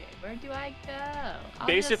 where do I go? I'll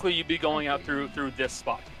Basically, you'd be going out through this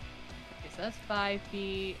spot. Okay, so that's 5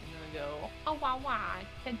 feet, and then we go,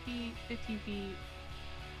 10 feet, 15 feet.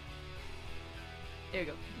 There we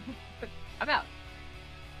go. I'm out.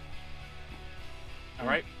 All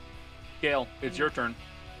right. Gale, it's your turn.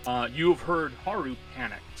 You've heard Haru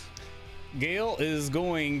panicked. Gale is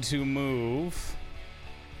going to move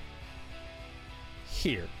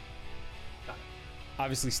here. Got it.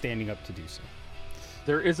 Obviously standing up to do so.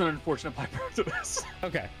 There is an unfortunate byproduct to this.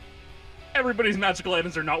 Okay, Everybody's magical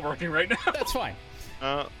items are not working right now. that's fine.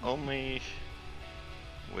 Only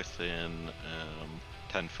within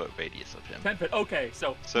 10-foot radius of him. 10 feet. Okay,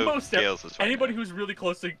 so So Gale's is fine. anybody who's really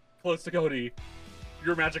close to Cody,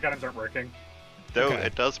 your magic items aren't working. Though Okay.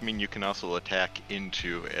 it does mean you can also attack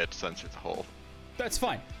into it since it's a hole. That's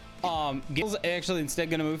fine. Gale's actually instead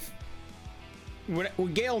gonna move.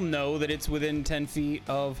 Would Gale know that it's within 10 feet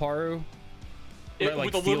of Haru? Right, like,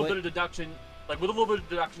 With a feel little it? bit of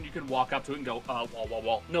deduction, you can walk up to it and go,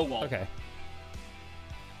 wall. No wall. Okay.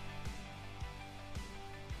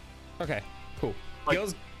 Okay, cool. Like,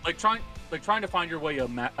 Gale's, trying to find your way a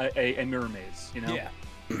mirror maze, you know? yeah.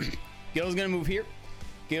 Gale's gonna move here.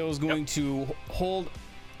 Gale's going to hold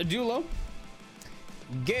a duo.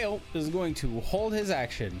 Gale is going to hold his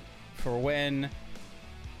action for when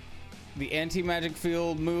the anti-magic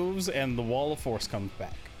field moves and the Wall of Force comes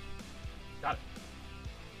back. Got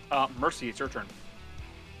it. Mercy, it's your turn.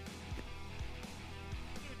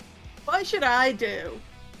 What should I do?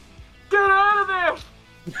 Get out of there!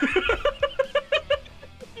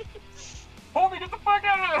 Homie, get the fuck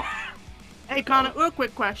out of there! Hey, Connor, real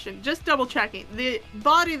quick question. Just double checking. The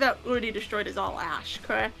body that already destroyed is all ash,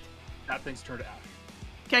 correct? That thing's turned to ash.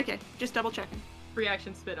 Okay. Just double checking.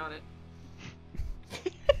 Reaction spit on it.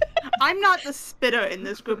 I'm not the spitter in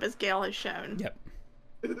this group as Gale has shown. Yep.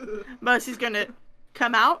 Mercy's gonna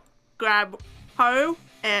come out, grab Haru,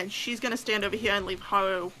 and she's gonna stand over here and leave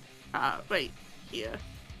Haru right here.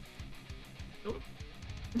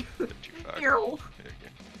 Bit too far. Ew. There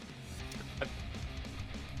you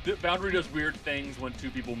The boundary does weird things when two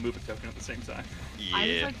people move a token at the same time. go. I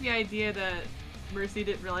just Yeah. like the idea that Mercy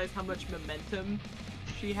didn't realize how much momentum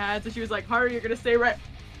she had, so she was like, Haru, you're gonna stay right.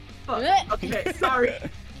 Fuck. Okay, sorry.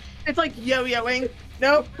 It's like yo-yoing.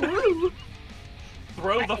 Nope. Woo.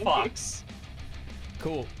 Throw the fox.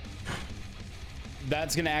 Cool.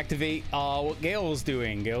 That's gonna activate what Gale is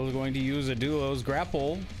doing. Gale is going to use a Duo's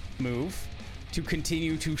grapple move to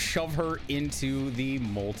continue to shove her into the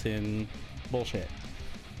molten bullshit.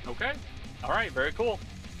 Okay. All right. Very cool.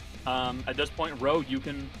 At this point, Ro, you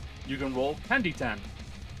can roll 10d10.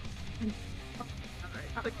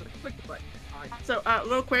 Alright, click the button. So,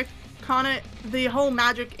 real quick, Kana, the whole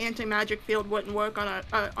anti-magic field wouldn't work on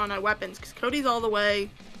our weapons because Cody's all the way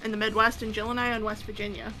in the Midwest and Jill and I are in West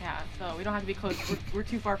Virginia. Yeah, so we don't have to be close. We're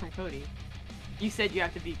too far from Cody. You said you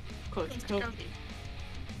have to be close to Cody.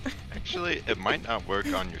 Actually, it might not work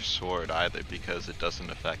on your sword either because it doesn't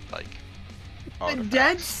affect like The artifacts.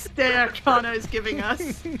 dead stare Kana is giving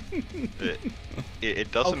us.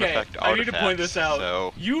 It doesn't Okay. affect artifacts. I need to point this out.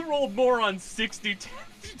 So You rolled more on 60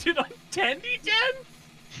 did on 10d10?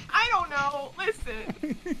 I don't know.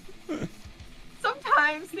 Listen.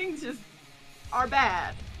 Sometimes things just are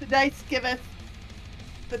bad. The dice giveth,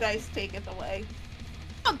 the dice taketh away.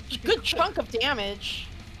 A good chunk of damage.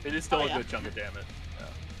 It is still Oh, a yeah. good chunk of damage.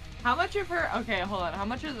 How much of her? Okay, hold on. How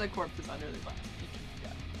much of the corpse is under the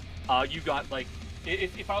glass? You got like,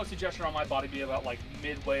 if I was to gesture on my body, be about like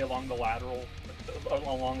midway along the lateral,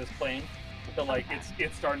 along this plane. So like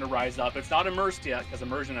it's starting to rise up. It's not immersed yet because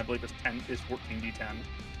immersion I believe is 14d10.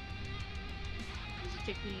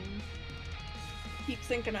 Chicken. Keep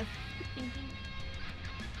sinking it.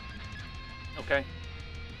 Okay.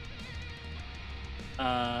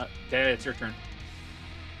 Dad, it's your turn.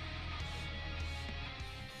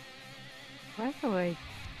 What do I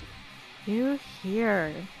do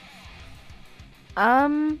here?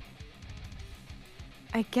 I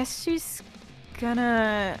guess she's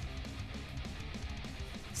gonna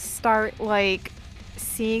start like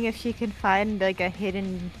seeing if she can find like a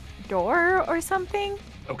hidden door or something.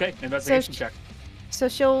 Okay, investigation sh- check. So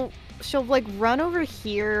she'll like run over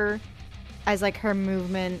here as like her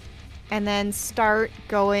movement and then start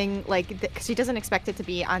going like cuz she doesn't expect it to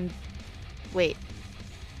be on wait.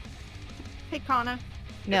 Hey Kana,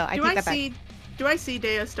 No, I do take I that back. see? Do I see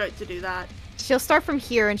Dea start to do that? She'll start from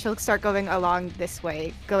here and she'll start going along this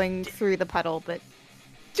way, going through the puddle, but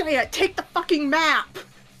Dea, take the fucking map.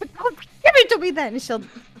 oh, give it to me then. She'll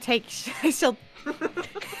take she'll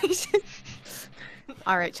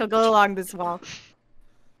All right, she'll go along this wall.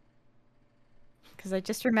 Cuz I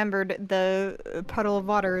just remembered the puddle of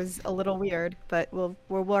water is a little weird, but we'll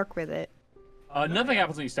work with it. Nothing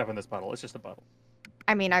happens when you step in this puddle. It's just a puddle.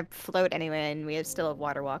 I mean, I float anyway, and we still have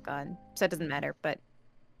water walk on, so it doesn't matter. But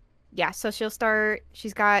yeah, so she'll start.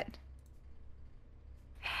 She's got.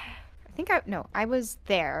 I was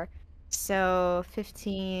there. So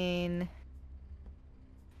 15.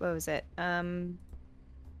 What was it? I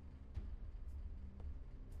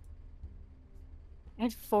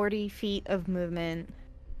had 40 feet of movement.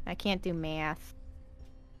 I can't do math.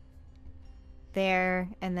 There,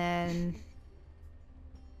 and then.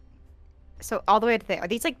 So all the way to there. Are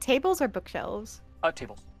these like tables or bookshelves?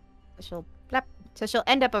 Tables. So she'll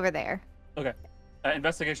end up over there Okay.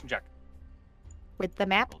 Investigation check. with the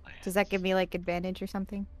map. Does that give me like advantage or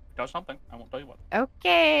something? Does something. I won't tell you what.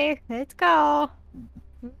 Okay, let's go.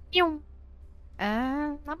 Pew.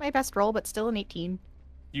 Not my best roll, but still an 18.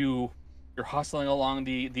 You're hustling along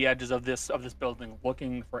the edges of this building,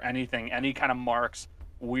 looking for anything, any kind of marks,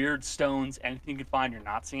 weird stones, anything you can find. You're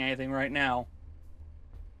not seeing anything right now.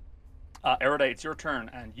 Erudite, it's your turn,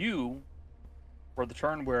 and you were the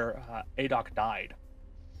turn where Adok died.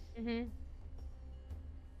 Mm-hmm.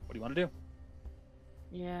 What do you want to do?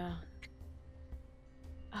 Yeah.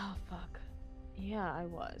 Oh, fuck. Yeah, I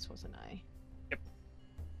wasn't I? Yep.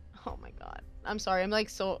 Oh my god. I'm sorry. I'm like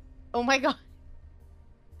so... Oh my god.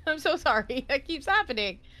 I'm so sorry. That keeps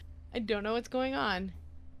happening. I don't know what's going on.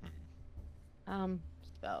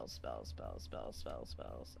 Spells.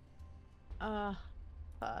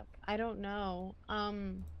 Fuck. I don't know.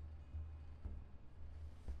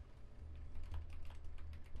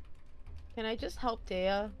 Can I just help Dea?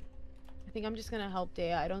 I think I'm just gonna help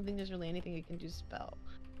Dea. I don't think there's really anything you can do spell.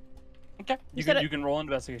 Okay. You said You can roll an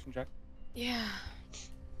investigation check. Yeah.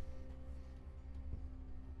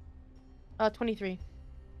 23.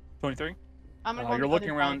 23. I'm gonna go on You're the looking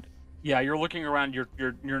other around. Yeah, you're looking around.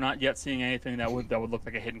 You're not yet seeing anything that would look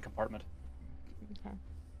like a hidden compartment. side. Okay.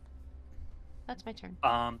 That's my turn.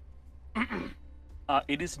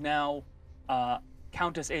 It is now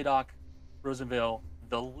Countess Adok, Rosenville,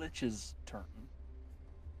 the Lich's turn.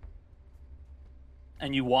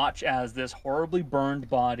 And you watch as this horribly burned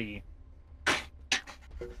body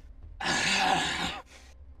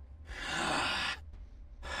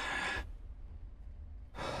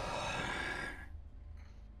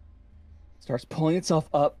starts pulling itself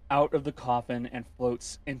up out of the coffin and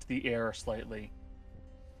floats into the air slightly.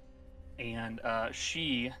 And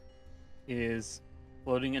she is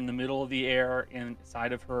floating in the middle of the air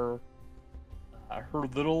inside of her her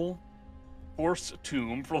little force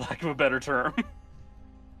tomb, for lack of a better term.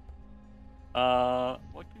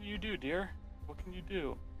 What can you do, dear? What can you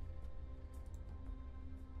do?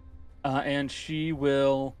 And she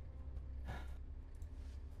will.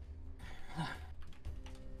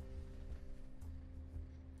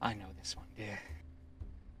 I know this one, dear.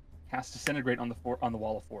 Cast Disintegrate on the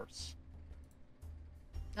wall of force.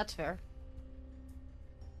 That's fair.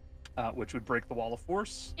 Which would break the wall of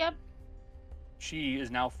force. Yep. She is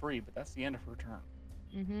now free, but that's the end of her turn.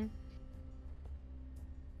 Mm-hmm.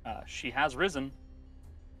 She has risen.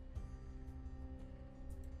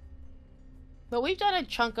 But we've done a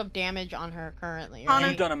chunk of damage on her currently, Connor- right?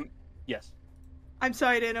 You've done a yes. I'm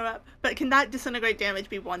sorry to interrupt, but can that disintegrate damage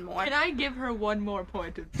be one more? Can I give her one more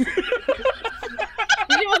point of? Was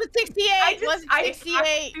it 68? Was it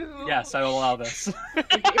 68? Yes, I will allow this.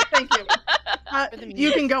 Thank you. For the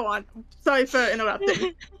You can go on. Sorry for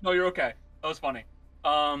interrupting. No, you're okay. That was funny.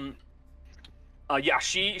 Yeah,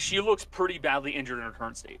 she looks pretty badly injured in her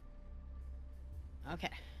current state.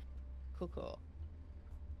 Okay. Cool.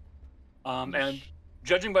 And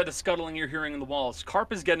judging by the scuttling you're hearing in the walls,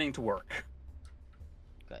 Carp is getting to work.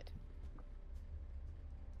 Good.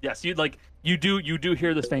 Yes, you do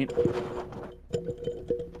hear this faint.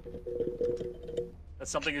 That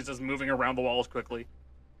something is just moving around the walls quickly.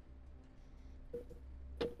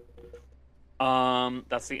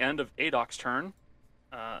 That's the end of Adok's turn.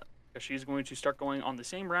 She's going to start going on the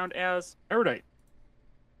same round as Erudite.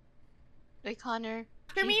 Wait, Connor.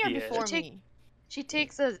 After me or Yeah. before Take- me? She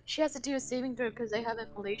has to do a saving throw because I have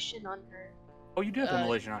immolation on her. Oh, you do have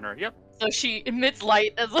immolation on her. Yep. So she emits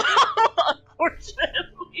light as well,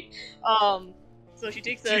 unfortunately. So she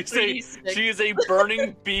takes a 3d6. She is a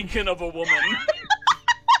burning beacon of a woman.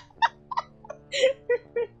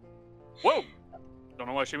 Whoa! Don't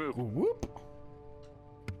know why she moved. Whoop.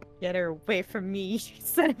 Get her away from me, you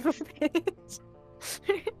son of a bitch.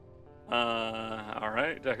 All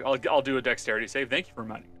right. I'll do a dexterity save. Thank you for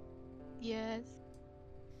reminding me. Yes.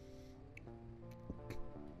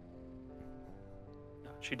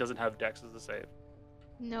 No, she doesn't have dex as a save.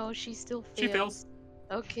 No, she still fails. She fails.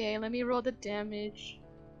 Okay, let me roll the damage.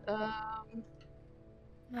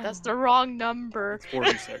 That's the wrong number. It's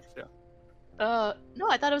 4d6. Yeah. No,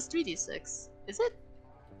 I thought it was 3d6. Is it?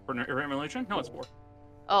 For immolation? No, it's 4.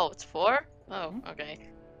 Oh, it's 4? Oh, okay.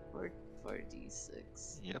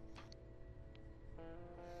 4d6. Yep.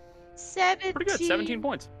 17. Pretty good. 17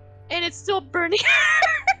 points. And it's still burning.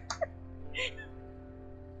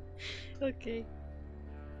 Okay.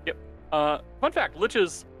 Fun fact: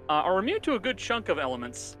 liches are immune to a good chunk of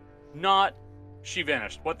elements. Not. She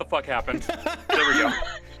vanished. What the fuck happened? There we go.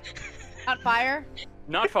 Not fire?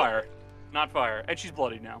 Not fire. Not fire. And she's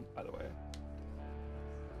bloody now, by the way.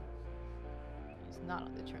 She's not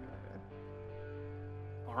on the turn order.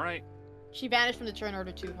 All right. She vanished from the turn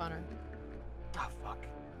order too, Connor. Oh fuck.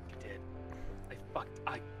 I did.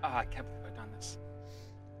 I can't believe I've done this.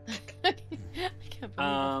 I can't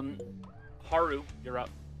believe it. Haru, you're up.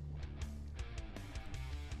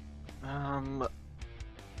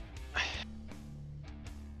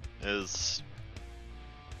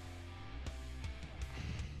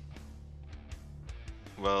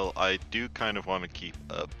 Well, I do kind of want to keep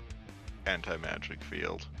up anti-magic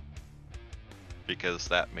field. Because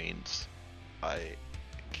that means I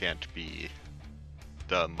can't be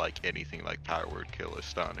done like anything like Power Word Kill or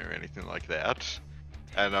Stun or anything like that.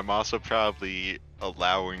 And I'm also probably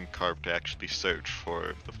allowing Carp to actually search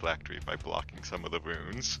for the phylactery by blocking some of the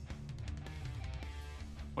runes.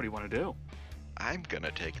 What do you want to do? I'm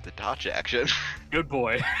gonna take the dodge action. Good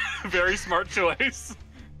boy. Very smart choice.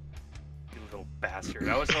 You little bastard.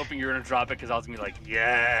 I was hoping you were gonna drop it because I was gonna be like,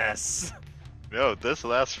 yes. No, this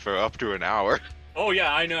lasts for up to an hour. Oh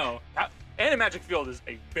yeah, I know. Anti-magic field is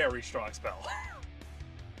a very strong spell.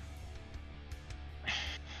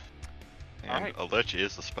 And Alright. a lich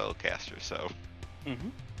is a spellcaster, so. Mm-hmm.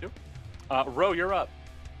 Yep. Ro, you're up.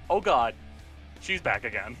 Oh god. She's back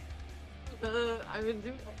again. I'm gonna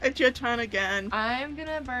do. It's your turn again. I'm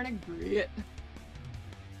gonna burn a grit.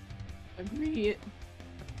 A grit.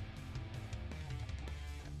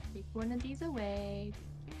 Take one of these away.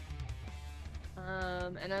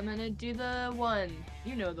 And I'm gonna do the one.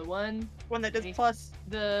 You know the one. One that does Ready? plus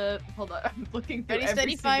Hold on, I'm looking through Ready, every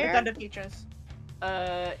steady, single- fire? thunder features.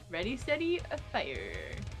 Ready, steady, fire.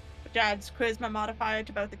 Which adds charisma modifier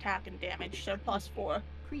to both attack and damage, so +4.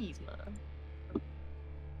 Charisma.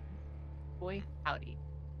 Boy, howdy.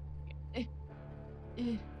 Okay.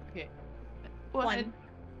 One.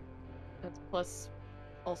 That's plus,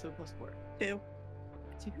 also +4. 2.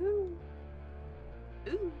 2.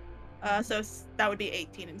 Ooh. So that would be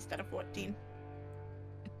 18 instead of 14.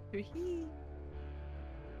 Hee.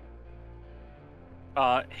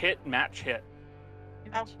 Hit, match, hit.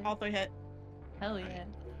 All 3 hit. Hell yeah.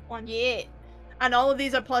 1. Yeah. And all of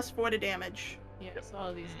these are +4 to damage. Yeah, so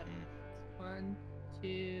all these have Mm-mm. 1,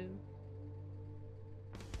 2,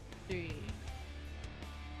 3.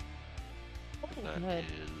 That Good.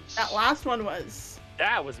 is That last one was.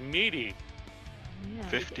 That was meaty. Yeah.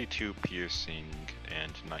 52 piercing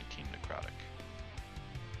and 19 necrotic.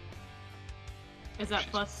 Is that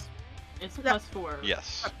plus? It's That- +4.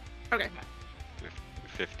 Yes. Okay.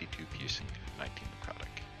 52 piercing, 19 necrotic.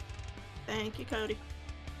 Thank you, Cody.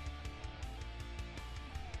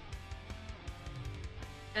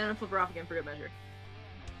 And I'll flip her off again for good measure.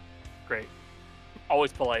 Great.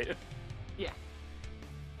 Always polite. Yeah.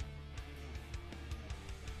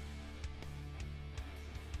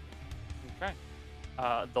 Okay.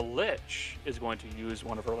 The Lich is going to use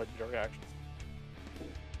one of her legendary actions.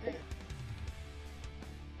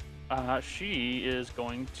 She is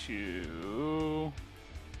going to...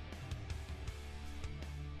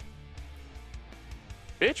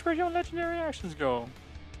 Bitch, where'd your legendary actions go?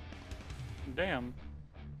 Damn.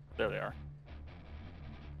 There they are.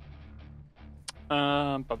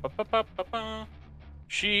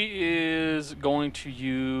 She is going to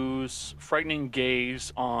use Frightening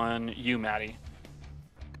Gaze on you, Maddie.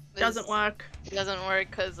 Doesn't work. Doesn't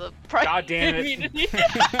work because of God damn it. immunity.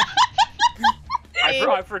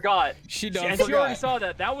 I forgot. She And done she already forgot. saw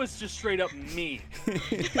that. That was just straight up me.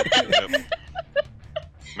 Yep.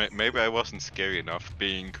 Maybe I wasn't scary enough.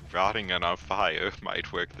 Being rotting and on fire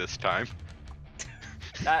might work this time.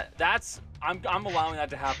 I'm allowing that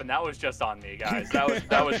to happen. That was just on me, guys.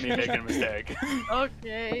 That was me making a mistake.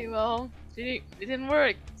 Okay, well, it didn't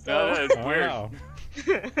work. No, So, that's weird. Wow.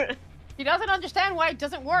 He doesn't understand why it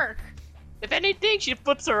doesn't work. if anything, she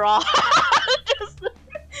flips her off. Just-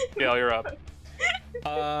 Gail, you're up.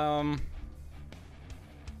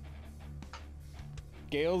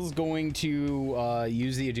 Gale's going to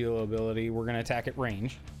use the agile ability. We're going to attack at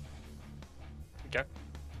range. Okay.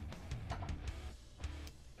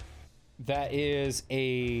 That is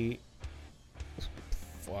a...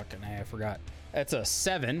 Fucking I forgot. That's a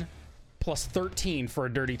 7 plus 13 for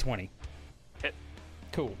a dirty 20. Hit.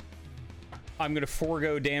 Cool. I'm going to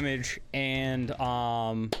forego damage and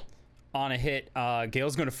on a hit,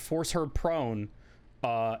 Gale's going to force her prone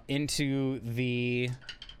into the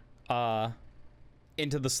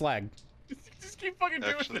slag. Just keep fucking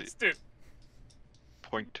doing Actually- this, dude.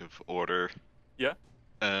 Point of order. Yeah.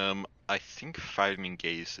 I think Frightening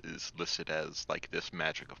Gaze is listed as like this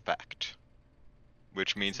magic effect,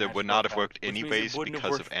 which means it would not have worked Which means it anyways wouldn't have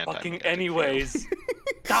because worked of anti. fucking anyways.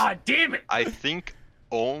 God damn it! I think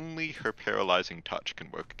only her paralyzing touch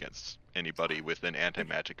can work against anybody with an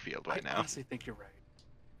anti-magic field right I now. honestly think you're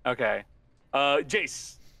right. Okay.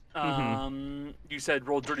 Jace. You said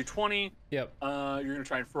roll dirty 20. Yep. You're gonna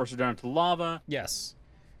try and force her down into lava. Yes.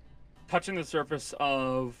 Touching the surface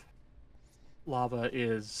of lava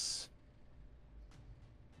is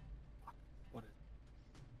what is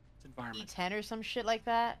it's environment? E10 or some shit like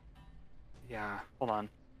that. Yeah. Hold on.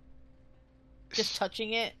 Just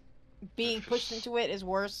touching it, being pushed into it is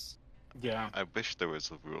worse. Yeah. I wish there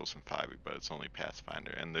was rules in 5e, but it's only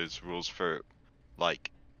Pathfinder, and there's rules for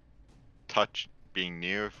like touch being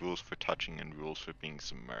near, rules for touching, and rules for being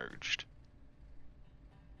submerged.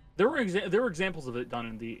 There were examples of it done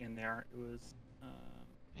in there. It was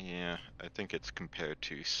Yeah, I think it's compared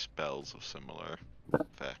to spells of similar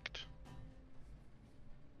effect.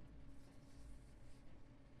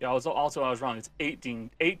 yeah. I was wrong. It's 18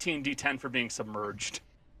 d10 for being submerged.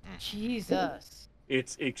 Jesus.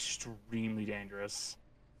 It's extremely dangerous.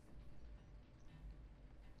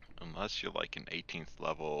 Unless you're like an 18th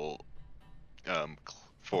level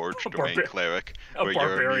forged A domain barbar- cleric, A where you're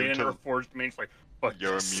barbarian immune or to forged mage, like fuck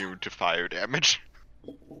you're yes. immune to fire damage.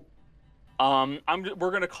 We're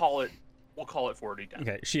gonna call it. We'll call it 40 then.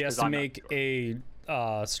 Okay. She has 'cause to I'm not make sure.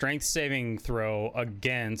 a strength saving throw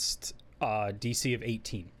against DC of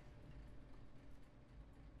 18.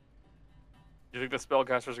 You think the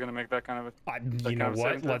spellcaster's gonna make that kind of a... You kind know of what?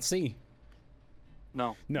 saving throw? Let's see.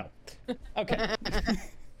 No. No. Okay.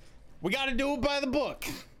 We got to do it by the book.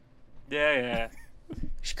 Yeah.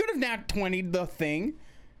 She could have nat 20'd the thing.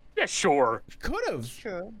 Yeah, sure. She could have.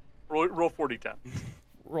 True. Roll 4d10.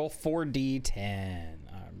 Roll 4d10.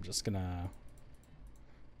 I'm just gonna.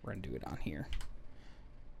 We're gonna do it on here.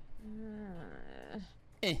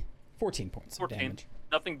 14 points of 14. damage.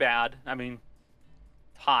 Nothing bad. I mean,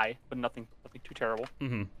 high, but nothing too terrible.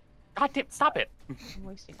 Mm-hmm. God damn, stop it. I'm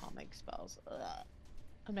wasting all my spells. Ugh.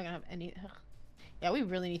 I'm not gonna have any. Ugh. Yeah, we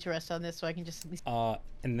really need to rest on this so I can just at least.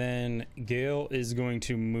 And then Gale is going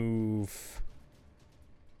to move.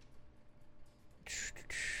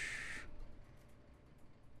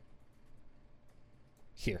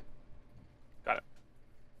 Here. Got it.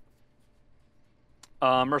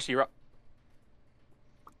 Mercy, you're up.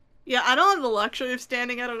 Yeah, I don't have the luxury of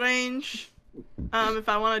standing at a range. If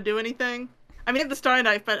I want to do anything, I mean, I have the Star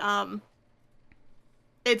Knife, but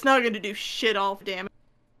it's not going to do shit all for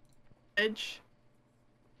damage.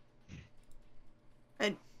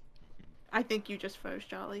 And I think you just froze,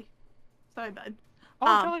 Jolly. Sorry, bud.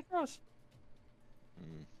 Oh, Jolly froze.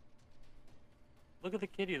 Look at the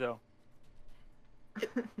kitty, though.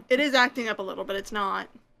 It is acting up a little, but it's not.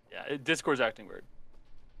 Yeah, Discord's acting weird.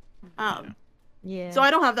 Yeah. So I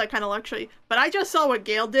don't have that kind of luxury. But I just saw what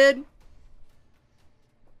Gale did.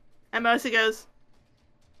 And Mercy goes,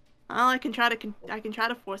 well, I can try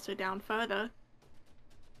to force her down further.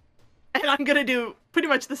 And I'm gonna do pretty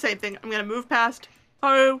much the same thing. I'm gonna move past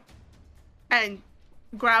her and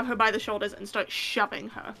grab her by the shoulders and start shoving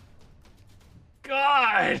her.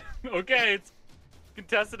 God! Okay, it's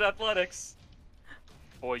contested athletics.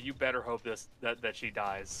 Boy, you better hope that she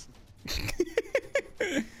dies.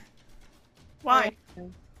 Why?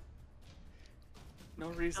 No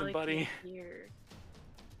reason, buddy. Here.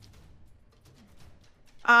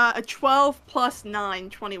 A 12 plus 9,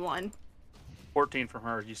 21. 14 from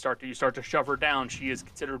her. You start to shove her down. She is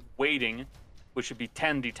considered waiting, which should be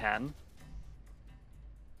 10d10.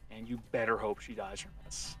 And you better hope she dies from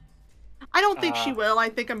this. I don't think she will. I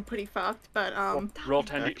think I'm pretty fucked, but Roll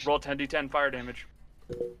 10d10 fire damage.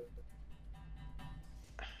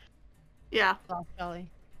 yeah. Oh, Jolly.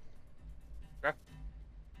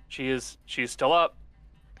 She is still up.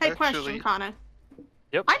 Hey, Actually- question, Connor.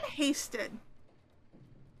 Yep. I'm hasted.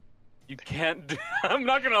 You can't. I'm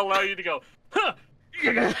not gonna allow you to go. Huh.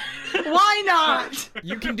 Why not?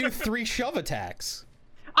 You can do 3 shove attacks.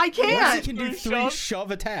 I You can't. can do 3 3 shove?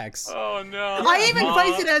 shove attacks. Oh no. I even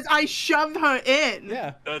phrased it as I shoved her in.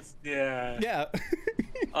 Yeah. That's yeah. Yeah.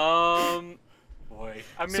 Boy.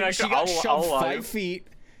 I mean, So she got I'll shoved allow 5 you. feet.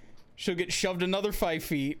 She'll get shoved another 5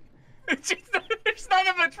 feet. It's none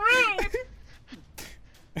of it's true.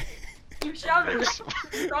 You shove her.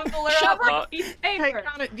 Crumple her Shove up like her. a piece of Hey, paper.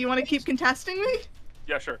 Connor, do you want to keep contesting me?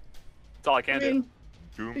 Yeah, sure. That's all I can I do. mean,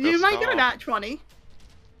 Doom you does might get a not. nat 20.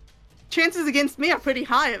 Chances against me are pretty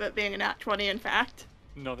high of it being a nat 20, in fact.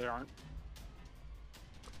 No, they aren't.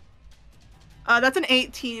 That's an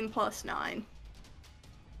 18 plus 9.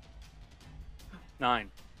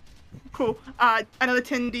 9. Cool. Another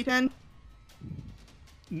 10 d10.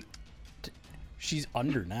 She's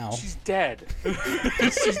under now. She's dead.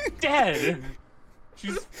 She's dead.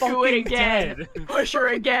 She's Do it fucking again. dead. Push her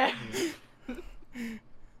again.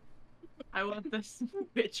 I want this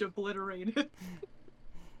bitch obliterated.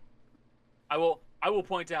 I will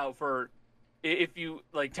point out for if you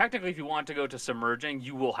like technically if you want to go to submerging,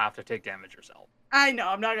 you will have to take damage yourself. I know,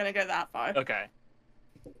 I'm not gonna go that far. Okay.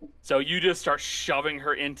 So you just start shoving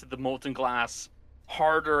her into the molten glass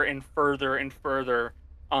harder and further,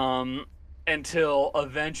 until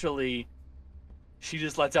eventually she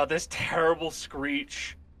just lets out this terrible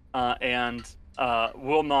screech, and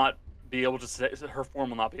will not be able to. Her form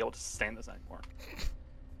will not be able to sustain this anymore.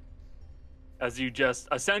 As you just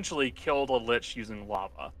essentially killed a lich using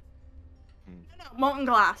lava. No, molten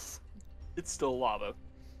glass. It's still lava.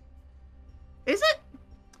 Is it?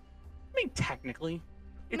 I mean, technically,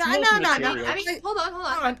 it's No, molten no, no, no. material. I mean, hold on.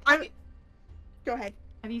 Hold on, Go ahead.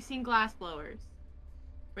 Have you seen glass blowers?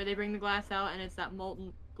 Where they bring the glass out and it's that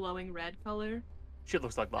molten glowing red color? Shit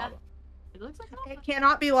looks like lava. It looks like lava. It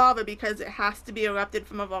cannot be lava because it has to be erupted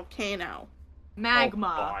from a volcano. Magma.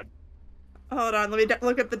 Oh, God. Hold on, let me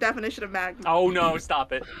look at the definition of magma. Oh no,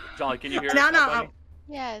 stop it. Jolly, can you hear No, us, no, buddy?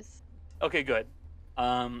 Yes. Okay, good.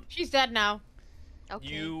 She's dead now.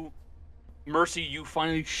 Okay. Mercy, you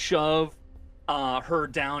finally shove her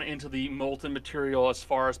down into the molten material as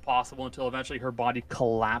far as possible until eventually her body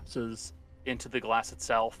collapses into the glass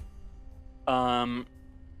itself.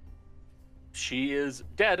 She is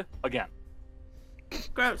dead again.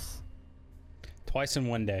 Gross. Twice in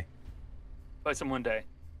one day. By someone day.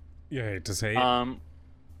 You hate to say it.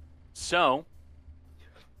 So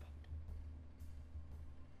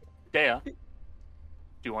Dea, do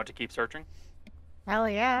you want to keep searching? Hell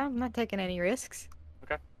yeah, I'm not taking any risks.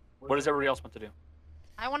 Okay. What does everybody else want to do?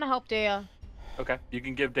 I want to help Dea. Okay. You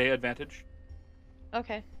can give Dea advantage.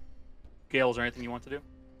 Okay. Gale, is there anything you want to do?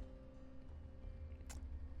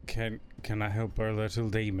 Can I help our little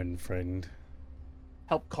demon friend?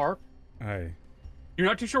 Help Carp? Aye. You're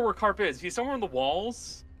not too sure where Carp is. He's somewhere in the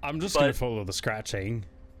walls. I'm just gonna follow the scratching.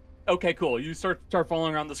 Okay, cool. You start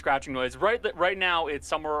following around the scratching noise. Right now, it's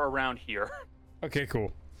somewhere around here. Okay,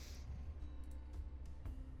 cool.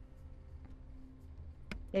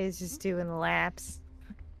 He's just doing the laps.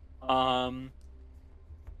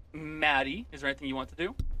 Maddie, is there anything you want to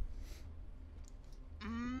do?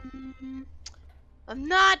 I'm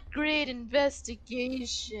not great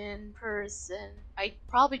investigation person. I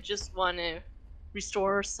probably just want to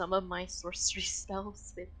restore some of my sorcery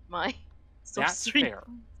spells with my sorcery. That's fair.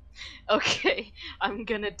 Okay, I'm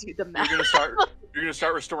gonna do the math. You're gonna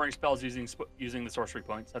start restoring spells using the sorcery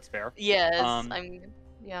points. That's fair. Yes,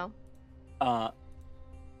 yeah.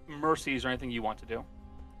 Mercy, is there anything you want to do?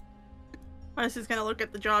 Mercy's gonna look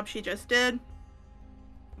at the job she just did.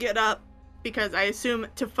 Get up, because I assume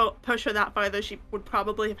to push her that farther, she would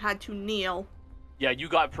probably have had to kneel. Yeah, you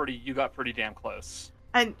got pretty damn close.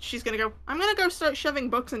 And she's gonna go, I'm gonna go start shoving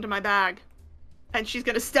books into my bag. And she's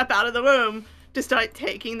gonna step out of the room to start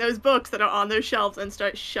taking those books that are on those shelves and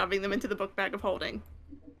start shoving them into the book bag of holding.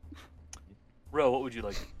 Ro, what would you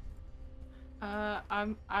like? I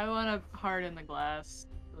want to harden the glass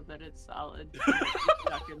so that it's solid.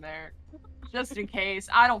 Stuck in there, just in case.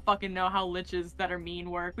 I don't fucking know how liches that are mean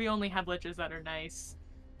work. We only have liches that are nice,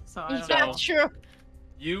 so I don't know. That's true.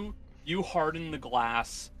 You harden the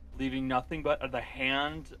glass, leaving nothing but the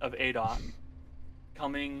hand of Adok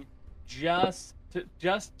coming just a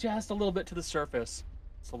little bit to the surface,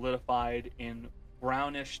 solidified in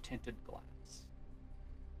brownish tinted glass.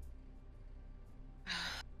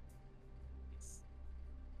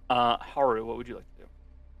 Haru, what would you like to do?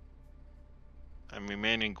 I'm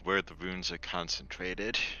remaining where the runes are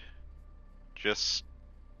concentrated. Just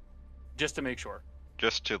to make sure.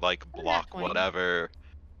 Just to block whatever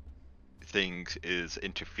thing is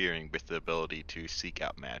interfering with the ability to seek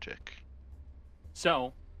out magic.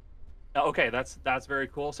 So, okay, that's very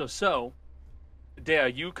cool. So, Dea,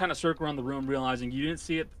 you kind of circle around the room, realizing you didn't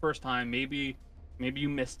see it the first time. Maybe you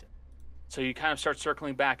missed it. So you kind of start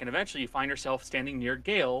circling back, and eventually you find yourself standing near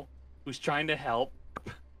Gale, who's trying to help.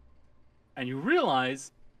 And you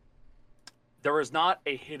realize there is not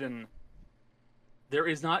a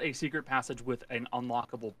secret passage with an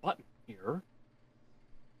unlockable button here.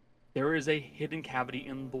 There is a hidden cavity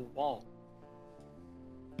in the wall.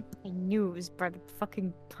 I knew it was by the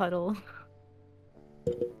fucking puddle.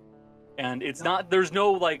 And it's not, there's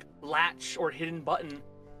no latch or hidden button.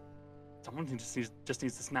 Someone just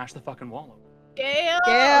needs to smash the fucking wall open.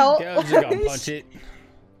 Gale! Gail's just gonna punch it.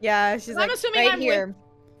 Yeah, she's I'm like, assuming right here.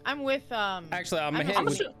 I'm with Actually, I'm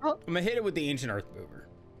gonna hit it with the ancient earth mover.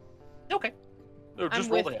 Okay. I'm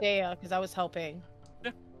Just roll with it. Dea because I was helping.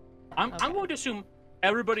 Yeah. I'm going to assume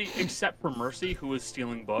everybody except for Mercy, who is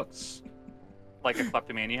stealing books like a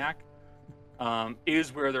kleptomaniac,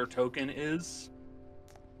 is where their token is.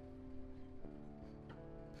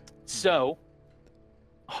 So,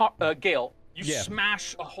 Gale, you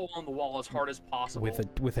smash a hole in the wall as hard as possible.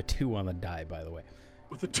 With a 2 on the die, by the way.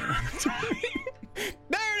 With a 2. There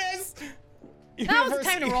it is! Now it's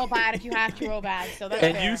time to roll bad if you have to roll bad, so that's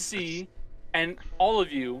And fair. you see, and all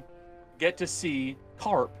of you get to see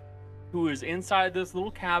Carp, who is inside this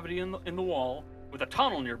little cavity in the wall with a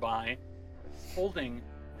tunnel nearby, holding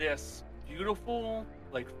this beautiful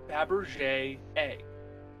Fabergé egg.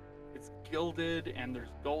 It's gilded and there's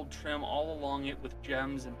gold trim all along it with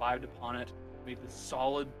gems imbibed upon it, made with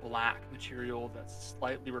solid black material that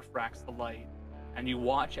slightly refracts the light. And you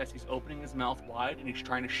watch as he's opening his mouth wide and he's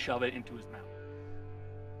trying to shove it into his mouth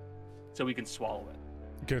so he can swallow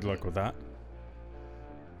it. Good luck with that.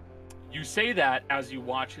 You say that as you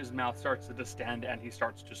watch his mouth starts to distend and he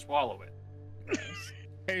starts to swallow it.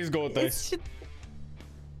 He's go with this.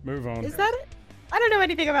 Move on. Is that it? I don't know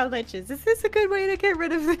anything about liches. Is this a good way to get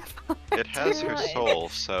rid of it? It has her soul,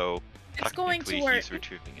 so It's going to technically work. he's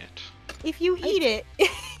retrieving it. If you eat it,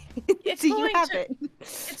 It's do you going have to- it?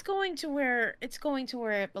 It's going to where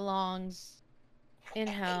it belongs. In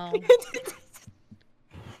hell.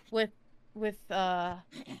 with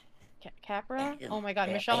Capra? Oh my god,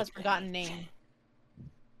 Michelle has forgotten name.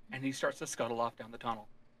 And he starts to scuttle off down the tunnel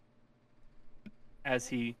as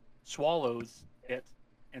he swallows it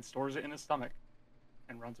and stores it in his stomach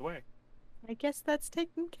and runs away. I guess that's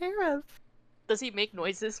taken care of. Does he make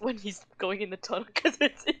noises when he's going in the tunnel because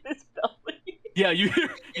it's in his belly? Yeah, you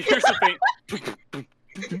hear some faint.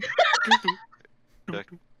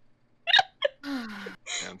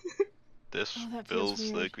 And this Oh, that feels fills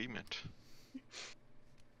the weird. agreement.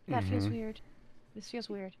 That feels Mhm. weird. This feels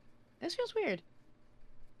weird. This feels weird.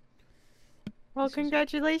 Well, This is-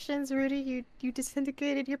 congratulations, Rudy. You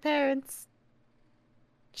disintegrated your parents.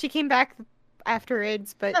 She came back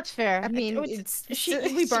afterwards, but That's fair. I mean, it's it's she.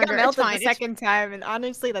 she We burned got her. It's melted fine. the second time, and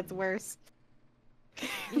honestly, that's worse.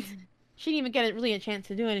 She didn't even get really a chance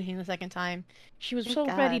to do anything the second time. She was Thank so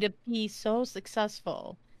ready God. to be so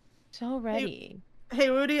successul. So ready. Hey,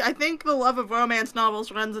 Woody, I think the love of romance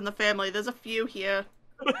novels runs in the family. There's a few here.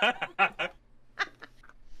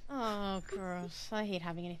 Oh, gross. I hate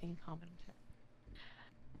having anything in common with her.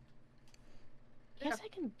 Yes, I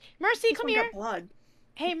can. Mercy, This come one got here. blood.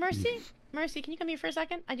 Hey, Mercy. Mercy, can you come here for a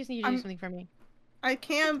second? I just need you to do something for me. I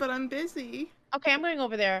can, but I'm busy. Okay, I'm going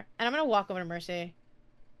over there, and I'm going to walk over to Mercy.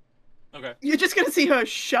 Okay. You're just gonna see her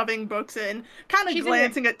shoving books in, kind of She's in there.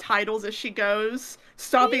 glancing at titles as she goes,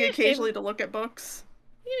 stopping me a occasionally to look at books.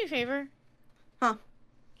 Can you do me a favor? Huh.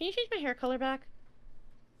 Can you change my hair color back?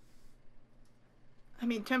 I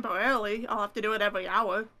mean, temporarily. I'll have to do it every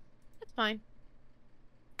hour. That's fine.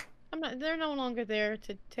 I'm not. They're no longer there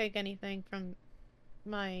to take anything from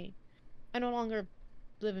my. I no longer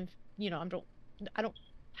live in. I don't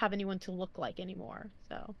have anyone to look like anymore.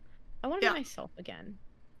 So I want to Yeah. be myself again.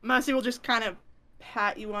 Mercy will just kind of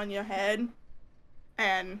pat you on your head,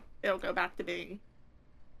 and it'll go back to being.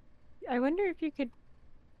 I wonder if you could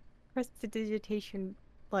prestidigitation,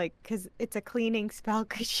 like, because it's a cleaning spell.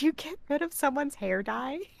 Could you get rid of someone's hair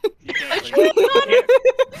dye?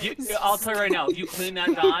 I'll tell you right now. If you clean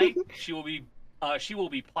that dye, she will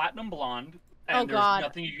be platinum blonde, and Oh, there's God.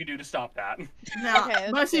 nothing you can do to stop that. No, Okay,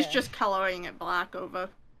 that's Mercy's fair. just coloring it black over.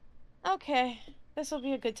 Okay, this will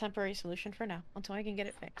be a good temporary solution for now until I can get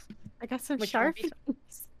it fixed. I got some Which won't be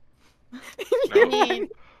Sharpies. I mean,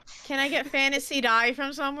 can I get fantasy dye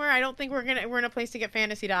from somewhere? I don't think we're in a place to get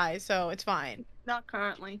fantasy dye, so it's fine. Not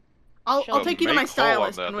currently. I'll She'll take you to my make whole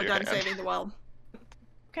on stylist that when we're other done hand. saving the world.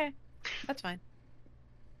 Okay, that's fine.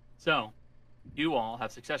 So, you all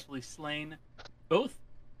have successfully slain both.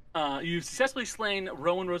 You've successfully slain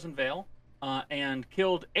Rowan Rosenvale and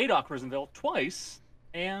killed Adok Rosenvale twice,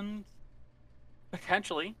 and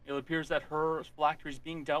potentially it appears that her phylactery is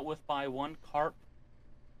being dealt with by one Carp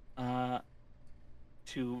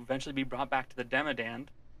to eventually be brought back to the Demodand,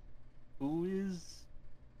 who is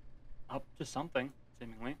up to something,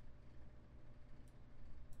 seemingly.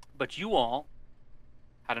 But you all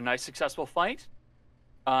had a nice, successful fight.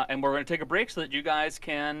 And we're going to take a break so that you guys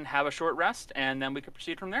can have a short rest, and then we can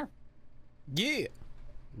proceed from there. Yeah.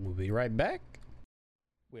 We'll be right back.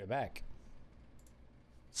 We're back.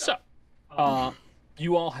 So,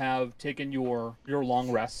 you all have taken your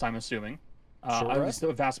long rests, I'm assuming. Short At rest? least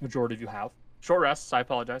the vast majority of you have. Short rests, I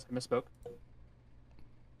apologize, I misspoke.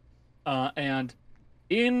 And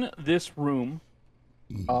in this room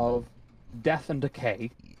of death and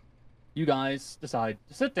decay, you guys decide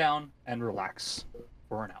to sit down and relax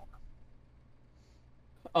for an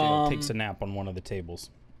hour. Takes a nap on one of the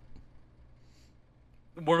tables.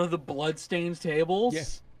 One of the bloodstains tables? Yeah.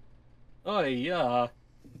 Oh, yeah.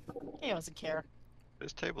 He doesn't care.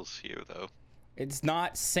 This table's here, though. It's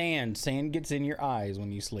not sand. Sand gets in your eyes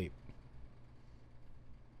when you sleep.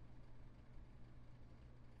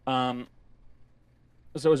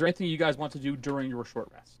 So is there anything you guys want to do during your short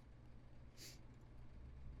rest?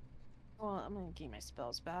 Well, I'm gonna get my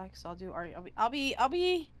spells back, so I'll do. I'll be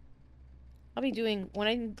doing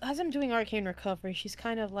as I'm doing arcane recovery. She's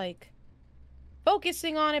kind of like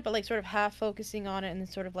focusing on it, but like sort of half focusing on it, and then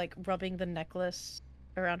sort of like rubbing the necklace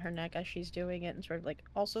around her neck as she's doing it, and sort of like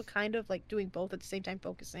also kind of like doing both at the same time,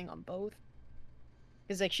 focusing on both.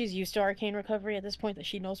 Because like she's used to arcane recovery at this point, that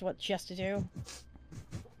she knows what she has to do.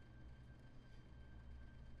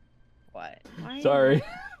 What? Sorry.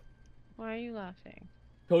 Why are you laughing?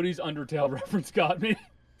 Cody's Undertale reference got me.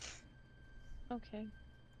 Okay.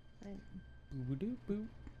 Boo-ba-doo-boo.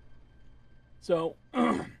 So,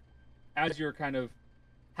 as you're kind of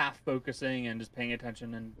half focusing and just paying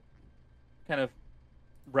attention and kind of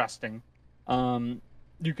resting,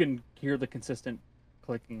 you can hear the consistent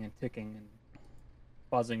clicking and ticking and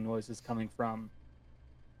buzzing noises coming from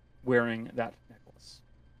wearing that necklace.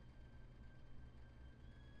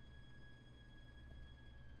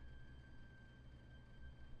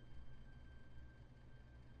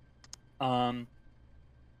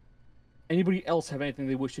 Anybody else have anything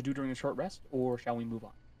they wish to do during a short rest, or shall we move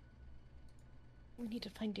on? We need to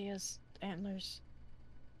find Dia's antlers.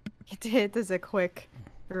 It does a quick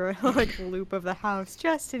like loop of the house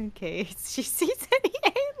just in case she sees any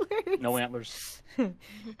antlers. No antlers. No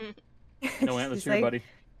antlers He's here, like- buddy.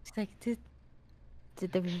 It's like, did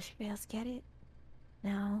the Rouge Veils get it?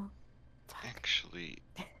 No. Fuck. Actually,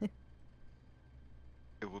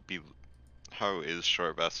 it would be how is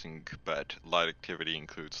short vesting, but light activity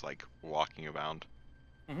includes like walking around.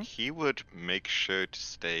 Mhm. He would make sure to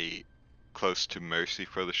stay close to Mercy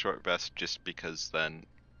for the short vest, just because then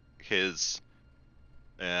his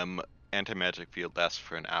anti-magic field lasts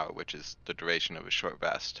for an hour, which is the duration of a short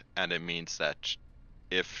vest, and it means that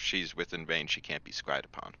if she's within range, she can't be scryed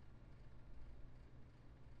upon.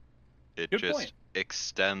 It Good just point.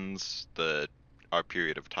 extends our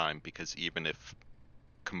period of time, because even if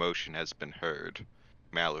commotion has been heard,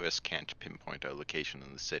 Malorus can't pinpoint our location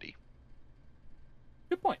in the city.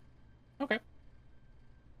 Good point. Okay.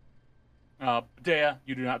 Dea,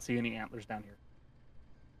 you do not see any antlers down here.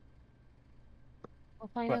 We'll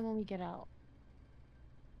find What? them when we get out.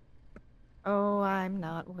 Oh, I'm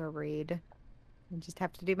not worried. I just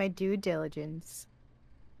have to do my due diligence.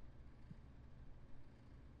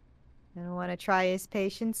 I don't want to try his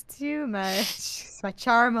patience too much. My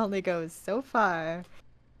charm only goes so far.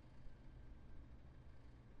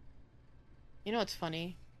 You know what's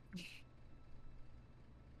funny?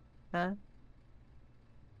 Huh?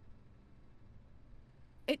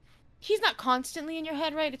 He's not constantly in your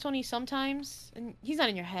head, right? It's only sometimes. And he's not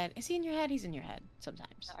in your head. Is he in your head? He's in your head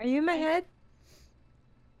sometimes. Are you in my head?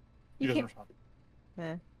 He You doesn't can't-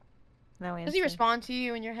 respond. No answer. Does he respond to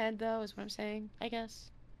you in your head, though, is what I'm saying, I guess?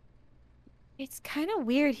 It's kind of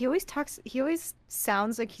weird. He always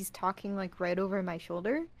sounds like he's talking like right over my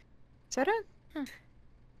shoulder. So I don't.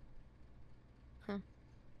 Huh.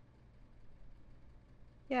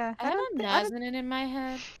 Yeah, I have don't a thi- I don't- Nazanin in my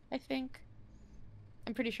head, I think.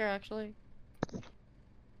 I'm pretty sure, actually. I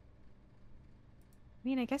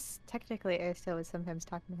mean, I guess technically Aristo is sometimes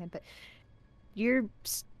talking to him, but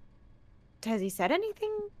has he said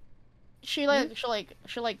anything? She'll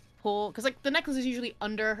pull, because, like, the necklace is usually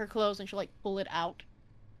under her clothes, and she'll, like, pull it out.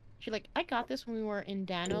 I got this when we were in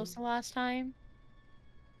Danos the last time.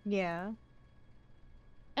 Yeah.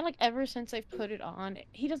 And, like, ever since I've put it on,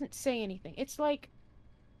 he doesn't say anything. It's like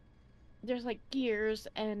there's, like, gears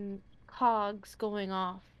and cogs going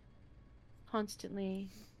off constantly.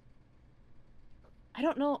 I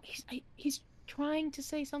don't know. He's trying to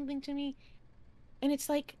say something to me, and it's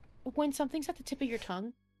like when something's at the tip of your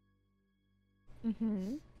tongue,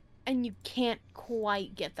 Mm-hmm. and you can't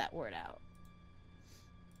quite get that word out.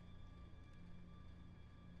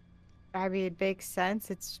 I mean, it makes sense.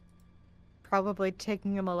 It's probably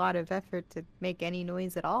taking him a lot of effort to make any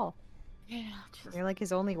noise at all. Yeah, You're like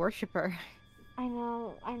his only worshiper. I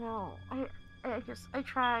know. I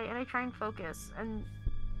try and focus, and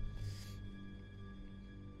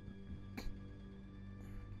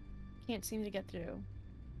can't seem to get through.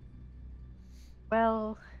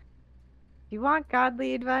 Well, if you want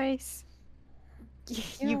godly advice, You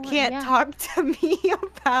you know what, can't yeah. talk to me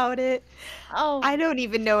about it. Oh, I don't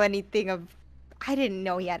even know anything of. I didn't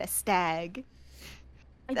know he had a stag.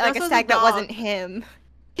 Like does a have a stag that dog. wasn't him.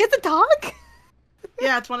 He has a dog?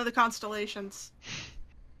 Yeah, it's one of the constellations.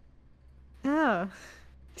 Oh.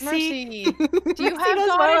 Mercy, See? do you Mercy have knows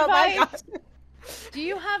God more about my advice? god. do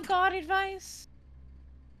you have God advice?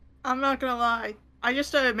 I'm not gonna lie. I just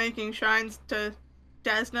started making shrines to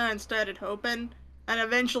Desna and started hoping, and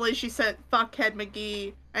eventually she said fuckhead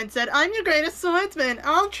McGee and said, "I'm your greatest swordsman.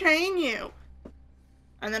 I'll train you."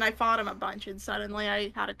 And then I fought him a bunch, and suddenly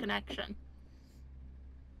I had a connection.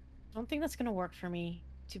 I don't think that's gonna work for me.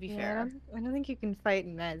 To be Yeah, fair, I don't think you can fight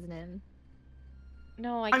in Mesnin.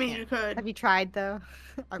 no, I I can't. mean, you could. Have you tried though?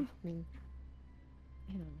 I mean,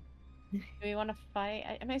 I don't know. Do we want to fight?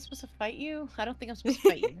 Am I supposed to fight you? I don't think I'm supposed to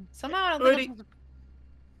fight you. Somehow I don't think I'm Rudy- supposed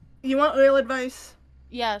to... You want real advice?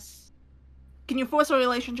 Yes. Can you force a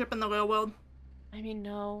relationship in the real world? I mean,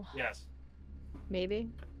 no. Yes. Maybe.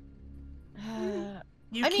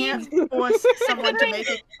 You I can't mean- force someone to make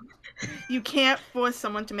it. You can't force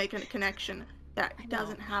someone to make a connection that I know.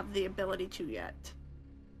 doesn't have the ability to yet.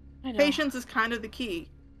 I know. Patience is kind of the key.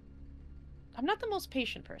 I'm not the most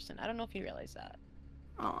patient person. I don't know if you realize that.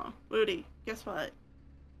 Aw, Rudy, guess what?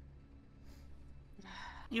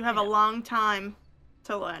 You have a Yeah. long time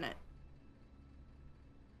to learn it.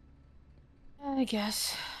 I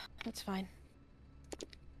guess. That's fine.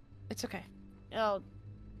 It's okay. Oh,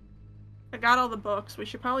 I got all the books. We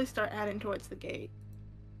should probably start adding towards the gate.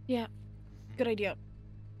 good idea.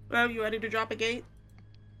 Well, you ready to drop a gate?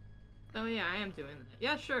 Oh yeah, I am doing that.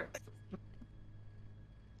 Yeah, sure.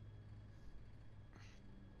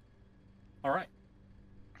 All right.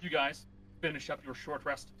 You guys finish up your short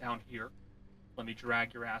rest down here. Let me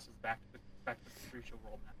drag your asses back to the pre-show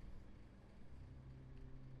world now.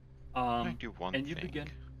 Can I do one and thing? you begin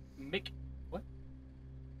make what?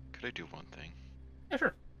 Could I do one thing? Yeah,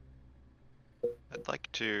 sure. I'd like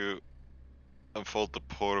to unfold the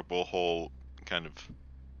portable hole kind of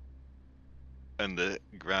in the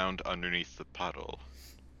ground underneath the puddle.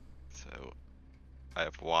 So I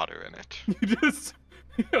have water in it. You just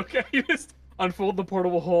okay. You just unfold the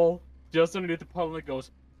portable hole just underneath the puddle, and it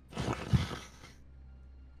goes.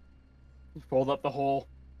 You fold up the hole.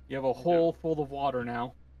 You have a hole full of water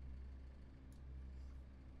now.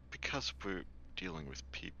 Because we're dealing with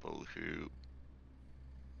people who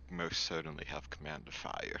most certainly have command of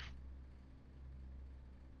fire.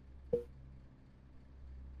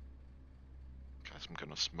 Guess I'm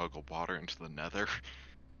gonna smuggle water into the nether.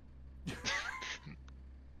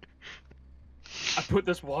 I put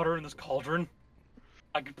this water in this cauldron.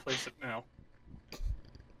 I can place it now.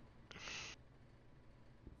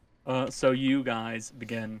 So you guys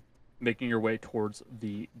begin making your way towards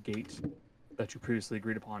the gate that you previously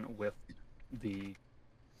agreed upon with the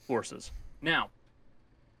forces. Now,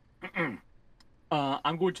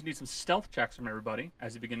 I'm going to need some stealth checks from everybody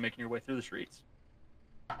as you begin making your way through the streets.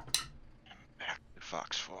 Back to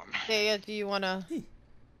fox form. Yeah, do you wanna...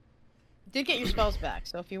 Did get your spells back,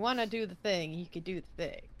 so if you wanna do the thing, you could do the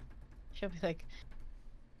thing. She'll be like...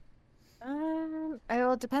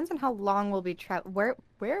 Well, it depends on how long we'll be where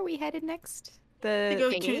are we headed next? To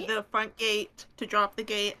go gate? to the front gate to drop the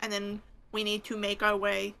gate, and then we need to make our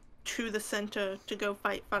way to the center to go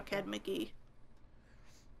fight Fuckhead McGee.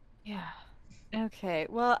 Yeah. Okay,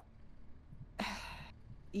 well...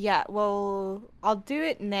 Yeah, well, I'll do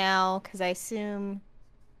it now, because I assume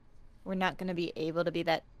we're not going to be able to be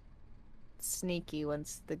that sneaky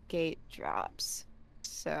once the gate drops.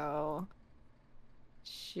 So...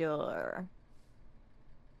 Sure.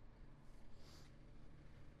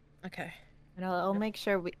 Okay. And I'll make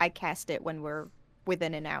sure I cast it when we're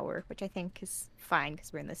within an hour, which I think is fine,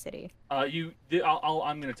 because we're in the city. I'm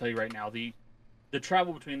going to tell you right now, the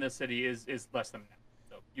travel between this city is less than an hour,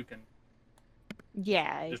 so you can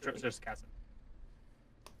Yeah. just cast it.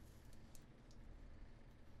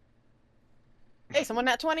 Hey, someone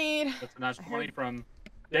at 20! That's a nice 20 from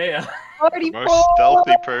Dea. 44! Most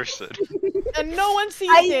stealthy person. And no one sees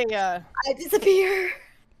Dea! I disappear!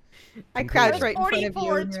 I crouch right in front of you.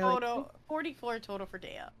 44 and you're like, total. 44 total for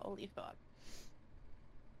Dea. Holy fuck.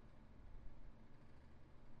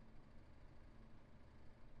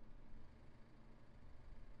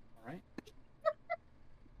 All right.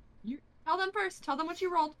 You tell them first. Tell them what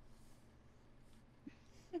you rolled.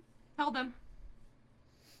 Tell them.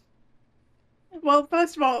 Well,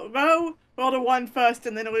 first of all, Ro rolled a 1 first,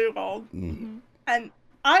 and then Lou rolled. And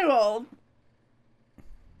I rolled.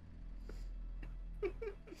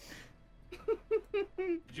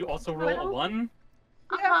 Did you also roll a 1?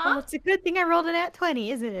 Well, it's a good thing I rolled an at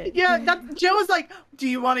 20, isn't it? Yeah, Jill was like, "Do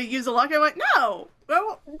you want to use a luck?" I went, "No.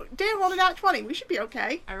 Well, Dan rolled an at 20. We should be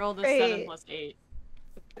okay." I rolled a Great. 7 plus 8.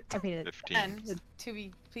 I mean, 15. And to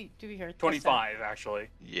be heard. 25, actually.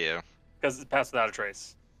 Yeah. Because it passed without a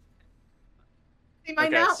trace. See, my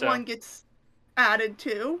Okay, nat so- 1 gets added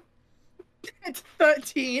to. It's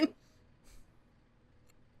 13.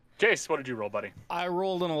 Jace, what did you roll, buddy? I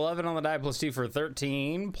rolled an 11 on the die plus 2 for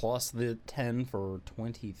 13, plus the 10 for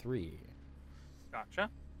 23.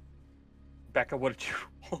 Gotcha. Becca, what did you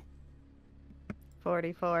roll?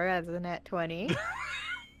 44 as an at 20.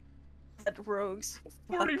 At rogues.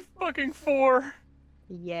 4.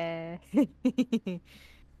 Yeah.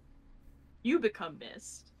 You become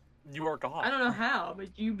mist. You are gone. I don't know how, but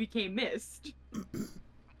you became mist.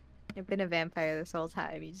 I've been a vampire this whole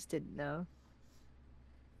time, you just didn't know.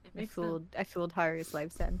 It I makes sense. fooled Haru's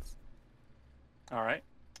life sense. All right.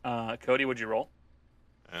 Cody, what'd you roll?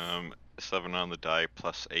 7 on the die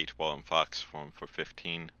plus 8 while in fox form for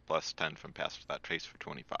 15, plus 10 from pass without trace for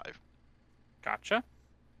 25. Gotcha.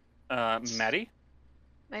 Maddie?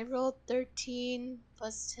 I rolled 13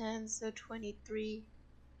 plus 10, so 23.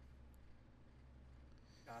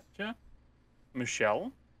 Gotcha.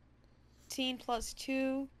 Michelle? 18 plus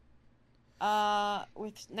 2.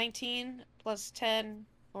 With 19 plus 10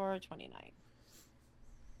 for 29.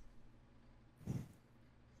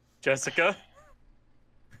 Jessica?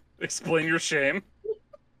 Explain your shame.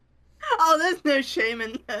 Oh, there's no shame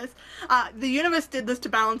in this. The universe did this to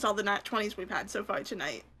balance all the nat 20s we've had so far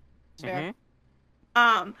tonight. Fair.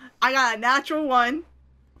 Mhm. I got a natural 1,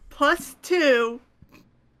 plus 2,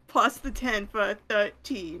 plus the 10 for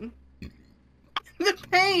 13. The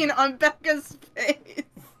pain on Becca's face.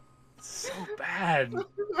 So bad.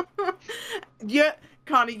 Yeah,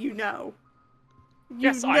 Connie, you know.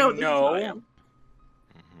 Yes, I this is know. who I am.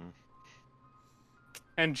 Mm-hmm.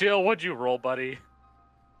 And Jill, what'd you roll, buddy?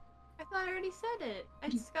 thought I already said it. I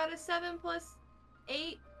just got a 7 plus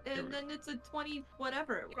 8, and then it's a 20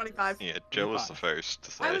 whatever it was. 25. Yeah, Joe was the first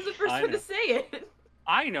to say. I was the first I one know. to say it.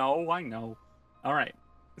 I know. All right.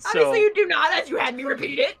 Obviously you do not, as you had me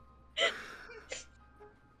repeat it.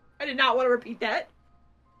 I did not want to repeat that.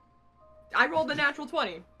 I rolled a natural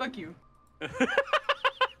 20. Fuck you.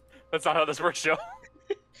 That's not how this works, Joe.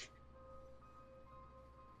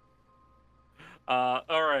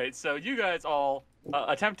 All right, so you guys all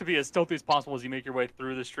attempt to be as stealthy as possible as you make your way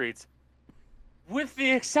through the streets, with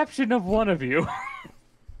the exception of one of you,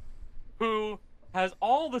 who has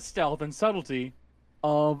all the stealth and subtlety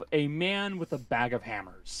of a man with a bag of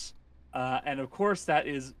hammers. And of course, that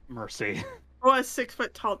is Mercy. Or a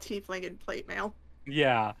 6-foot-tall tiefling in plate mail.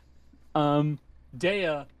 Yeah.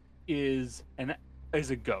 Dea is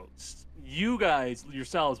a ghost. You guys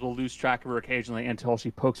yourselves will lose track of her occasionally until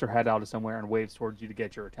she pokes her head out of somewhere and waves towards you to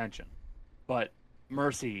get your attention. But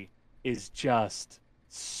Mercy is just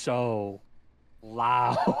so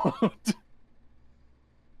loud.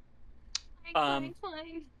 Fine.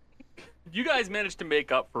 You guys managed to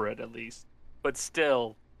make up for it at least, but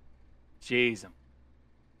still, jeez.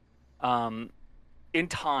 In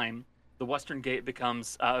time, the western gate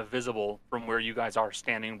becomes visible from where you guys are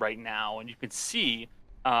standing right now, and you can see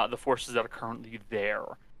the forces that are currently there.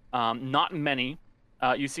 Not many.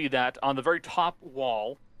 You see that on the very top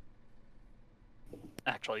wall.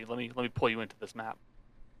 Actually, let me pull you into this map.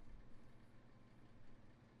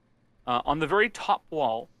 On the very top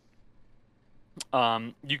wall,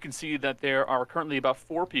 you can see that there are currently about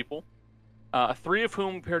 4 people, 3 of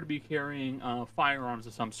whom appear to be carrying firearms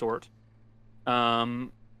of some sort.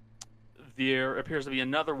 There appears to be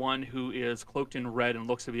another one who is cloaked in red and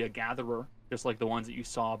looks to be a gatherer, just like the ones that you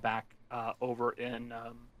saw back over in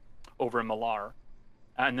Malar.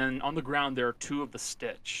 And then on the ground there are 2 of the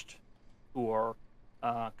Stitched, who are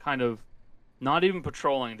kind of not even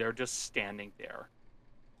patrolling; they're just standing there,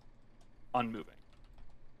 unmoving.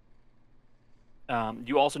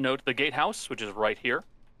 You also note the gatehouse, which is right here.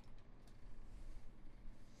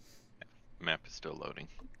 Map is still loading.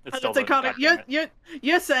 It's That's still a loading, comment. goddammit.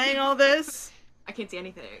 You're saying all this? I can't see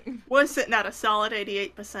anything. We're sitting at a solid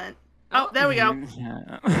 88%. Oh, there we go.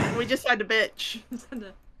 Yeah. We just had to bitch. Send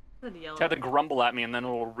a yellow. Try to grumble at me, and then it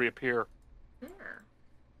will reappear. There.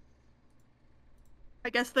 I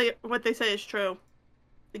guess what they say is true.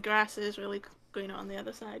 The grass is really greener on the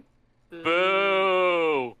other side.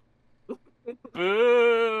 Boo!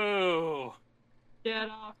 Boo! Get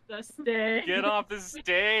off the stage. Get off the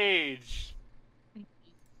stage!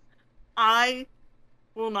 I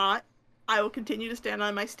will not. I will continue to stand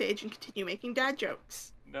on my stage and continue making dad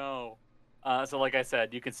jokes. No. So like I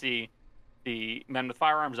said, you can see the men with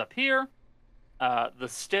firearms up here, the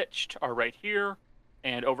Stitched are right here,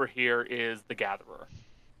 and over here is the Gatherer.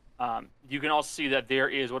 You can also see that there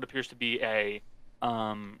is what appears to be a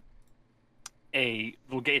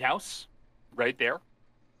little gatehouse right there.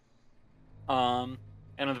 And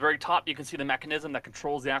on the very top, you can see the mechanism that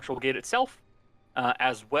controls the actual gate itself,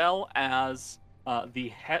 as well as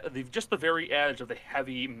just the very edge of the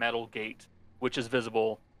heavy metal gate, which is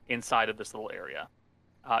visible inside of this little area.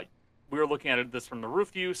 We're looking at this from the roof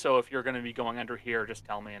view, so if you're going to be going under here, just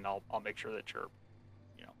tell me, and I'll make sure that you're,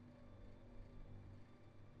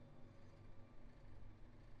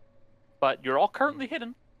 But you're all currently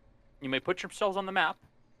hidden. You may put yourselves on the map,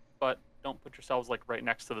 but don't put yourselves like right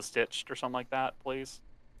next to the Stitched or something like that, please.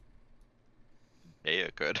 Yeah,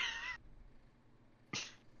 good.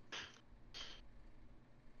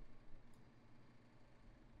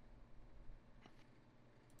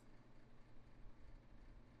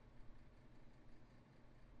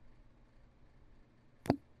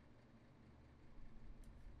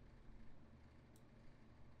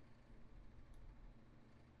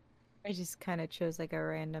 I just kind of chose like a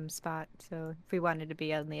random spot, so if we wanted to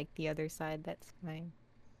be on like the other side, that's fine.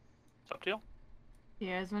 It's up to you. You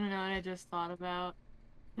guys want to know what I just thought about?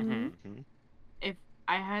 Mm-hmm. If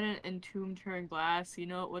I had an entomb turn glass, you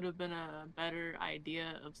know, it would have been a better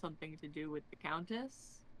idea of something to do with the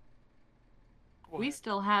Countess. We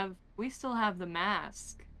still have the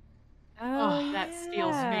mask. Oh, that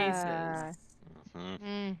steals yeah. faces.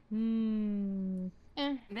 Mm-hmm.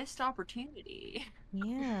 Missed opportunity.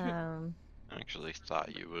 Yeah. I actually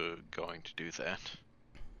thought you were going to do that.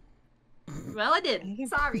 Well, I did.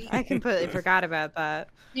 Sorry. I completely forgot about that.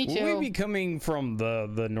 Me too. Will we be coming from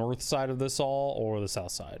the north side of this all or the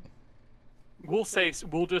south side? We'll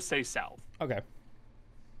just say south. Okay.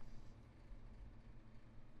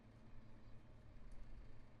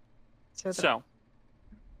 So.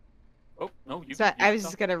 Oh no, you. So you I was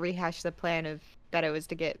tell. just gonna rehash the plan of that it was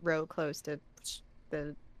to get real close to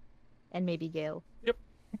the and maybe Gale. Yep.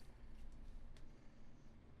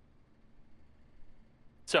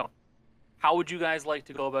 So, how would you guys like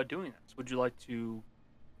to go about doing this? Would you like to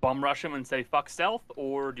bum rush him and say fuck stealth,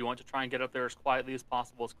 or do you want to try and get up there as quietly as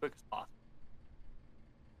possible, as quick as possible?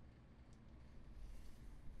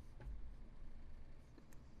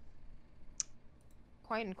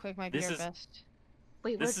 Quiet and quick might be This our is- best.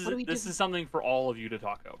 Wait, This what do we do? is something for all of you to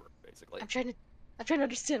talk over, basically. I'm trying to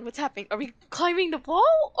understand what's happening. Are we climbing the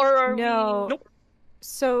wall or are No. we? Nope.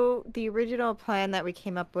 So the original plan that we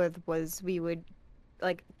came up with was we would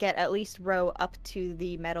like get at least Ro up to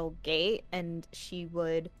the metal gate, and she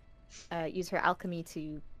would use her alchemy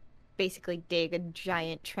to basically dig a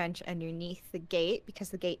giant trench underneath the gate because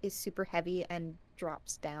the gate is super heavy and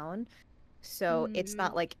drops down. So it's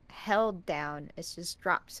not like held down; it's just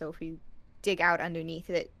dropped. So if we dig out underneath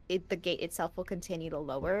it, the gate itself will continue to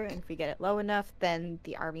lower, and if we get it low enough, then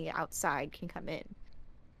the army outside can come in.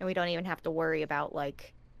 And we don't even have to worry about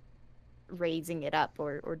like raising it up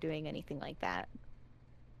or doing anything like that.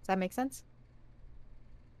 Does that make sense?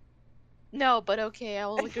 No, but okay, I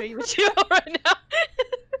will agree with you right now.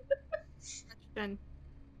 Then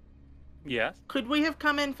Yes, could we have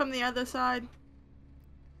come in from the other side?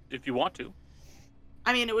 if you want to.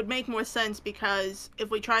 I mean, it would make more sense because if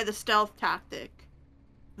we try the stealth tactic,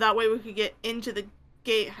 that way we could get into the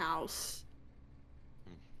gatehouse.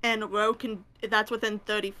 And Ro can, if that's within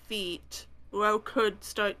 30 feet, Ro could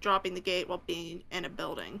start dropping the gate while being in a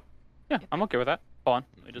building. Yeah, I'm okay with that. Hold on,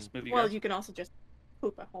 let me just move you Well, guys. you can also just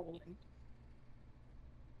poop a hole in.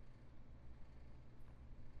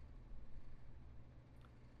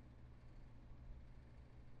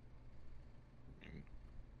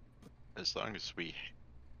 As long as we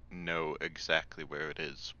know exactly where it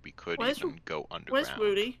is, we could Where's even go underground. Where's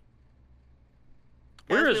Rudy?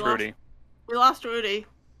 Where Guys, is we lost- Rudy? We lost Rudy. Did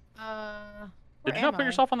Where you not am put I?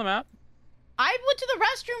 yourself on the map? I went to the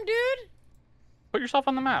restroom, dude. Put yourself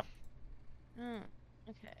on the map.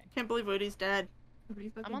 Okay. Can't believe Rudy's dead.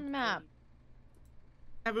 I'm on the map.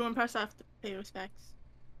 Everyone press F to pay respects.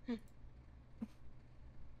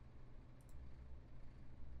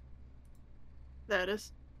 There it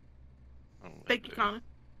is. Oh, Thank you, and,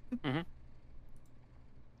 Connor.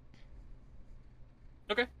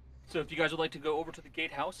 Okay, so if you guys would like to go over to the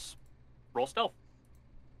gatehouse, roll stealth.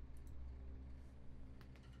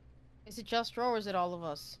 Is it just Ro or is it all of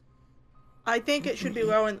us? I think it should be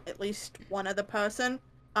rowing at least one other person.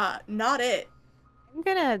 Not it. I'm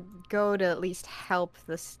gonna go to at least help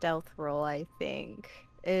the stealth roll, I think.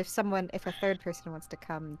 If a third person wants to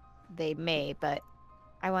come, they may, but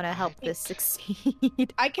I want to help this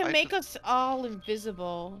succeed. I can I make th- us all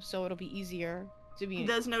invisible, so it'll be easier to be.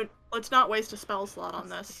 There's no. Let's not waste a spell slot on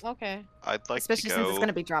this. Okay. I'd like Especially to since go it's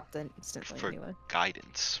gonna be dropped instantly for anyway.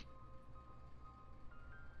 guidance.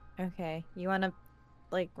 Okay, you wanna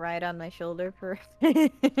like ride on my shoulder for?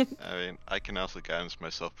 I mean, I can also guidance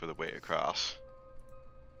myself for the way across.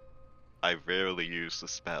 I rarely use the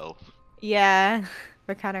spell Yeah,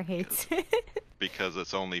 but Connor hates it. because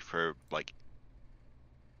it's only for like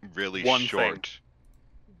really One thing. short.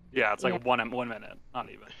 Yeah, it's like Yeah. 1 minute, not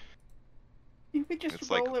even. You could just It's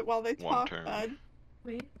like roll it while they one talk, turn. bud.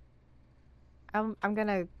 Wait. I'm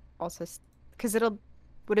gonna also, cause it'll.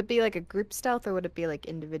 Would it be like a group stealth or would it be like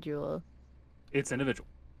individual? It's individual.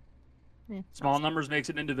 Yeah, Small numbers makes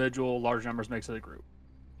it individual, large numbers makes it a group.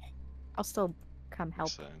 I'll still come help.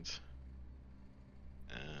 Sense.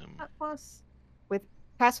 Plus,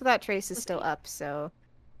 Pass Without Trace is still up, so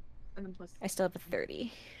And then plus. I still have a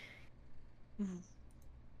 30.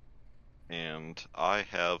 And I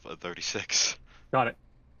have a 36. Got it.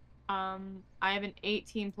 I have an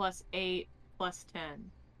 18 plus 8 plus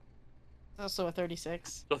 10. Also a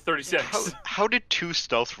 36. So 36. How did two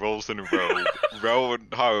stealth rolls in a row? Ro and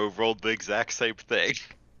Haru rolled the exact same thing.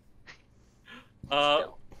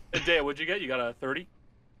 And Dea, what'd you get? You got a 30?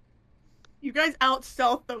 you guys out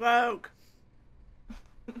stealth the rogue.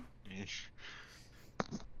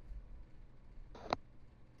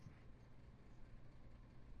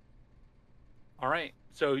 All right.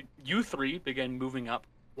 So you three begin moving up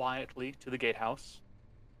quietly to the gatehouse.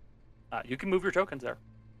 You can move your tokens there.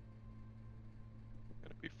 I'm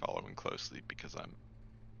gonna be following closely because I'm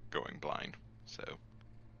going blind. So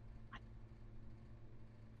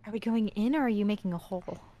Are we going in or are you making a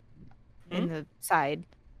hole in the side?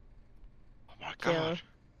 oh my Kill. god.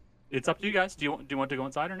 It's up to you guys. Do you want to go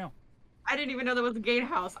inside or no? I didn't even know there was a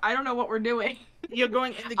gatehouse. I don't know what we're doing. You're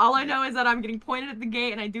going in the. All I know is that I'm getting pointed at the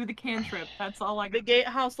gate and I do the cantrip. That's all I The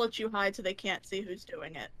gatehouse lets you hide so they can't see who's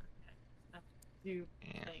doing it. do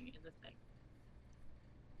Yeah. thing in the thing.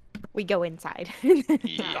 We go inside.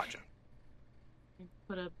 Yeah. Gotcha.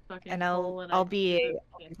 put a fucking And hole in I'll a be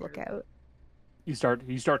cancer. lookout. You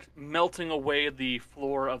start melting away the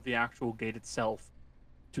floor of the actual gate itself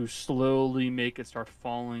to slowly make it start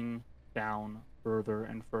falling down further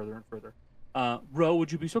and further and further. Ro,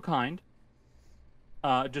 would you be so kind?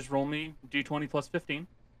 Just roll me d20 plus 15.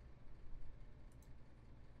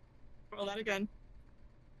 Roll that again.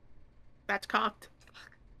 That's cocked.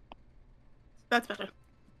 That's better.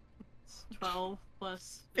 12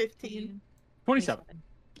 plus 15. 27.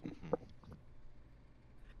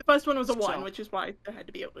 The first one was a 1, So- which is why there had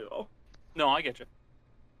to be a reroll. No, I get you.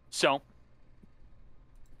 So,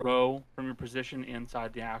 Ro, from your position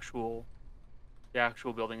inside the actual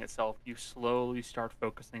building itself, you slowly start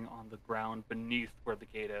focusing on the ground beneath where the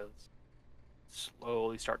gate is.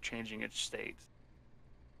 Slowly start changing its state,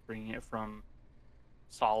 bringing it from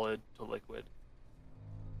solid to liquid,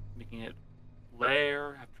 making it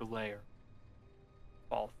layer after layer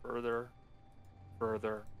fall further,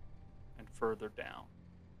 further, and further down.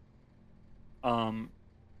 You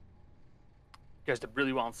guys did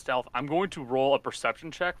really well in stealth. I'm going to roll a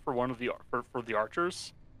perception check for one of the for the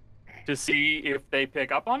archers to see if they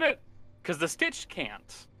pick up on it, because the Stitched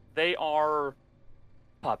can't. They are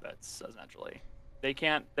puppets essentially. They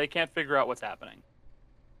can't figure out what's happening.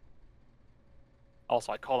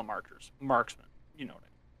 Also, I call them archers, marksmen. You know what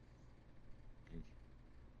I mean.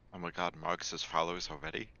 Oh my god, Marx has followers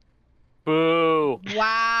already? Boo!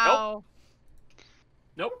 Wow.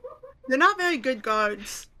 Nope. They're not very good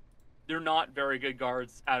guards. They're not very good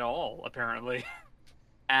guards at all, apparently.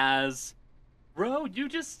 As Ro, you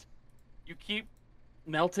keep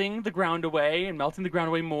melting the ground away and melting the ground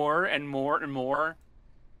away more and more and more.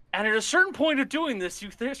 And at a certain point of doing this,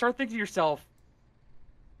 you start thinking to yourself,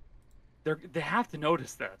 they have to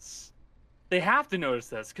notice this. They have to notice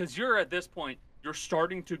this, because you're at this point, you're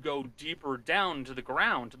starting to go deeper down into the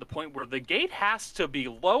ground to the point where the gate has to be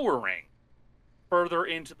lowering further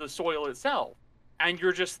into the soil itself. And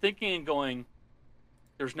you're just thinking and going,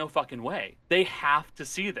 there's no fucking way. They have to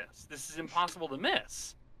see this. This is impossible to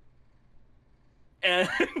miss. And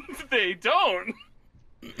they don't.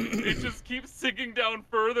 It just keeps sinking down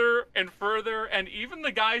further and further. And even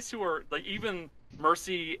the guys who are, like, even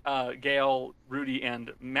Mercy, Gale, Rudy,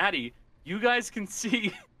 and Maddie, you guys can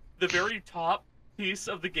see the very top piece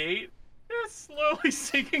of the gate is slowly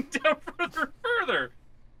sinking down further and further.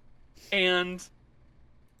 And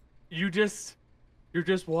you're just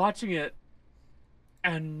watching it,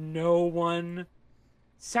 and no one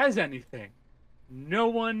says anything. No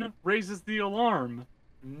one raises the alarm.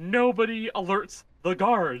 Nobody alerts the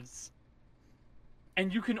guards.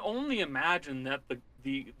 And you can only imagine that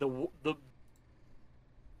the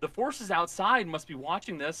forces outside must be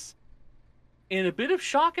watching this in a bit of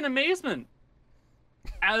shock and amazement.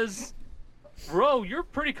 As, Ro, you're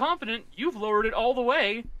pretty confident you've lowered it all the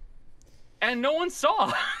way, and no one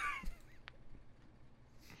saw.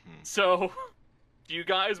 So, do you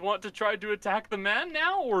guys want to try to attack the men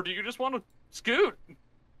now, or do you just want to scoot? I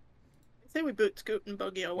say we boot Scoot and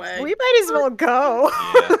Boogie away. We might as well go.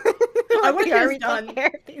 Yeah. I want Are his we done. taking care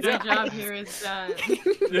of these My guys? job here is done.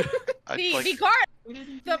 I'd The like, guard, You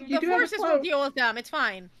the do have a forces will cloak. deal with them. It's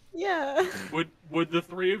fine. Yeah. Would the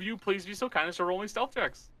three of you please be so kind as to roll me stealth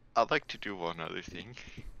checks? I'd like to do one other thing.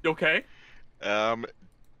 Okay.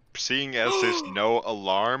 Seeing as there's no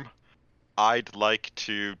alarm, I'd like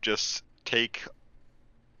to just take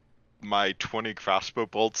my 20 crossbow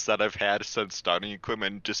bolts that I've had since starting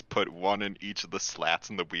equipment and just put one in each of the slats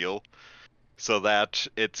in the wheel, so that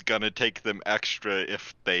it's gonna take them extra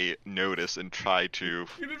if they notice and try to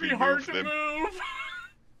It'd be hard remove to them. move.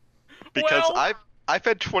 Because Well- I've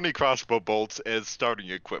had 20 crossbow bolts as starting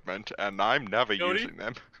equipment, and I'm never Cody? using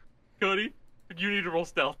them. Cody, you need to roll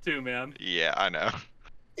stealth too, man. Yeah, I know.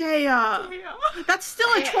 Yeah, that's still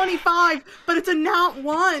a 25, but it's a not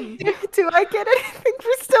 1. Do I get anything for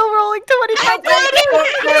still rolling 25? It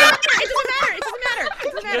doesn't matter. It doesn't matter. It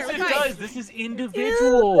doesn't matter. Yes, it We're fine. does. This is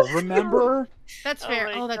individual. Remember? That's Oh fair.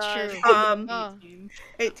 my Oh, that's God. true. Um, Oh.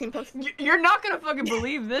 18 plus. You're not gonna fucking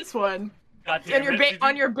believe this one. God damn On your it. Did you-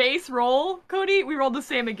 on your base roll, Cody, we rolled the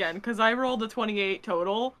same again because I rolled a 28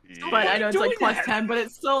 total, but I know it's like doing plus that. 10, but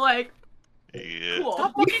it's still like Yeah. cool.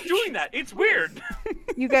 Stop fucking doing that. It's weird.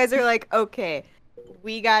 You guys are like, okay,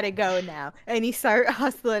 we gotta go now. And you start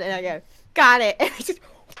hustling, and I go, got it. And I just,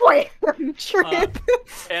 wham, trip.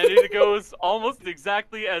 And it goes almost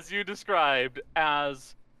exactly as you described,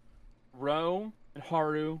 as Ro and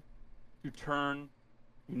Haru, you turn,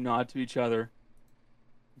 you nod to each other,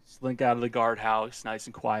 you slink out of the guardhouse nice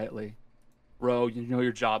and quietly. Ro, you know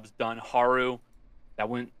your job's done. Haru, that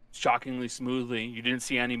went shockingly smoothly. You didn't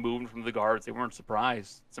see any movement from the guards. They weren't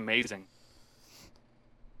surprised. It's amazing.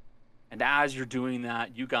 And as you're doing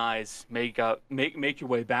that, you guys make your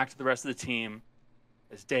way back to the rest of the team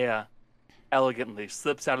as Dea elegantly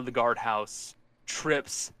slips out of the guardhouse,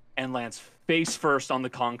 trips, and lands face first on the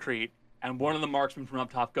concrete. And one of the marksmen from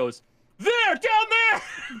up top goes, "There, down there!"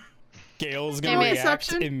 Gale's gonna No react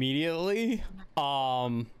exception. immediately.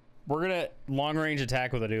 We're gonna long range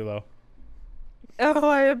attack with a duo. Oh,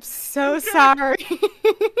 I am so sorry.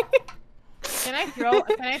 Can I throw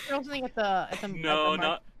something at the No, at the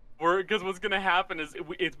not because what's gonna happen is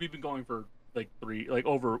we've been going for like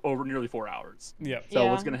over nearly 4 hours. Yep. So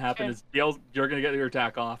Yeah, what's gonna happen sure. is Gale's, you're gonna get your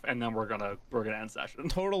attack off, and then we're gonna end session.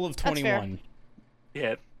 Total of That's fair. 21.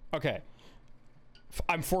 Hit. Okay.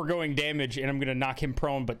 I'm foregoing damage, and I'm gonna knock him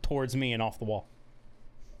prone, but towards me and off the wall.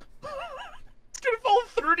 It's gonna fall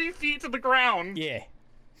 30 feet to the ground. Yeah.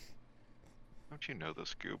 Don't you know the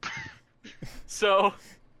scoop? So,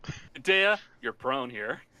 Dea, you're prone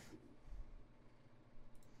here.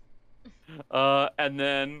 And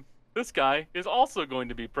then this guy is also going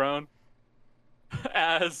to be prone,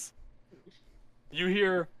 as you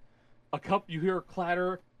hear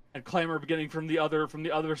clatter and clamor beginning from the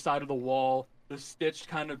other side of the wall. The stitch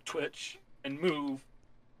kind of twitch and move,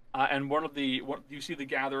 and you see the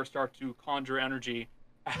gatherer start to conjure energy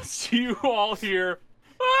as you all hear.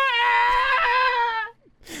 "Ah!"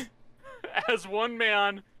 As one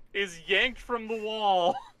man is yanked from the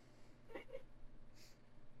wall.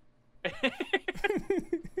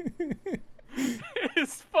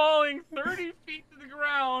 Is falling 30 feet to the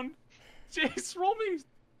ground. Jace, roll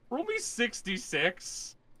me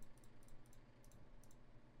 66.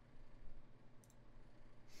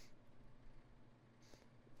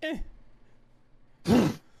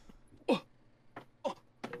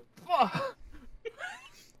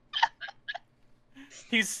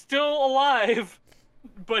 He's still alive,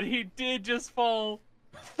 but he did just fall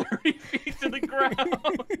 30 feet to the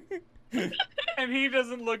ground. And he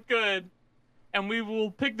doesn't look good. And we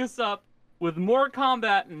will pick this up with more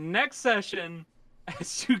combat next session,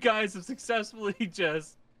 as you guys have successfully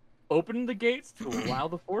just opened the gates to allow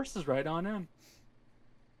the forces right on in.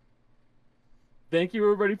 Thank you,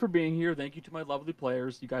 everybody, for being here. Thank you to my lovely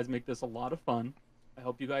players. You guys make this a lot of fun. I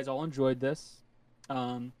hope you guys all enjoyed this.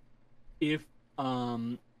 If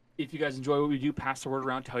you guys enjoy what we do, pass the word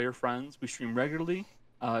around. Tell your friends. We stream regularly,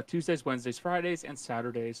 Tuesdays, Wednesdays, Fridays, and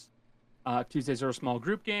Saturdays. Tuesdays are a small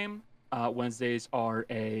group game. Wednesdays are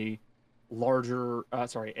a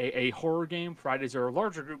horror game. Fridays are a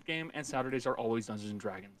larger group game, and Saturdays are always Dungeons and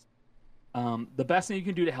Dragons. The best thing you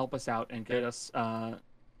can do to help us out and get us to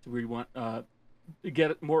where you want,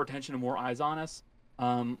 get more attention and more eyes on us,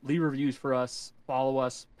 leave reviews for us, follow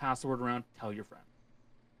us, pass the word around, tell your friends.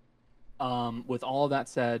 With all of that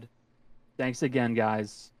said, thanks again,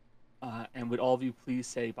 guys. And would all of you please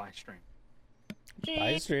say bye, stream?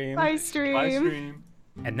 Bye, stream. Bye, stream. Bye, stream.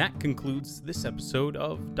 And that concludes this episode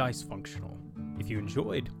of Dice Functional. If you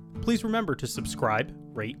enjoyed, please remember to subscribe,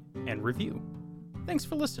 rate, and review. Thanks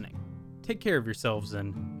for listening. Take care of yourselves,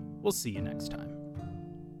 and we'll see you next time.